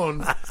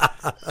phone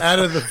out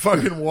of the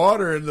fucking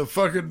water, and the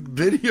fucking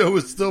video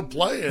was still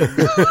playing,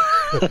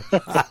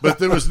 but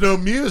there was no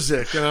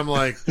music. And I'm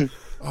like,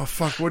 oh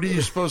fuck, what are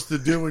you supposed to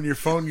do when your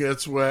phone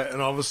gets wet?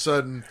 And all of a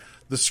sudden,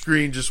 the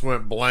screen just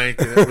went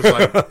blank, and it was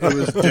like it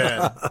was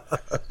dead.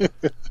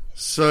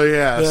 So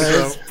yeah,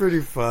 That's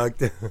pretty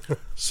fucked.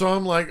 so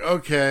I'm like,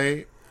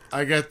 okay,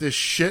 I got this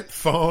shit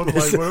phone.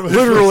 Like, what am I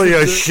Literally supposed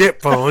to a do?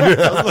 shit phone.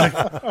 I'm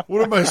like,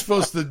 what am I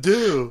supposed to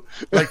do?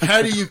 Like,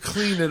 how do you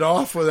clean it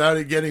off without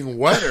it getting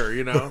wetter,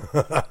 you know?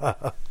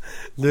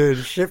 Dude,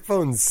 shit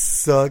phones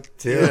suck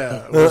too.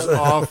 Yeah, it was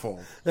awful.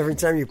 Every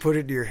time you put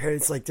it to your head,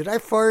 it's like, did I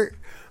fart?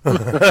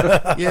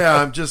 Yeah,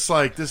 I'm just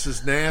like, this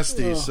is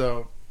nasty.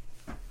 So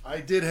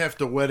I did have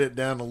to wet it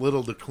down a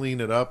little to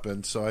clean it up,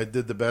 and so I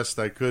did the best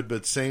I could.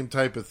 But same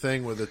type of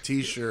thing with a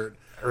T-shirt.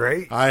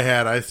 Right?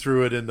 I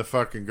threw it in the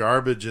fucking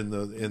garbage in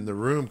the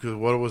room, because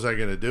what was I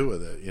going to do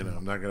with it? You know,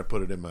 I'm not going to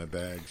put it in my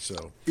bag.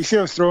 So you should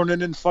have thrown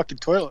it in the fucking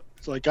toilet.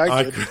 It's like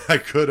I did. I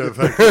could have.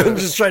 I'm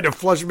just trying to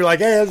flush and be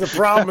like, hey, there's a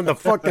problem in the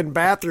fucking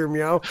bathroom,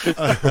 yo.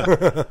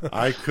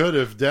 I could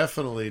have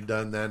definitely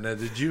done that. Now,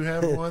 did you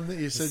have one that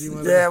you said you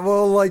wanted? Yeah,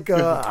 well, like,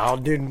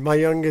 dude, my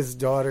youngest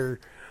daughter,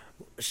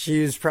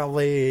 she was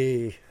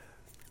probably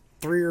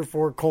 3 or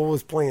 4. Cole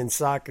was playing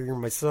soccer,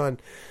 and my son,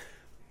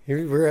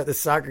 we were at the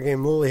soccer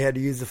game. Lily had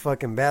to use the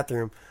fucking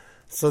bathroom.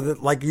 So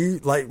that, like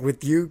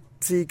with you,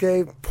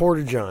 CK,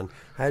 porta john.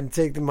 I had to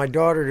take my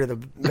daughter to the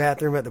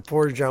bathroom at the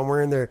porta john.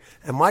 We're in there,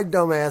 and my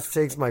dumb ass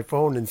takes my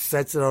phone and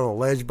sets it on a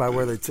ledge by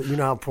where you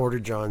know how porta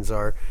johns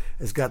are.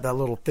 It's got that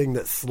little thing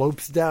that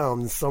slopes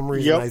down. For some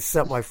reason, I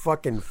set my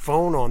fucking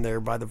phone on there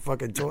by the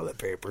fucking toilet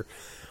paper.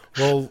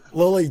 Well,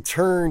 Lily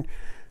turned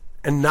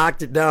and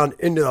knocked it down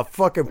into the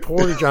fucking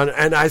porta john,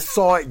 and I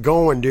saw it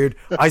going, dude.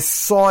 I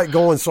saw it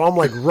going, so I'm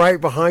like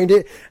right behind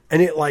it,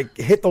 and it like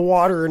hit the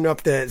water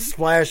enough that it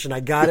splashed, and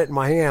I got it in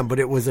my hand, but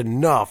it was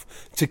enough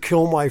to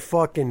kill my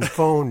fucking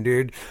phone,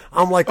 dude.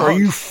 I'm like, are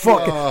you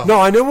fucking...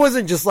 No, and it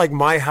wasn't just like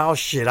my house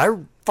shit. I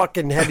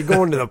fucking had to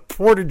go into the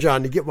porta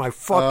john to get my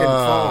fucking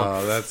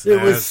phone. That's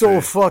it was so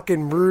nasty.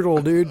 fucking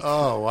brutal, dude.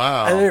 Oh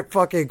wow! And then it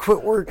fucking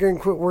quit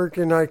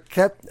working. I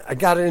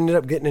ended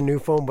up getting a new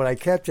phone, but I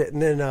kept it, and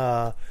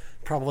then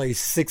probably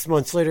 6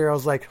 months later, I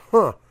was like,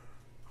 I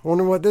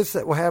wonder what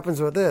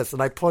happens with this.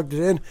 And I plugged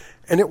it in,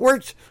 and it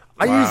worked.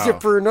 I used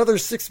it for another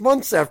 6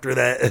 months after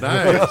that.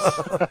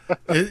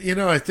 Nice. You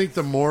know, I think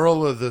the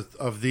moral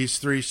of these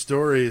 3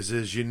 stories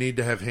is you need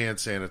to have hand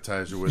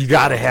sanitizer with you. You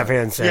got to have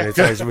hand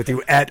sanitizer with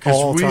you at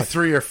all times. We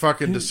 3 are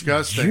fucking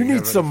disgusting. You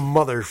need some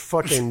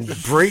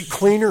motherfucking brake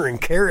cleaner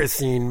and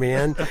kerosene,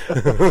 man.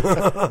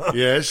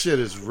 Yeah, that shit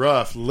is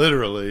rough,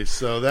 literally.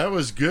 So that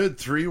was good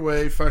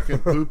 3-way fucking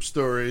poop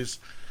stories.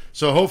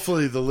 So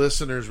hopefully the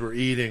listeners were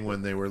eating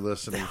when they were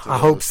listening to I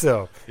hope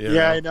so. You know?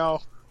 Yeah, I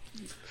know.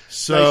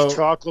 So, nice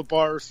chocolate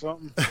bar or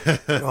something.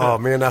 Oh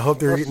man, I hope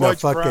they're eating a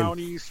fucking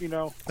brownies,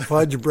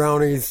 fudge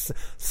brownies,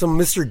 some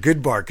Mr.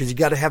 Goodbar, because you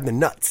got to have the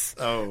nuts.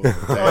 Oh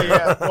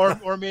yeah,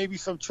 or maybe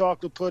some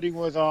chocolate pudding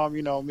with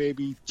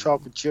maybe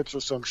chocolate chips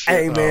or some shit.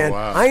 Hey man,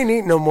 wow. I ain't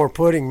eating no more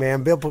pudding,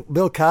 man.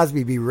 Bill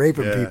Cosby be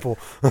raping people.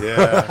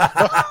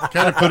 Yeah,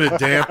 kind of put a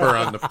damper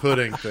on the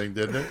pudding thing,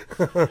 didn't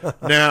it?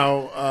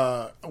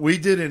 Now we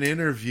did an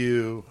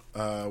interview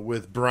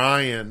with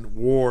Brian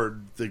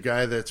Ward, the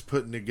guy that's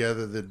putting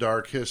together the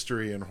Dark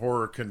History and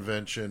Horror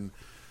Convention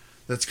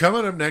that's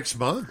coming up next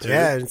month. Dude.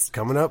 Yeah, it's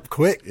coming up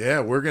quick. Yeah,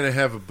 we're going to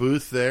have a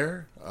booth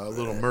there, a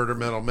little Murder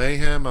Metal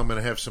Mayhem. I'm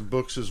going to have some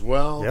books as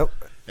well. Yep.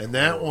 And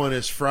that one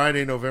is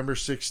Friday, November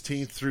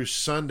 16th through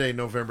Sunday,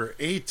 November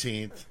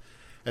 18th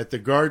at the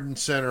Garden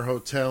Center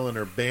Hotel in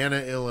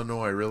Urbana,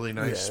 Illinois. Really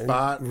nice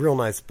spot. Real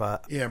nice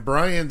spot. Yeah,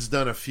 Brian's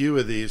done a few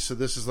of these, so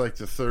this is like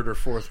the third or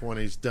fourth one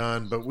he's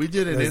done. But we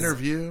did an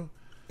interview.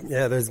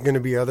 Yeah, there's going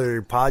to be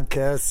other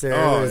podcasts there.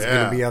 There's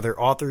going to be other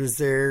authors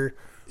there.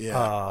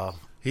 Yeah.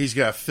 He's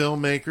got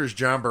filmmakers.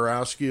 John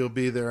Borowski will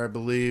be there, I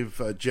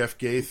believe. Jeff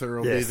Gaither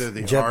will be there,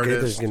 the Jeff artist.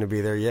 Gaither's going to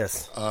be there,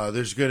 yes.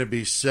 There's going to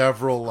be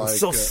several. I'm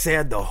so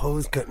sad the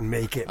Hoes couldn't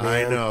make it,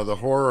 man. I know. The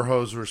Horror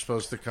Hoes were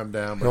supposed to come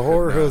down. But the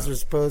Horror Hoes were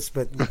supposed,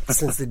 but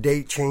since the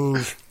date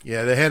changed,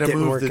 yeah, they had to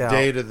move the out.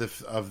 date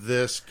of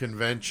this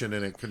convention,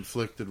 and it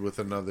conflicted with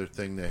another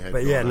thing they had.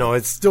 But yeah, no,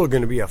 it's still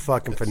going to be a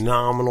fucking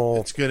phenomenal.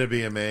 It's going to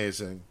be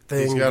amazing.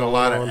 He's got a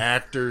lot of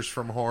actors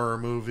from horror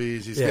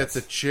movies. He's got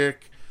the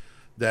chick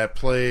that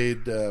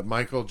played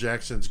Michael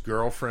Jackson's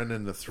girlfriend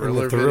in the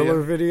Thriller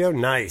video.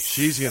 Nice.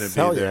 She's going to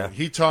be there. Yeah.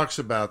 He talks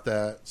about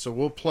that. So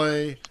we'll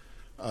play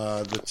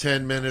the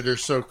 10-minute or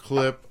so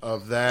clip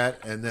of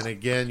that, and then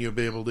again you'll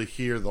be able to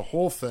hear the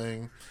whole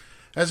thing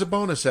as a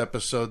bonus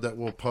episode that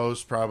we'll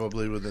post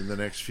probably within the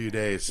next few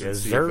days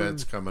since the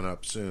event's coming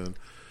up soon.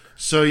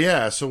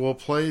 So so we'll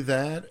play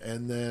that,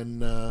 and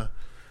then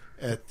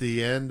at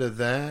the end of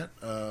that,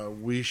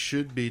 we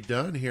should be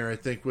done here, I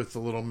think, with the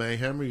little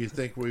mayhem. Or you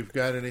think we've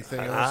got anything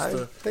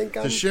else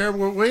to share?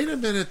 Well, wait a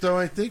minute, though.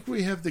 I think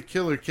we have the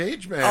Killer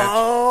Cage match.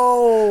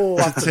 Oh,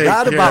 I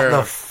forgot about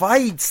the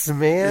fights,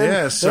 man.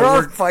 Yeah, so there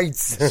are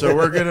fights. So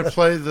we're going to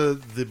play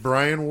the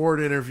Brian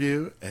Ward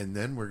interview, and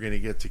then we're going to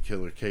get to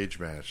Killer Cage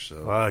match.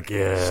 So fuck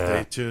yeah.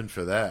 Stay tuned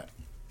for that.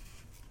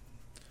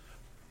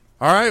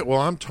 All right, well,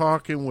 I'm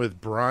talking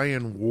with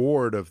Brian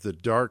Ward of the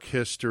Dark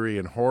History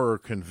and Horror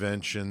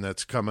Convention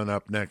that's coming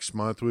up next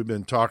month. We've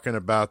been talking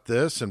about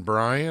this, and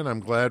Brian, I'm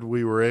glad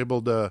we were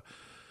able to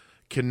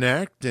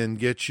connect and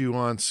get you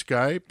on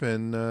Skype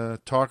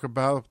and talk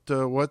about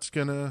what's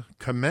going to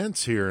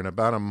commence here in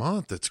about a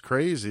month. It's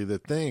crazy to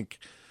think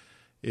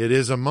it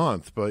is a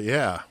month, but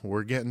yeah,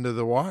 we're getting to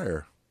the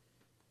wire.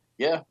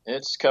 Yeah,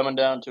 it's coming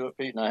down to it,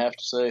 Pete, and I have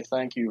to say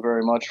thank you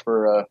very much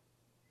for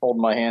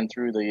holding my hand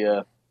through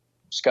the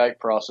Skype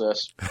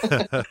process.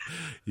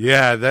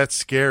 Yeah, that's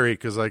scary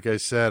because, like I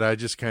said, I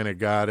just kind of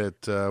got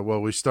it.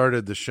 We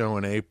started the show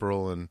in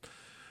April, and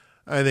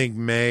I think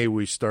May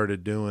we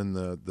started doing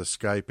the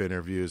Skype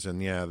interviews,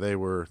 and yeah, they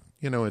were,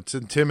 it's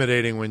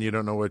intimidating when you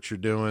don't know what you're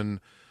doing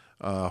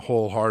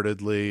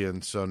wholeheartedly,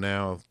 and so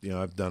now,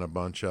 I've done a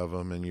bunch of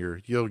them, and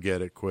you'll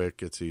get it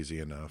quick. It's easy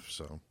enough,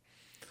 so.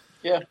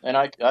 Yeah, and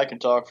I can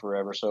talk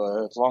forever,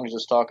 so as long as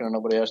it's talking and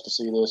nobody has to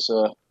see this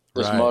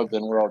mug,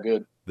 then we're all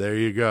good. There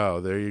you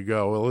go.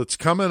 Well, it's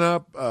coming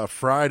up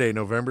Friday,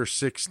 November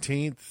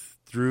 16th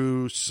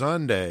through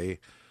Sunday,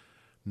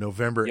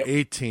 November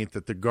 18th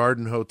at the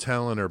Garden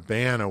Hotel in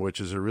Urbana,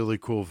 which is a really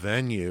cool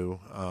venue.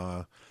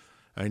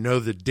 I know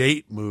the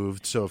date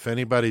moved, so if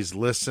anybody's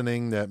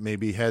listening that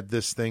maybe had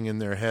this thing in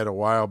their head a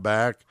while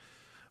back,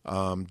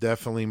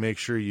 definitely make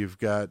sure you've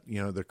got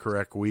the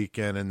correct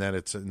weekend and that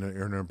it's in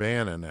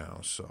Urbana now.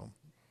 So.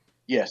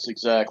 Yes,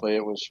 exactly.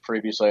 It was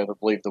previously, I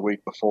believe, the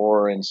week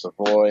before in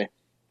Savoy.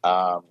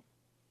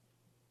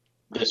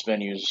 This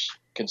venue's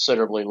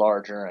considerably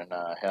larger, and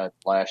had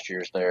last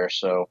year's there,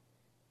 so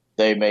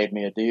they made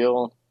me a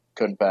deal.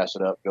 Couldn't pass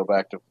it up. Go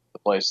back to the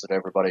place that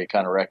everybody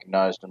kind of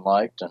recognized and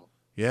liked, and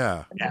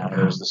now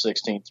it was the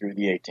 16th through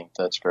the 18th.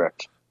 That's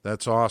correct.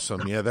 That's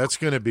awesome. Yeah, that's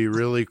going to be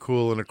really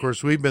cool. And of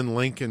course, we've been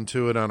linking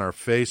to it on our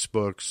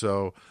Facebook,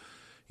 so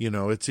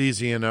it's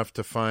easy enough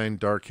to find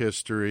Dark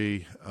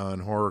History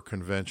and Horror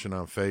Convention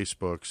on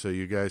Facebook, so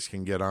you guys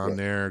can get on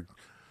there.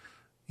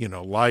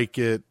 Like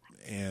it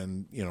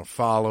and,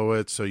 follow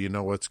it so you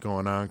know what's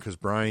going on. Because,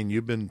 Brian,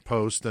 you've been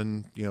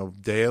posting,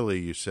 daily,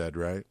 you said,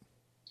 right?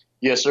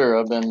 Yes, sir.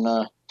 I've been,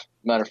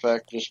 matter of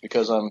fact, just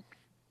because I'm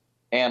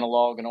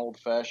analog and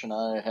old-fashioned,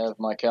 I have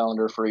my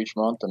calendar for each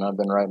month, and I've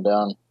been writing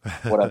down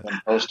what I've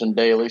been posting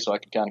daily so I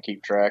can kind of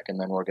keep track, and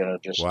then we're going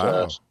to just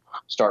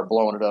start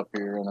blowing it up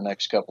here in the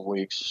next couple of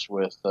weeks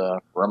with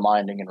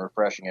reminding and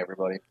refreshing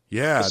everybody.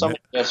 Yeah. Some of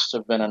the guests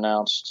have been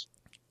announced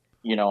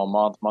a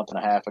month and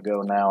a half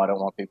ago now. I don't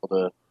want people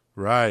to...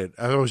 Right.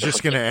 I was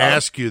just going to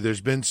ask you, there's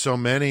been so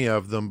many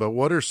of them, but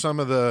what are some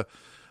of the...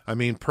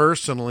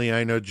 personally,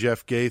 I know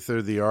Jeff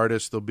Gaither, the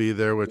artist, will be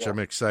there, which I'm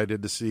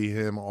excited to see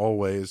him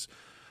always.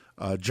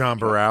 John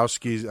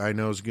Borowski, I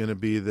know, is going to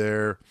be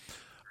there.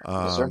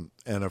 Yes, sir.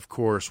 And, of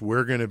course,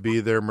 we're going to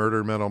be there,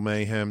 Murder Metal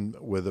Mayhem,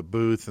 with a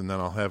booth, and then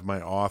I'll have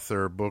my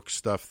author book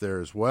stuff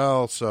there as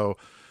well. So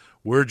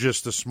we're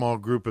just a small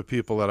group of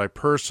people that I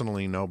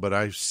personally know, but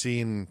I've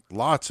seen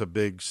lots of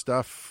big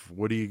stuff.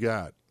 What do you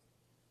got?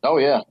 Oh,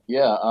 yeah.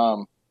 Yeah.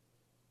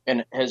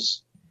 And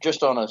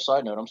just on a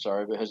side note, I'm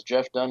sorry, but has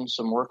Jeff done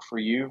some work for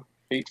you,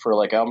 Pete, for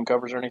like album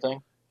covers or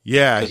anything?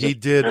 Yeah, he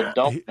did.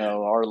 Don't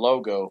know our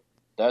logo.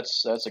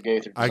 That's a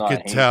Gaither design. I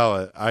could tell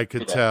it. I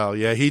could tell.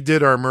 Yeah, he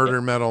did our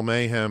Murder Metal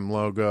Mayhem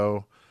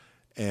logo,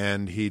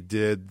 and he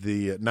did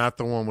not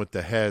the one with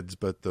the heads,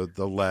 but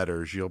the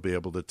letters. You'll be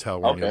able to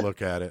tell when you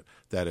look at it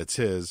that it's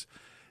his.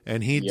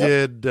 And he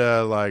did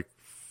like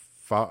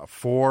 4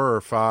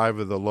 or 5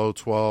 of the Low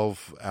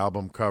 12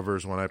 album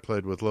covers when I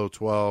played with Low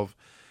 12.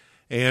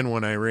 And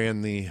when I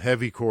ran the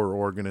Heavycore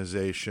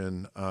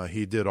organization,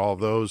 he did all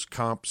those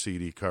comp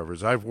CD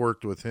covers. I've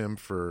worked with him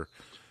for,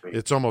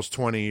 it's almost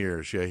 20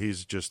 years. Yeah,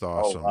 he's just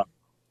awesome. Oh, wow.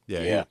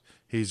 Yeah.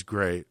 He's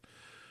great.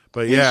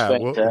 But he's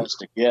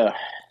fantastic.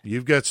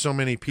 You've got so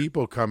many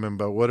people coming,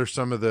 but what are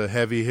some of the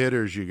heavy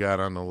hitters you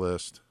got on the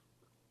list?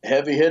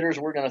 Heavy hitters,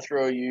 we're going to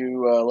throw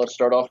you, let's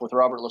start off with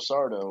Robert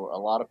Lasardo. A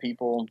lot of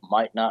people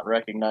might not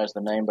recognize the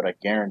name, but I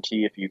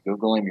guarantee if you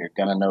Google him, you're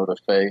going to know the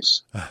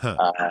face.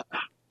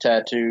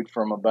 Tattooed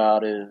from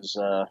about his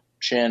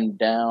chin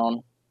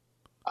down.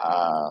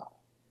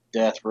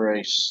 Death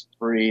Race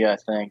 3, I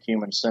think.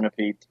 Human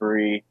Centipede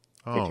 3.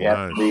 Oh, if you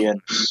have to be in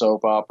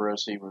soap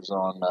operas, he was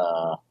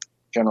on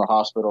General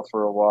Hospital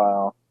for a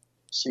while.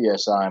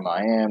 CSI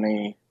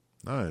Miami.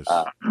 Nice.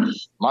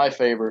 My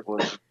favorite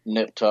was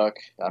Nip Tuck.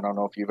 I don't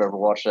know if you've ever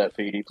watched that,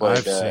 Pete. He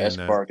played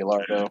Escobar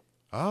Gallardo.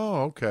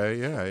 Oh, okay.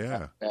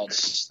 Yeah.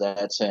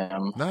 That's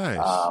him.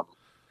 Nice.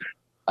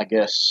 I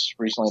guess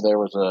recently there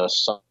was a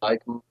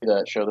Psych movie,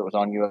 that show that was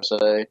on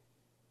USA.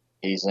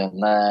 He's in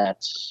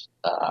that.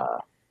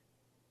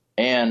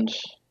 And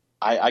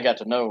I got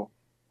to know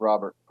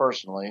Robert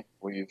personally.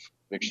 We've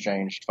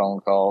exchanged phone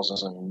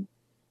calls and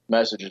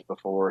messages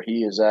before.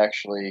 He is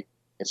actually,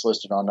 it's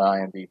listed on the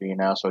IMDb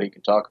now, so he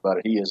can talk about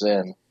it. He is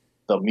in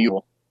The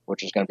Mule,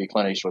 which is going to be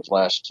Clint Eastwood's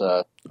last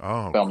film.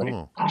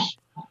 Cool.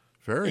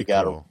 Very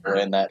cool. Got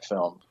in that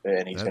film,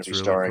 and he's going to be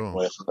starring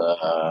with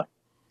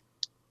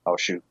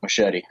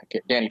Machete,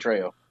 Danny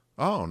Trejo.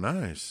 Oh,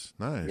 nice.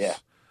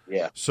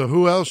 Yeah. So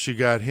who else? You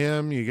got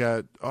him. You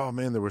got. Oh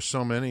man, there were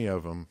so many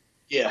of them.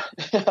 Yeah,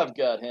 I've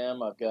got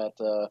him. I've got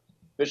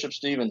Bishop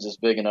Stevens is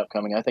big and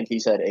upcoming. I think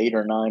he's had 8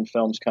 or 9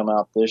 films come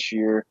out this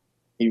year.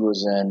 He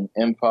was in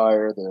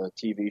Empire, the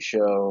TV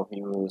show.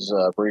 He was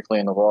briefly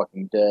in The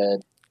Walking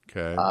Dead.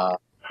 Okay.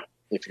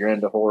 If you're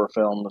into horror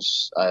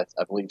films, I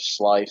believe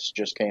Slice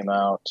just came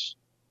out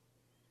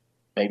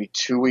maybe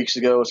 2 weeks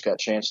ago. It's got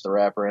Chance the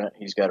Rapper in it.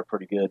 He's got a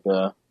pretty good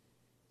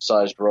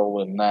sized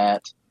role in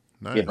that.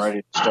 Nice. Getting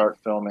ready to start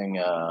filming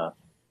The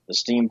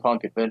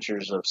Steampunk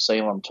Adventures of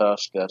Salem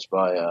Tusk. That's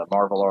by a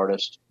Marvel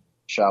artist.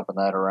 Shopping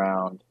that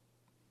around.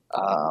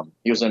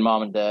 He was in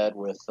Mom and Dad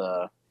with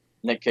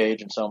Nick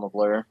Cage and Selma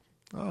Blair.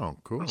 Oh,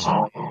 cool.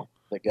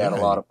 They got a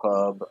lot of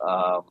pub.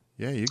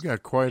 Yeah, you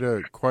got quite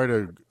a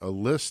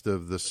list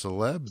of the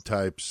celeb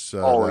types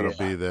that'll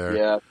be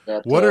there.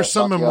 Yeah. What are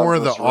some more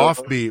of the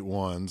offbeat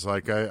ones?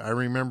 Like I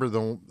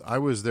remember I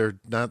was there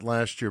not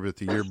last year but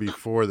the year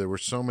before. There were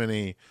so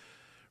many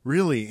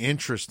really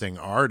interesting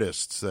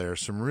artists there.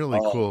 Some really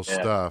cool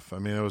stuff. I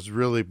mean, I was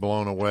really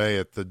blown away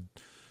at the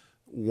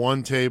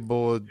one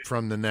table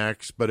from the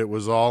next, but it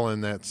was all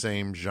in that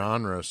same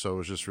genre, so it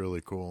was just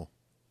really cool.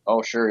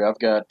 Oh, sure. I've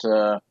got.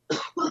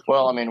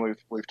 Well, I mean,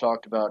 we've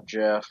talked about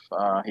Jeff.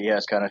 He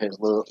has kind of his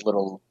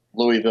little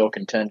Louisville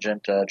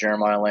contingent.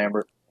 Jeremiah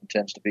Lambert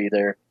intends to be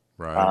there.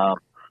 Right.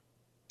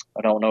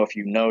 I don't know if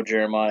you know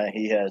Jeremiah.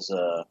 He does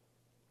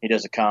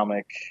a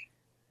comic,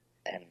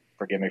 and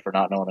forgive me for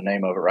not knowing the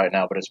name of it right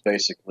now, but it's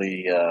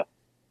basically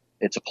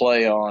it's a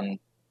play on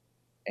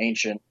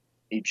ancient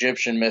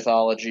Egyptian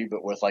mythology,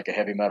 but with like a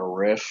heavy metal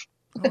riff.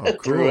 Oh,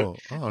 cool.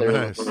 Oh,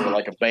 nice. They're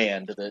like a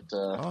band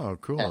that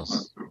cool.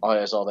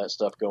 has all that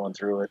stuff going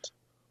through it.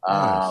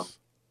 Nice.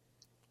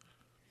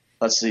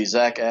 Let's see,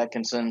 Zach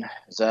Atkinson.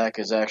 Zach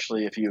is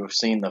actually, if you have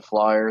seen the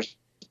flyers,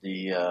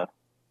 the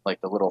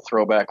like the little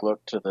throwback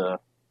look to the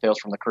Tales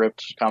from the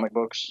Crypt comic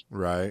books.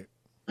 Right.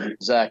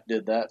 Zach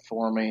did that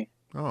for me.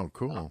 Oh,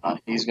 cool.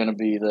 He's going to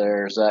be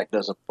there. Zach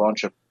does a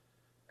bunch of.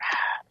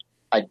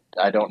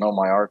 I don't know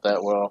my art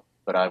that well,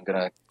 but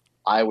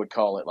I would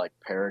call it like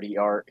parody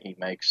art. He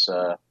makes,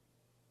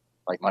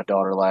 like my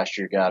daughter last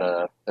year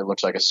got it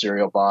looks like a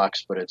cereal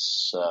box, but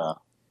it's,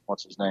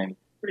 what's his name?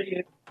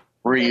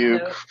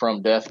 Ryuk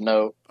from Death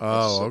Note.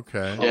 Oh,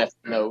 okay. Death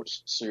Note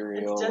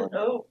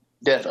cereal.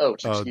 Death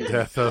Oats. Oh,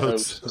 Death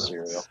Oats.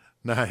 Cereal.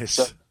 Nice.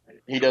 So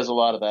he does a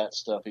lot of that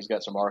stuff. He's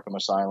got some Arkham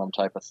Asylum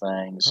type of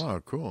things.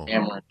 Oh, cool.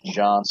 Cameron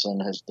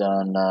Johnson has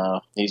done,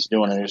 he's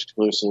doing an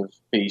exclusive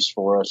piece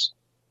for us.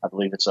 I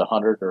believe it's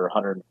 100 or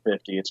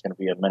 150. It's going to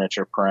be a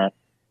miniature print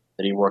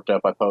that he worked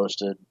up. I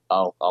posted.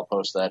 I'll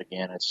post that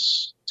again.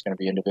 It's going to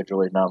be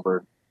individually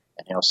numbered,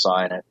 and he'll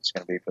sign it. It's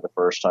going to be for the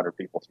first 100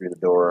 people through the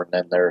door, and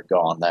then they're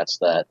gone. That's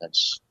that.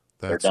 That's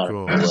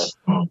cool.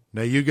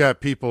 Now you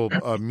got people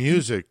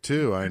music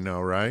too, I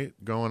know, right?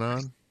 Going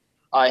on.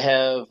 I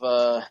have,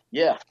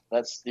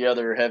 that's the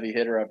other heavy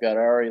hitter. I've got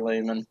Ari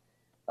Lehman,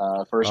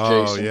 First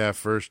Jason. Oh yeah,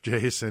 First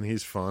Jason.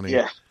 He's funny.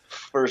 Yeah,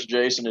 First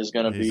Jason is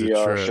going to be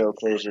our show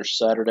closer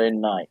Saturday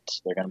night.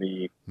 They're going to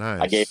be.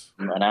 Nice. I gave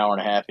him an hour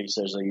and a half. He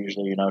says they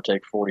usually,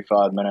 take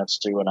 45 minutes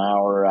to an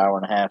hour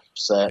and a half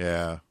set.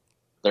 Yeah.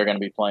 They're going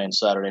to be playing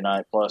Saturday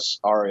night. Plus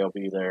Ari will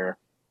be there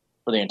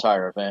for the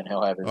entire event.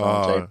 He'll have his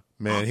own tape.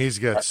 Man, he's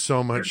got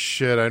so much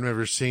shit. I've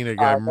never seen a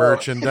guy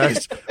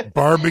merchandise,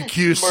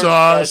 barbecue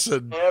sauce,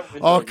 and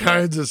all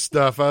kinds of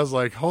stuff. I was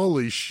like,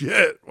 holy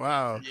shit,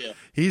 wow. Yeah.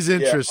 He's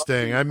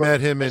interesting. I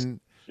met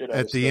him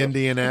at the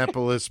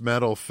Indianapolis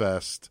Metal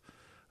Fest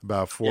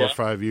about 4 or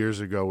 5 years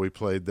ago. We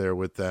played there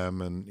with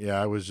them, and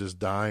I was just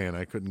dying.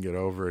 I couldn't get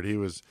over it.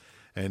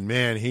 And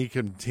man, he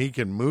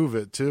can move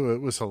it too.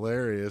 It was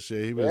hilarious.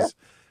 He was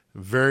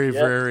very,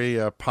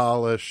 very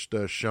polished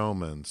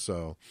showman.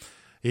 So.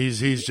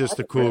 He's just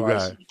a cool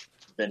guy.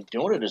 Been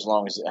doing it as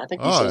long as I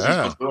think he says he's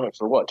been doing it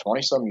for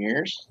 20-some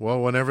years. Well,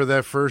 whenever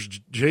that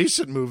first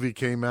Jason movie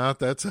came out,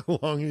 that's how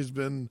long he's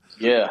been.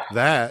 Yeah,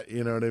 that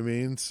you know what I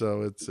mean.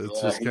 So it's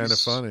just kind of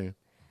funny.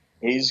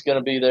 He's going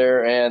to be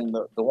there, and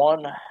the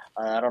one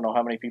I don't know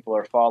how many people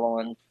are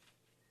following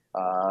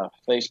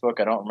Facebook.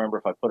 I don't remember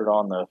if I put it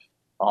on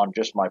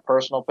just my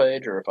personal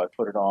page or if I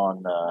put it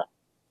on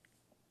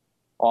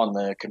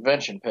the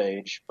convention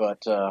page.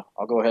 But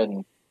I'll go ahead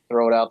and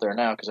throw it out there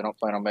now because I don't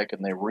plan on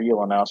making the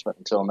real announcement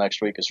until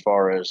next week as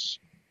far as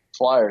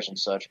flyers and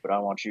such, but I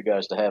want you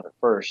guys to have it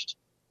first.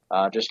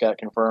 Just got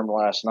confirmed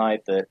last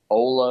night that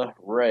Ola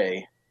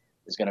Ray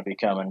is going to be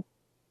coming.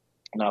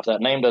 Now, if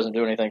that name doesn't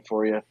do anything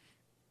for you,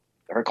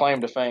 her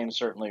claim to fame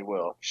certainly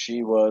will.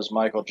 She was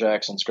Michael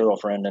Jackson's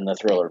girlfriend in the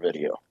Thriller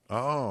video.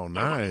 Oh,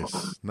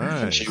 nice.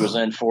 Nice. And she was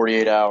in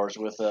 48 Hours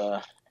with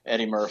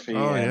Eddie Murphy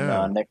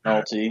and Nick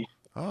Nolte.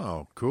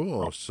 Oh,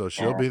 cool. So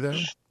she'll be there?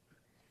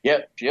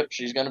 Yep,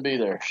 she's going to be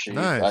there.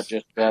 Nice. I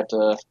just got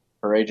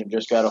her agent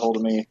just got a hold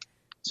of me,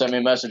 sent me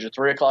a message at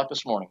 3:00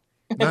 this morning.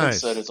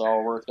 Nice. Said it's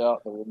all worked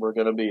out. We're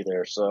going to be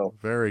there. So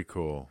very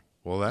cool.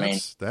 Well,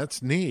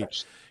 that's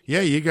neat.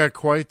 Yeah, you got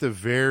quite the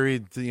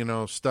varied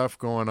stuff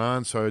going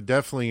on. So I would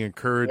definitely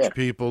encourage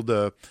people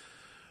to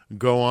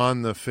go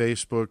on the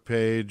Facebook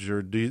page.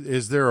 Or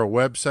is there a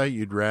website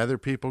you'd rather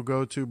people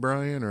go to,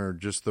 Brian, or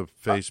just the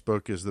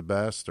Facebook is the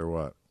best, or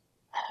what?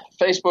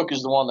 Facebook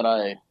is the one that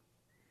I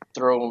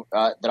throw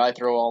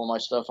all of my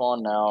stuff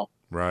on now.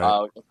 Right.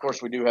 Of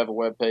course, we do have a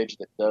web page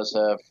that does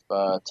have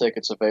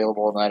tickets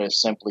available, and that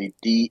is simply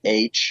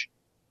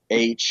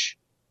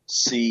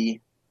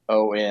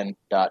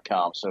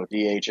dhhcon.com. So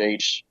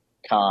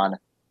dhhcon.com.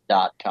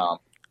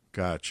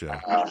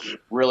 Gotcha.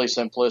 Really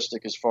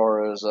simplistic as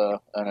far as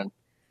an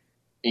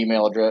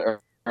email address.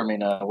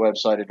 A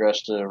website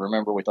address to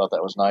remember. We thought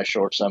that was nice,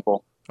 short,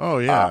 simple. Oh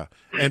yeah,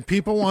 and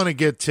people want to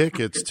get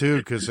tickets too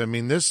because I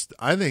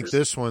think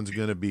this one's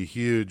going to be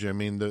huge. I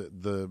mean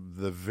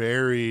the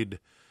varied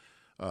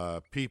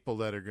people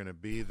that are going to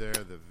be there,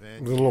 the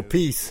venue, a little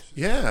piece.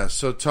 Yeah.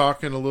 So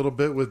talking a little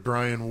bit with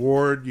Brian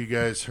Ward, you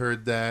guys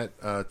heard that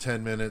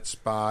 10-minute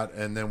spot,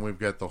 and then we've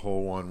got the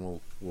whole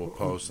one. We'll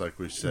post like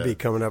we said. It'll be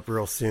coming up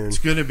real soon. It's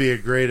going to be a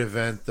great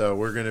event though.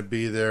 We're going to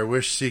be there.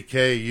 Wish CK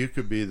you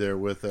could be there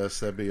with us.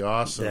 That'd be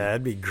awesome. Yeah,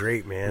 that'd be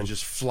great, man. We'll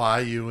just fly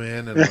you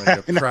in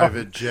like a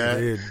private jet.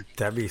 Dude,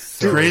 that'd be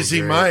so Crazy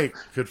great. Mike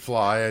could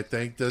fly, I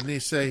think. Doesn't he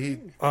say he can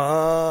he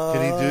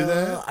do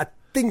that? I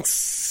think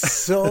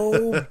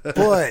so,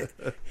 but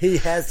he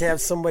has to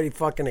have somebody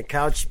fucking a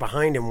couch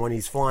behind him when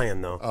he's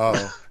flying though.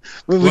 Oh.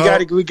 we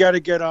gotta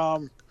get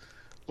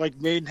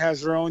like Maiden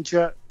has her own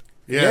jet.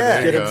 Yeah,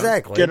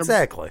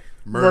 exactly.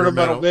 Murder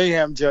Metal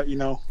Mayhem jet,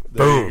 There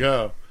Boom. you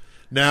go.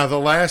 Now the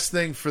last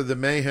thing for the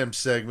Mayhem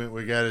segment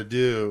we got to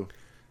do,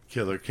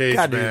 Killer Cage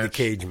match. Got to do the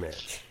cage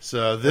match.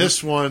 So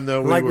this one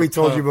though, we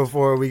told you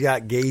before, we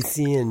got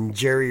Gacy and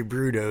Jerry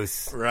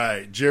Brudos.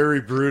 Right,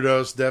 Jerry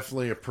Brudos,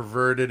 definitely a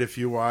perverted. If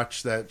you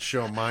watch that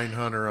show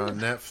Mindhunter on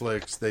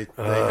Netflix, they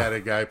had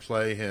a guy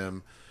play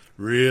him,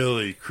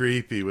 really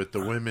creepy with the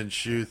women's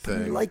shoe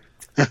thing.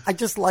 I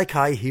just like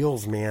high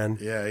heels, man.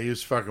 Yeah, he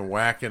was fucking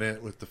whacking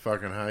it with the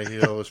fucking high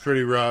heel. It was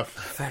pretty rough.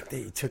 The fact that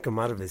he took him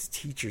out of his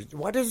teacher's.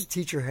 Why does a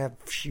teacher have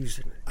shoes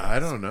in it? I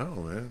don't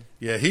know, man.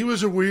 Yeah, he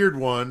was a weird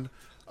one.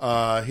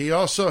 He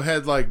also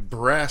had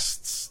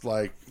breasts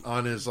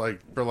on his for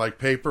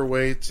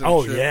paperweights.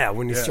 And shit. Yeah,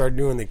 when he started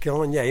doing the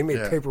killing, he made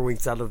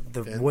paperweights out of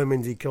the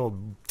women he killed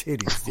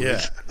titties.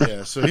 Dude.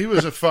 Yeah. So he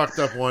was a fucked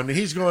up one.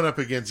 He's going up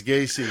against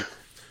Gacy.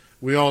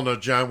 We all know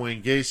John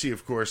Wayne Gacy,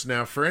 of course.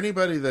 Now, for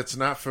anybody that's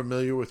not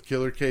familiar with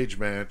Killer Cage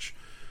Match,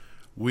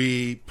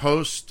 we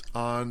post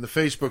on the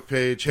Facebook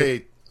page,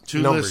 hey,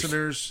 two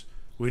listeners,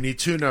 we need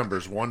 2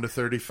 numbers, 1 to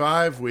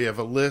 35. We have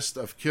a list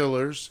of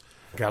killers.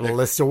 Got a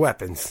list of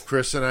weapons.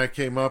 Chris and I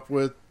came up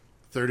with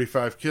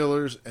 35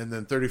 killers and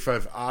then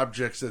 35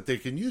 objects that they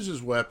can use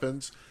as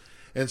weapons.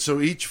 And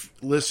so each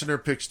listener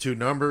picks 2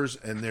 numbers,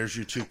 and there's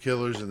your 2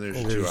 killers, and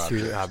there's your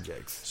 2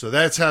 objects. So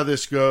that's how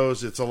this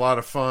goes. It's a lot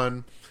of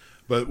fun.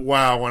 But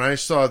wow, when I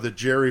saw the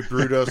Jerry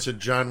Brudos and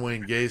John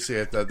Wayne Gacy,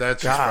 I thought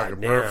that's just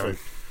fucking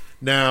perfect.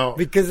 Now,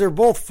 because they're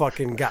both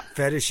fucking got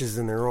fetishes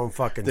in their own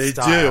fucking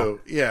style. They do,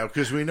 yeah.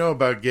 Because we know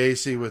about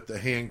Gacy with the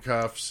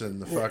handcuffs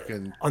and the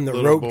fucking on the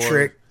rope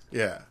trick.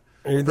 Yeah.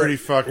 Pretty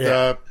fucked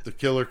up, the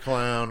killer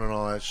clown and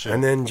all that shit.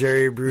 And then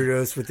Jerry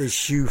Brudos with his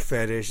shoe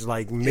fetish,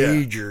 like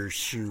major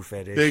shoe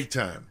fetish. Big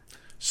time.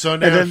 So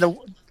now, and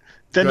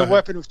then the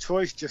weapon of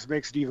choice just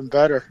makes it even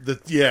better.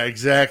 Yeah,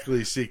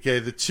 exactly,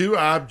 CK. The 2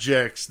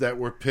 objects that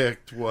were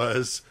picked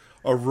was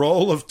a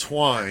roll of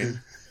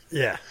twine.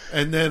 Yeah.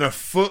 And then a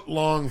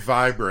foot-long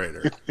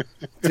vibrator.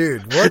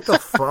 Dude, what the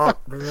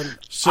fuck, man?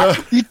 So,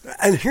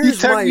 and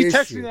here's my issue. You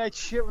texted me that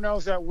shit when I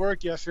was at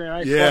work yesterday, and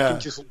I fucking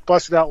just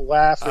busted out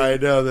laughing. I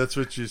know, that's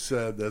what you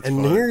said. That's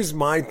and funny. Here's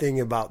my thing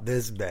about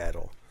this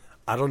battle.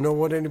 I don't know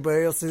what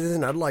anybody else is,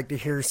 and I'd like to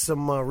hear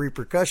some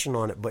repercussion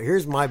on it, but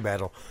here's my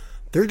battle.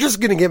 They're just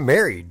going to get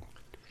married.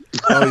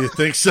 Oh, you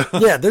think so?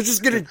 Yeah, they're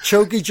just going to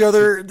choke each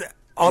other.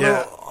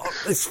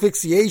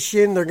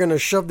 Asphyxiation. They're going to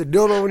shove the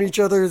dildo in each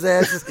other's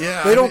asses.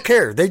 Yeah, they don't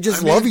care. They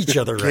just love each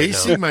other right now.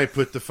 Gacy might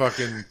put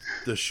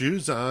the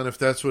shoes on if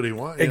that's what he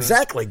wants.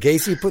 Exactly.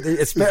 Gacy put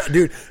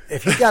dude,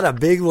 if he got a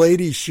big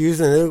lady's shoes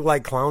and they look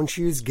like clown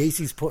shoes,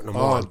 Gacy's putting them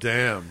on. Oh,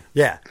 damn.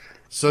 Yeah.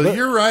 So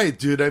you're right,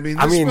 dude. I mean,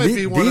 this might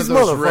be one of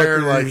those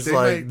rare,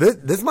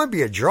 this might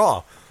be a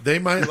draw. They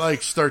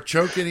might start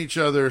choking each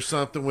other or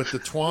something with the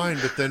twine,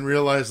 but then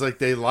realize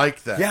they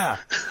like that. Yeah.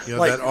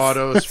 That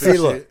auto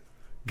asphyxiation.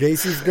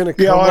 Gacy's going to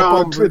come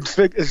up on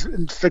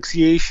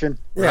asphyxiation.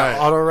 Yeah,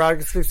 autoerotic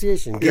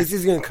asphyxiation.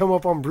 Gacy's going to come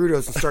up on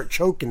Brudos and start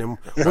choking him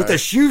with a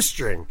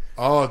shoestring.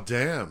 Oh,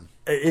 damn.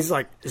 He's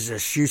like, it's a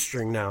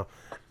shoestring now.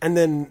 And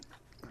then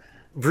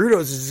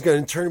Brudos is just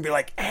going to turn and be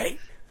like, hey,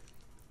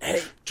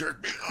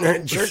 jerk me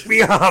off. Jerk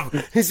me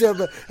off. He said,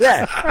 and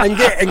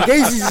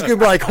Gacy's just going to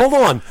be like, hold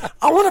on,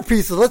 I want a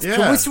piece of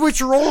can we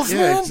switch roles,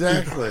 man?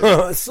 Exactly.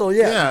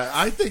 Yeah,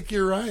 I think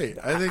you're right.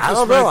 I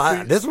don't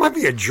know. This might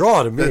be a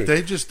draw to me. That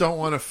they just don't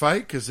want to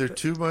fight because they're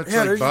too much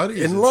like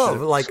buddies. In love.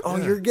 Like,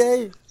 you're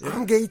gay? Yeah.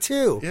 I'm gay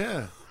too.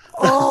 Yeah.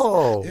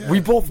 Oh, we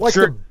both like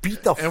to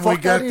beat the fuck out of And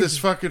we got this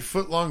fucking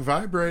foot-long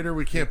vibrator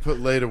we can't put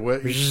laid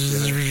away.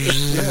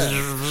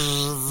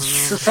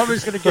 So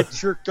somebody's going to get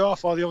jerked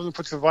off while the other one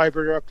puts the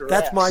vibrator up their ass.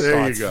 That's my thoughts.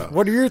 There you go.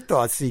 What are your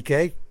thoughts,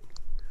 CK?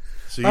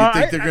 So you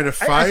think they're going to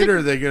fight or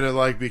are they going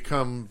to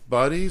become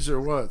buddies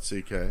or what,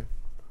 CK?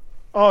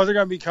 Oh, they're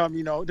going to become,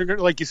 they're going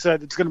to, like you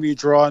said, it's going to be a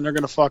draw, and they're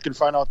going to fucking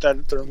find out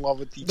that they're in love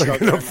with each other.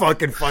 They're going to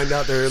fucking find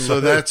out they're in love. So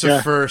that's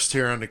a first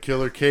here on the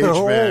Killer Cage match.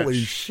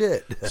 Holy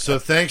shit. So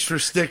thanks for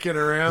sticking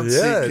around,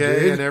 CK,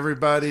 dude. And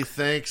everybody.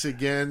 Thanks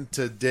again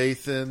to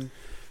Dathan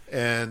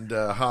and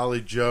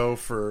Holly Joe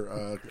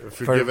for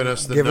giving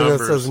us the numbers. Giving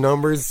us those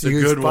numbers. It's a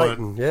good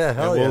one. Yeah,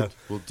 hell yeah.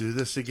 We'll do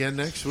this again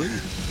next week.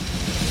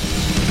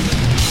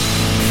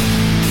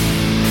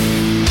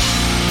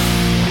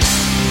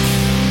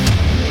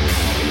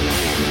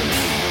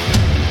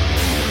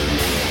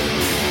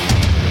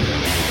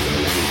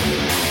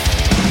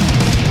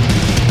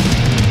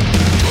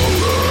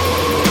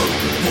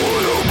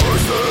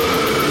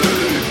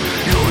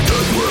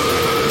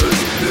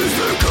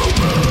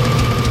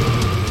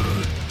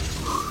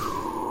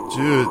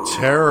 Dude,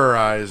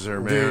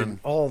 Terrorizer, man. Dude,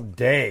 all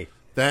day.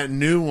 That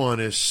new one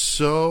is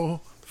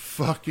so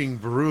fucking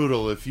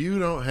brutal. If you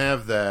don't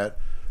have that,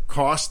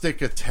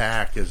 Caustic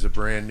Attack is a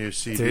brand new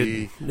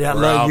CD. Dude, yeah,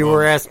 like you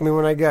were asking me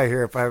when I got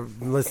here if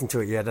I've listened to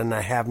it yet, and I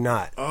have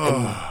not.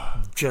 Oh.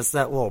 And just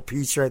that little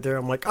piece right there,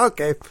 I'm like,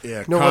 okay,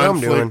 yeah, know what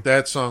I'm doing.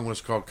 That song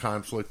was called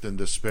Conflict and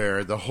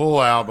Despair. The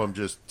whole album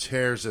just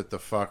tears it the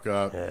fuck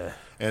up. Yeah.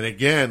 And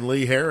again,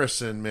 Lee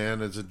Harrison,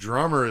 man, as a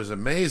drummer is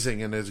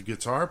amazing, and as a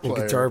guitar player.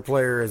 And guitar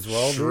player as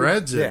well.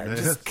 Shreds dude. it, man.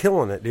 Just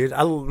killing it, dude.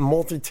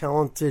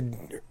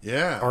 Multi-talented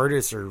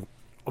artists are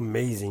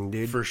amazing,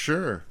 dude. For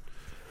sure.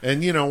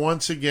 And,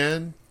 once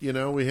again,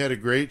 we had a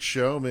great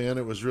show, man.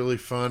 It was really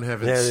fun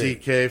having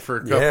CK for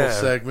a couple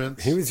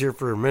segments. He was here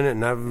for a minute,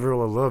 and I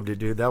really loved it,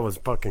 dude. That was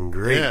fucking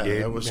great,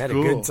 dude. That was had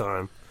cool. a good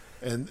time.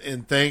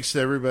 And thanks to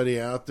everybody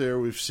out there.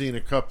 We've seen a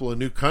couple of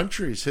new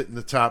countries hitting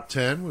the top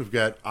 10. We've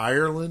got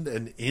Ireland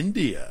and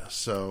India.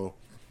 So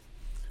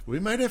we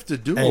might have to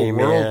do a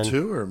world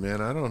tour, man.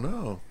 I don't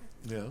know.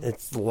 Yeah.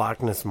 It's the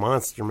Loch Ness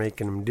Monster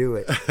making them do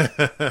it.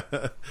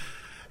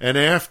 And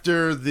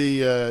after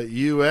the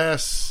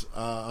U.S.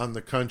 On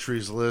the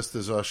countries list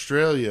is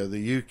Australia, the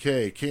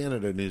U.K.,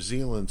 Canada, New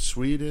Zealand,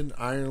 Sweden,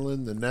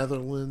 Ireland, the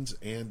Netherlands,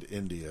 and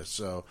India.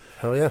 So,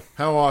 hell yeah.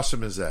 How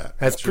awesome is that?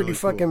 That's pretty really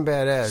fucking cool.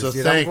 badass. So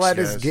dude, thanks, I'm glad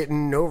guys. it's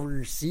getting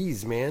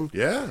overseas, man.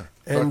 Yeah.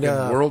 And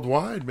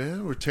worldwide,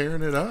 man, we're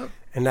tearing it up.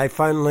 And I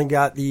finally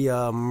got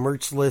the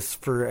merch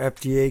list for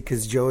FTA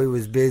because Joey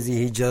was busy.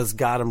 He just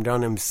got them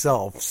done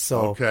himself.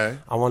 So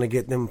I want to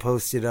get them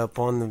posted up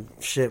on the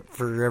shit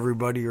for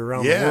everybody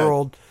around the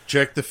world.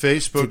 Check the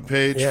Facebook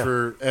page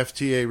for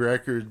FTA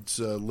Records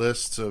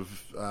lists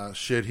of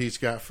shit he's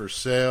got for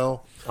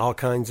sale. All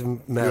kinds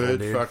of metal, good,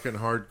 dude. Fucking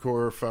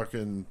hardcore,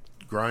 fucking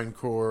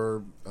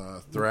grindcore,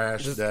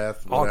 thrash, just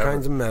death, all whatever.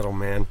 kinds of metal,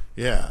 man.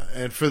 Yeah,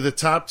 and for the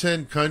top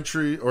 10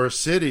 country or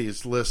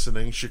cities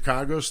listening,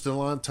 Chicago's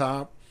still on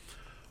top,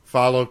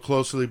 followed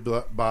closely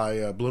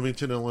by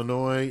Bloomington,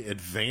 Illinois,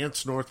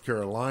 Advance, North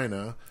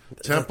Carolina,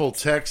 Temple,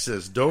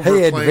 Texas, Dover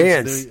Plains,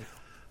 Advance.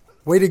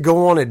 Way to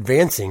go on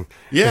advancing.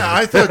 Yeah,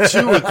 I thought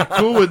too. What's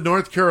cool with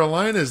North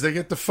Carolina is they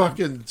get the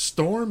fucking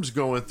storms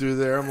going through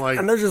there. I'm like,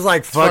 and they're just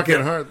like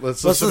fucking hard.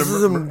 Let's listen to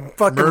some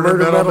fucking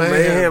murder metal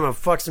mayhem and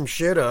fuck some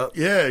shit up.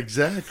 Yeah,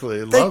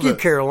 exactly. Thank you,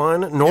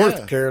 Carolina,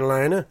 North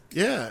Carolina.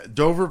 Yeah,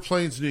 Dover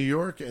Plains, New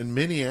York, and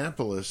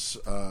Minneapolis,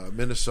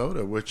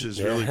 Minnesota, which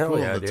is really cool.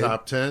 Yeah, in the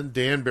top 10.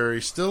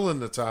 Danbury still in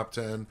the top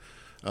 10.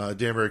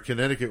 Danbury,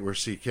 Connecticut, where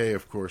CK,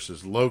 of course,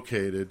 is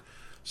located.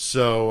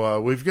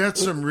 So we've got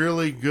some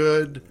really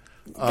good.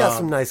 Got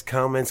some nice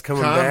comments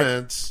coming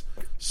back.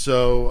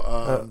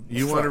 So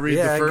you want to read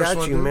the first one? Yeah, I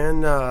got you,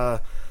 man.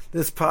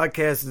 This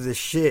podcast is a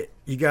shit.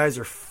 You guys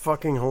are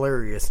fucking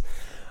hilarious.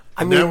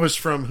 I mean, that was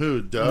from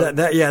who, Doug?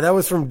 That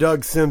was from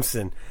Doug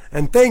Simpson.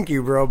 And thank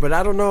you, bro. But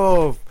I don't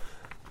know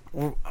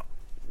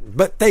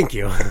but thank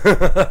you.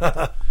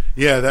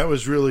 Yeah, that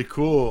was really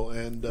cool.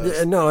 And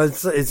no,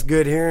 it's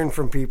good hearing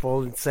from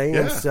people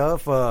saying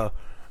stuff.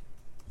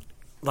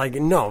 Like,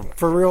 no,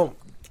 for real.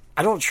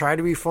 I don't try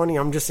to be funny.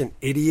 I'm just an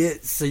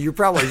idiot. So you're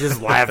probably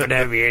just laughing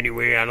at me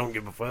anyway. I don't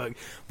give a fuck.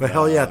 But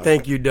hell yeah,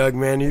 thank you, Doug,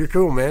 man. You're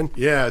cool, man.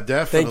 Yeah,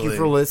 definitely. Thank you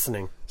for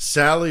listening.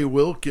 Sally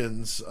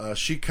Wilkins,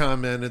 she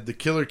commented, "The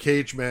Killer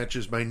Cage match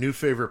is my new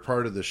favorite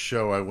part of the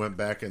show. I went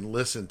back and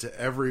listened to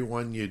every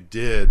one you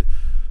did.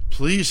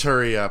 Please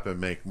hurry up and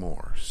make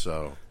more."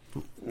 So,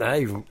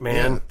 hey,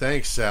 man. Yeah,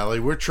 thanks, Sally.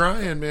 We're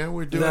trying, man.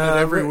 We're doing it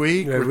every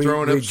week. We're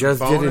throwing up We just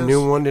some bonus. did a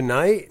new one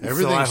tonight.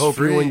 Everything's so I hope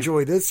free. you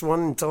enjoy this one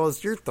and tell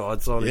us your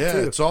thoughts on it, too. Yeah,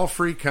 it's all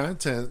free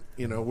content.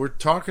 You know, we're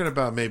talking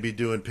about maybe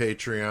doing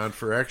Patreon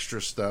for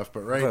extra stuff,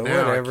 but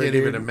now I can't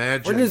even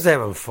imagine. We're just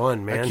having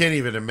fun, man. I can't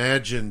even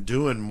imagine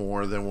doing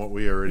more than what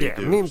we already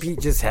do. Me and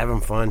Pete just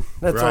having fun.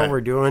 That's all we're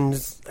doing.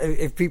 Just,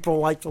 if people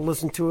like to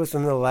listen to us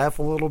and they'll laugh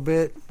a little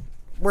bit,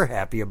 we're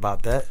happy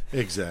about that.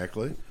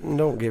 Exactly.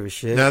 Don't give a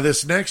shit. Now,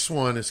 this next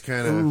one is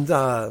kind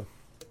of...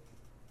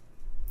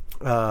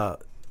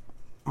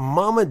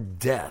 Mama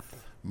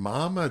Death.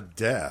 Mama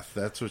Death.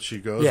 That's what she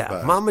goes by.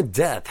 Yeah, Mama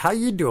Death. How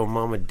you doing,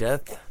 Mama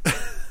Death?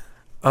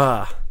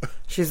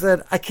 She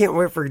said, "I can't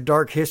wait for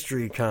Dark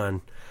History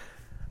Con.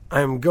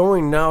 I'm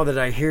going now that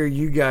I hear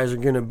you guys are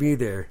going to be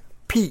there.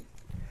 Pete,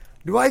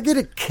 do I get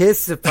a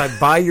kiss if I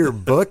buy your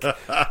book?"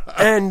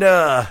 And,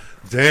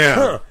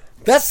 damn.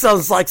 That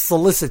sounds like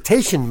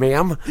solicitation,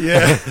 ma'am.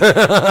 Yeah.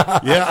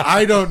 Yeah,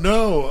 I don't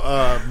know,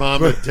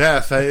 Mama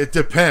Death. It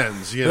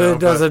depends, you know.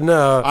 It doesn't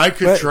know. I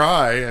could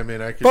try. I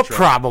mean, I could but try.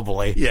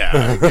 Probably. Yeah,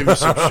 I'll give you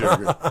some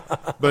sugar.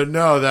 But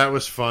no, that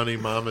was funny,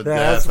 Mama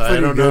That's Death. a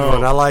pretty I don't good know.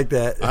 one. I like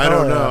that. I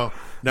don't know.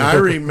 Now, I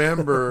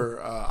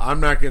remember,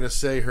 I'm not going to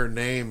say her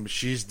name.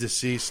 She's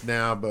deceased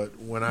now, but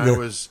when I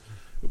was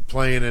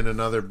playing in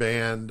another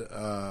band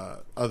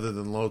other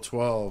than Low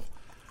 12,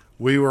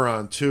 we were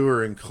on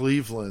tour in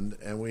Cleveland,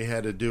 and we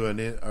had to do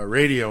a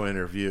radio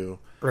interview.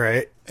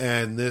 Right.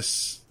 And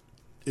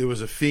it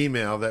was a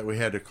female that we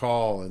had to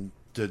call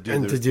to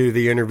do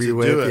the interview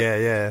with.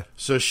 Yeah.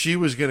 So she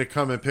was going to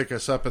come and pick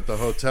us up at the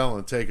hotel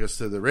and take us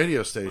to the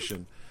radio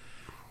station.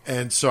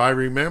 And so I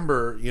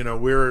remember, you know,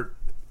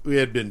 we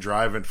had been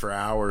driving for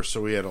hours, so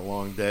we had a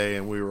long day,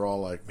 and we were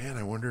all like, "Man,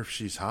 I wonder if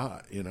she's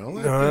hot." You know,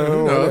 who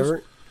knows?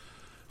 Whatever.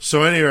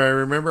 So anyway, I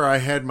remember I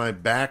had my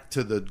back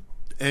to the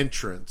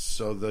entrance,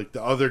 so the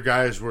other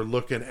guys were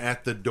looking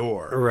at the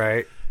door,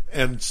 right?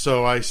 And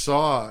so I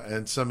saw,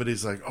 and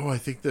somebody's like, "Oh, I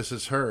think this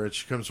is her," and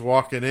she comes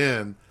walking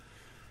in,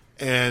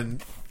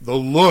 and the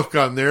look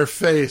on their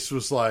face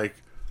was like,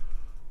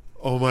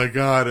 "Oh my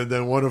god!" And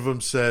then one of them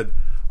said,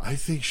 "I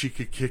think she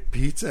could kick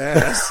Pete's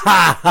ass."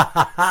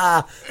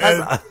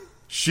 And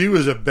she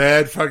was a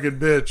bad fucking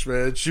bitch,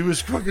 man. She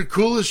was fucking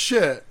cool as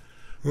shit.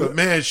 But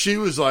man, she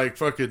was like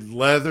fucking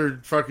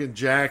leathered fucking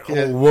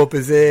jacket, whoop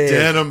his ass,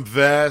 denim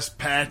vest,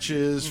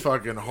 patches,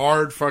 fucking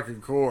hard fucking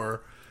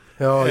core.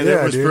 Hell and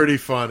yeah, it was dude. Pretty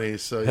funny.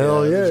 So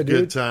hell yeah, it was a dude.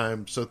 good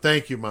time. So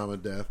thank you, Mama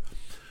Death.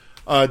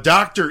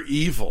 Dr.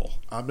 Evil.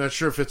 I'm not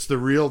sure if it's the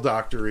real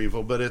Dr.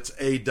 Evil, but it's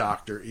a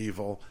Dr.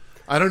 Evil.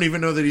 I don't even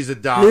know that he's a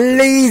doctor.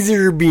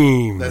 Laser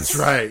beams. That's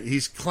right.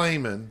 He's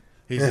claiming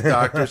he's a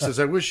doctor.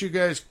 Says, "I wish you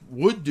guys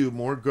would do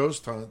more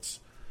ghost hunts.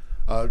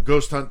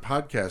 Ghost Hunt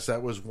podcast.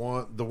 That was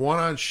the one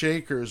on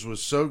Shakers was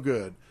so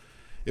good.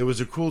 It was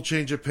a cool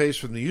change of pace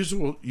from the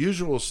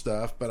usual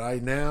stuff, but I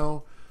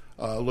now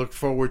look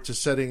forward to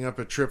setting up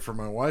a trip for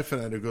my wife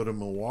and I to go to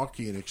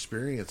Milwaukee and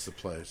experience the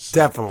place.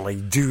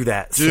 Definitely do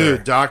that, dude.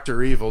 Sir.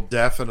 Dr. Evil,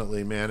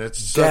 definitely, man. It's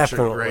such a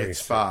great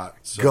spot.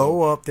 So.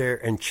 Go up there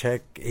and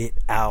check it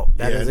out.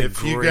 That is a if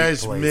great you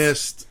guys place.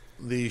 missed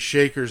the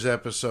Shakers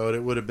episode,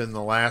 it would have been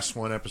the last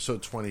one,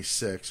 episode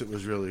 26. It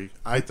was really,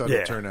 I thought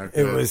it turned out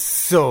good. It was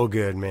so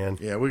good, man.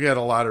 Yeah, we got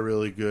a lot of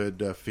really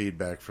good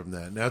feedback from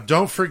that. Now,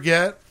 don't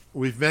forget,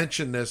 we've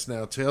mentioned this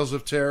now, Tales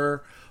of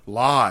Terror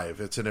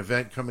Live. It's an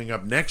event coming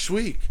up next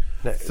week,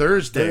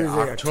 Thursday,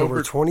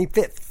 October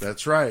 25th.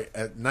 That's right,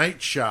 at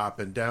Night Shop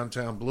in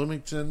downtown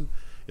Bloomington,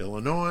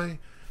 Illinois.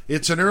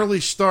 It's an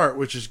early start,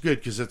 which is good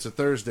because it's a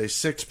Thursday,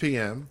 6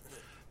 p.m.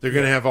 They're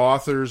going to have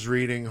authors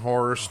reading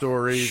horror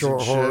stories,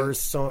 short and shit. horror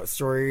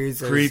stories,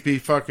 creepy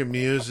fucking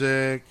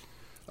music.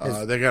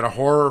 They got a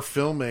horror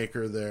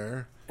filmmaker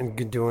there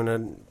and doing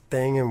a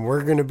thing, and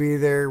we're going to be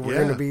there. We're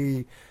going to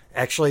be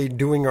actually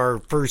doing our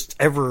first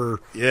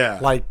ever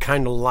like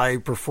kind of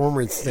live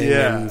performance thing.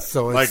 Yeah. And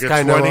so like it's a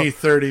kind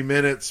 20-30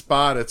 minute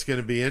spot. It's going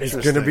to be interesting.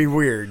 It's going to be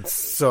weird.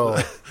 So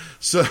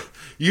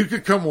you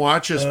could come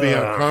watch us be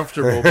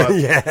uncomfortable,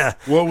 but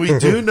what we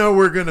do know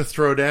we're going to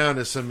throw down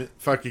is some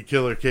fucking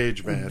Killer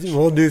Cage match.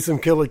 We'll do some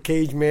Killer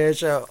Cage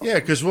match. Yeah,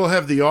 because we'll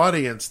have the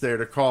audience there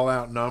to call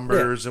out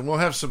numbers, and we'll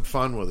have some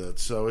fun with it.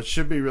 So it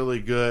should be really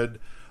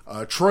good.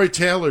 Troy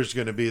Taylor's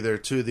going to be there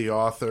too, the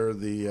author,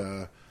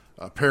 the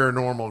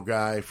paranormal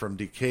guy from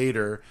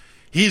Decatur.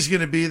 He's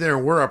going to be there,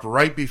 and we're up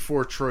right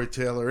before Troy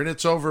Taylor, and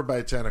it's over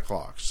by 10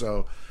 o'clock.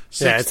 So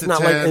 6 it's to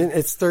not 10. like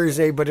it's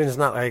Thursday, but it's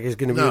not like it's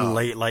going to be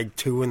late, like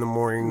 2 in the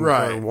morning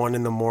or 1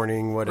 in the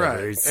morning,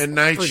 whatever. Right. And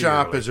Night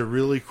Shop is a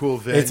really cool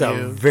venue. It's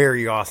a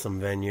very awesome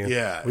venue.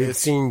 Yeah, we've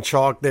seen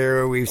Chalk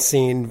there. We've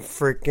seen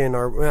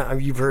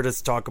freaking you've heard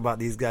us talk about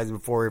these guys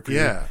before if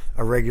you're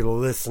a regular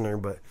listener,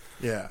 but.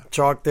 Yeah,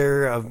 Chalk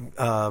there,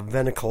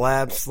 Vena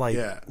Collapse.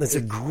 It's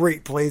a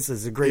great place.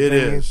 It's a great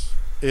venue.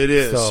 It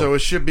is. So it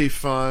should be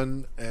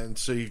fun, and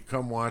so you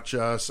come watch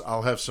us.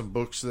 I'll have some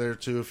books there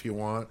too if you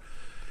want,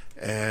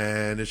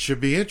 and it should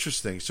be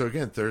interesting. So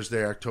again,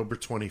 Thursday, October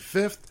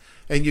 25th,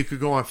 and you could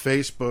go on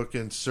Facebook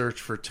and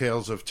search for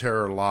Tales of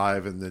Terror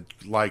Live and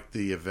like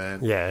the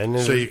event. Yeah, and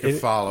so you can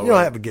follow. You'll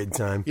have a good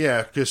time.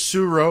 Yeah, because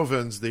Sue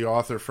Rovens, the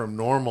author from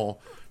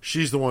Normal,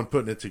 she's the one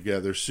putting it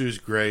together. Sue's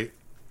great.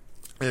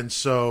 And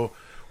so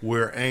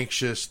we're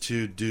anxious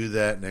to do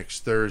that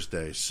next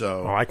Thursday.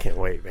 So I can't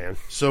wait, man.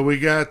 So we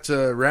got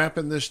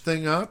wrapping this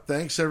thing up.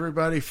 Thanks,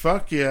 everybody.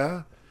 Fuck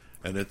yeah.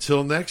 And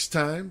until next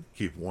time,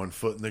 keep one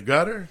foot in the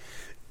gutter.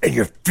 And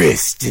your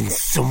fist in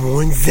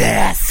someone's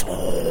asshole.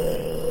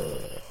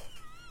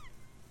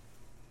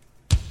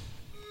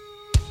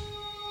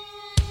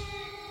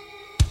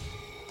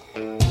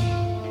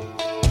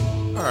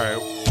 All right.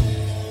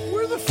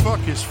 Where the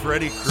fuck is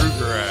Freddy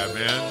Krueger at,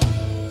 man?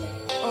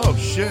 Oh,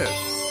 shit.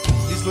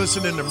 He's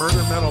listening to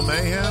Murder Metal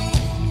Mayhem?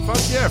 Fuck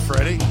yeah,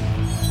 Freddy.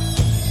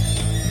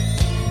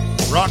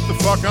 Rock the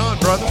fuck on,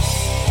 brother.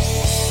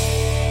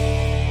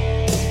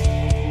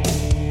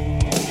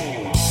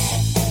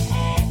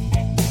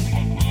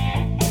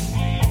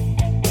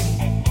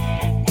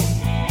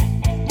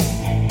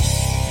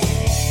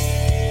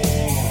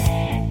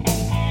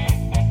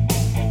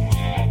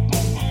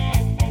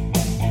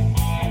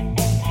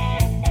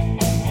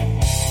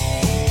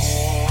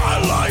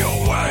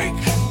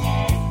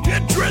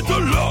 The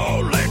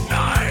lonely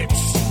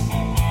nights,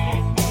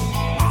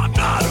 I'm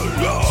not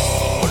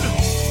alone.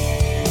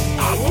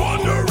 I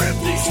wonder if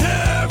these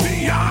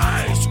heavy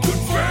eyes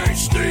could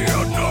face the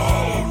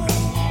unknown.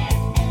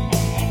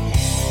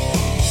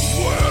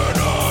 When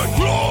I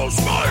close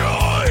my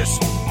eyes,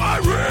 I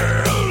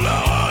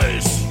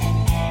realize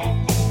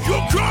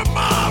you'll come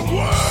my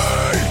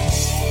way.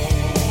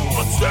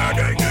 I'm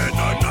standing in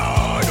the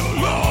night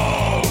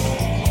alone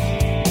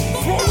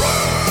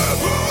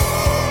forever.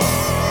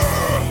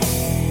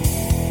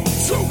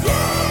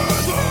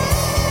 Together,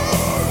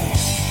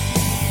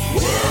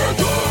 we're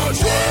the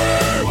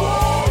Dream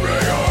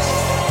Warriors.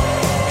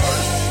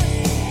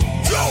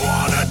 Don't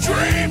wanna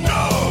dream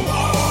no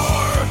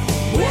more.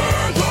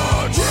 We're the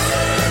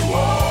Dream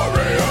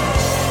Warriors.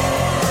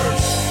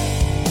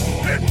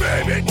 And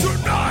maybe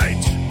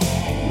tonight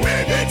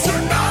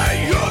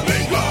you'll be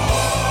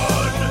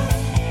gone.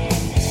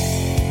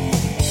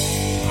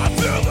 I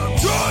feel the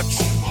touch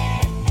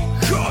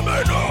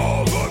coming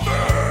over me.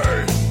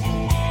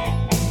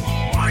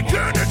 I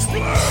can't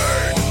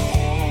explain.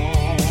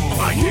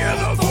 I hear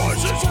the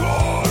voices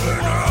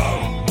calling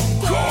out,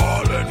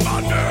 calling my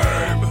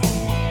name.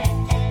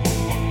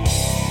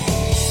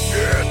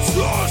 It's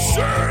the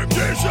same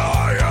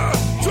desire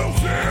to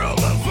feel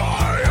the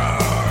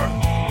fire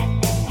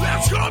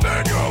that's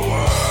coming your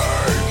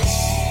way.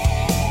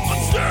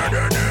 I'm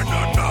standing in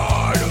the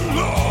night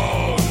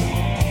alone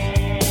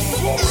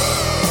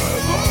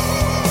forever.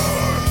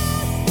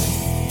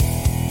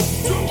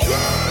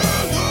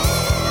 Together.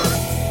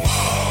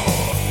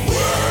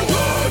 We're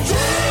the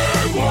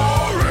Dream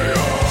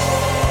Warriors.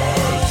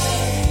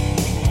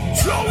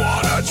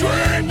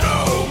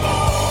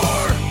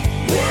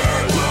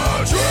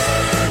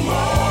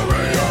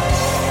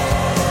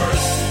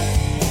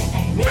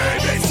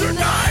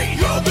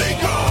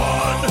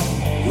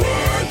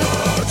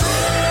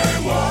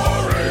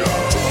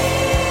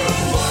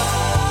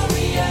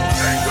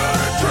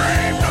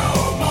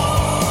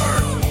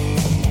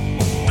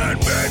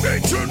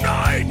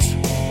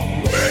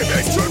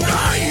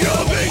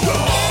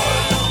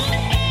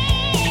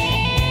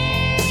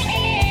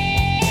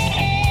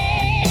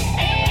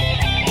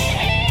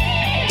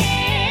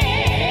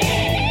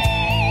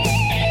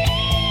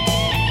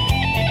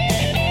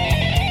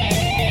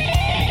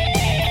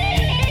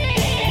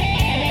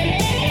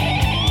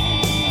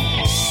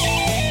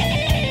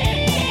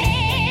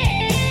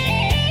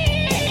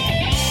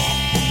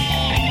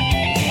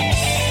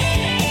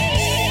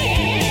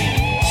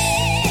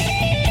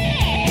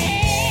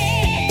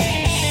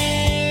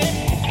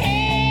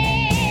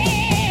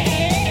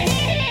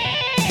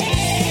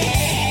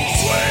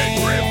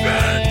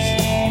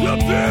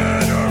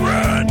 bitter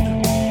end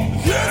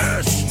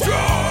this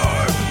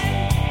time.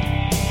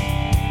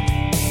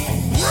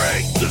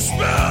 Break the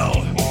spell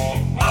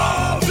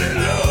of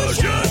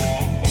illusion,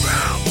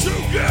 bound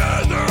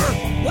together,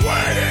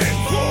 waiting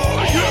for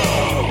you.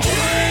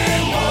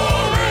 Dream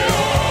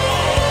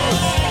warriors,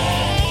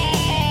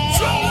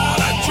 don't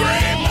wanna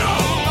dream no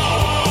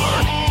more.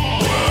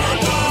 We're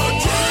the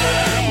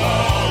dream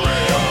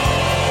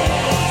warriors.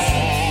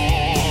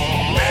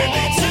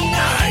 Maybe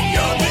tonight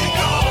you'll be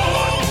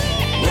gone.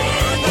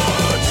 We're the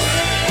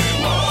dream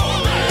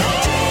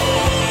warriors.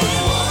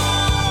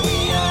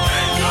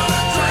 Ain't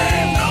gonna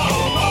dream no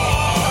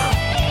more.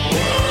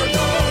 We're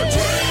the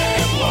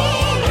dream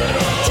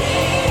warriors.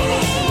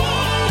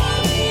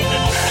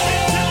 And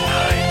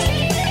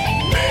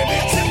maybe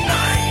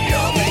tonight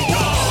you'll be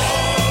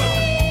gone.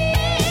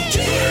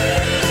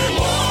 Dream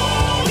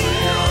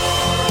warriors.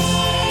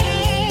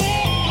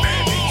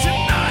 Maybe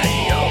tonight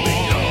you'll be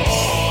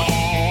gone.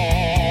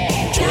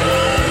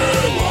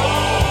 Dream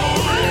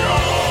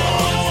warriors.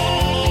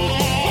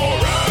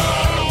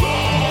 Forever.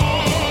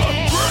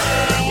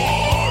 Dream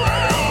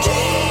warriors.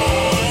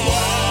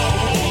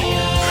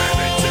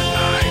 Maybe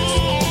tonight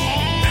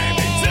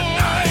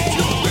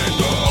you'll be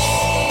gone.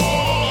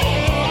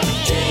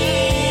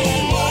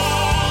 Dream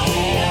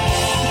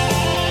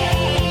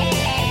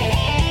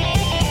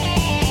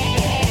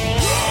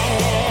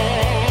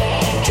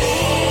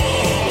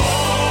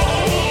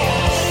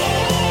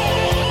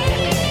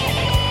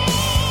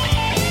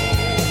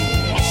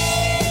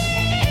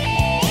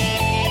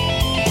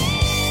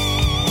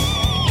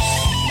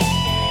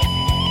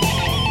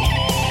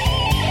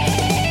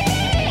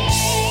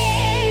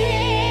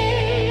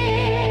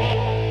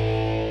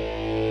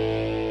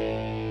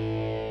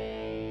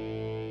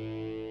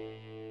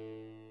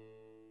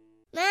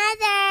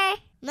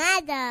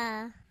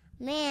Mother,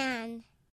 man.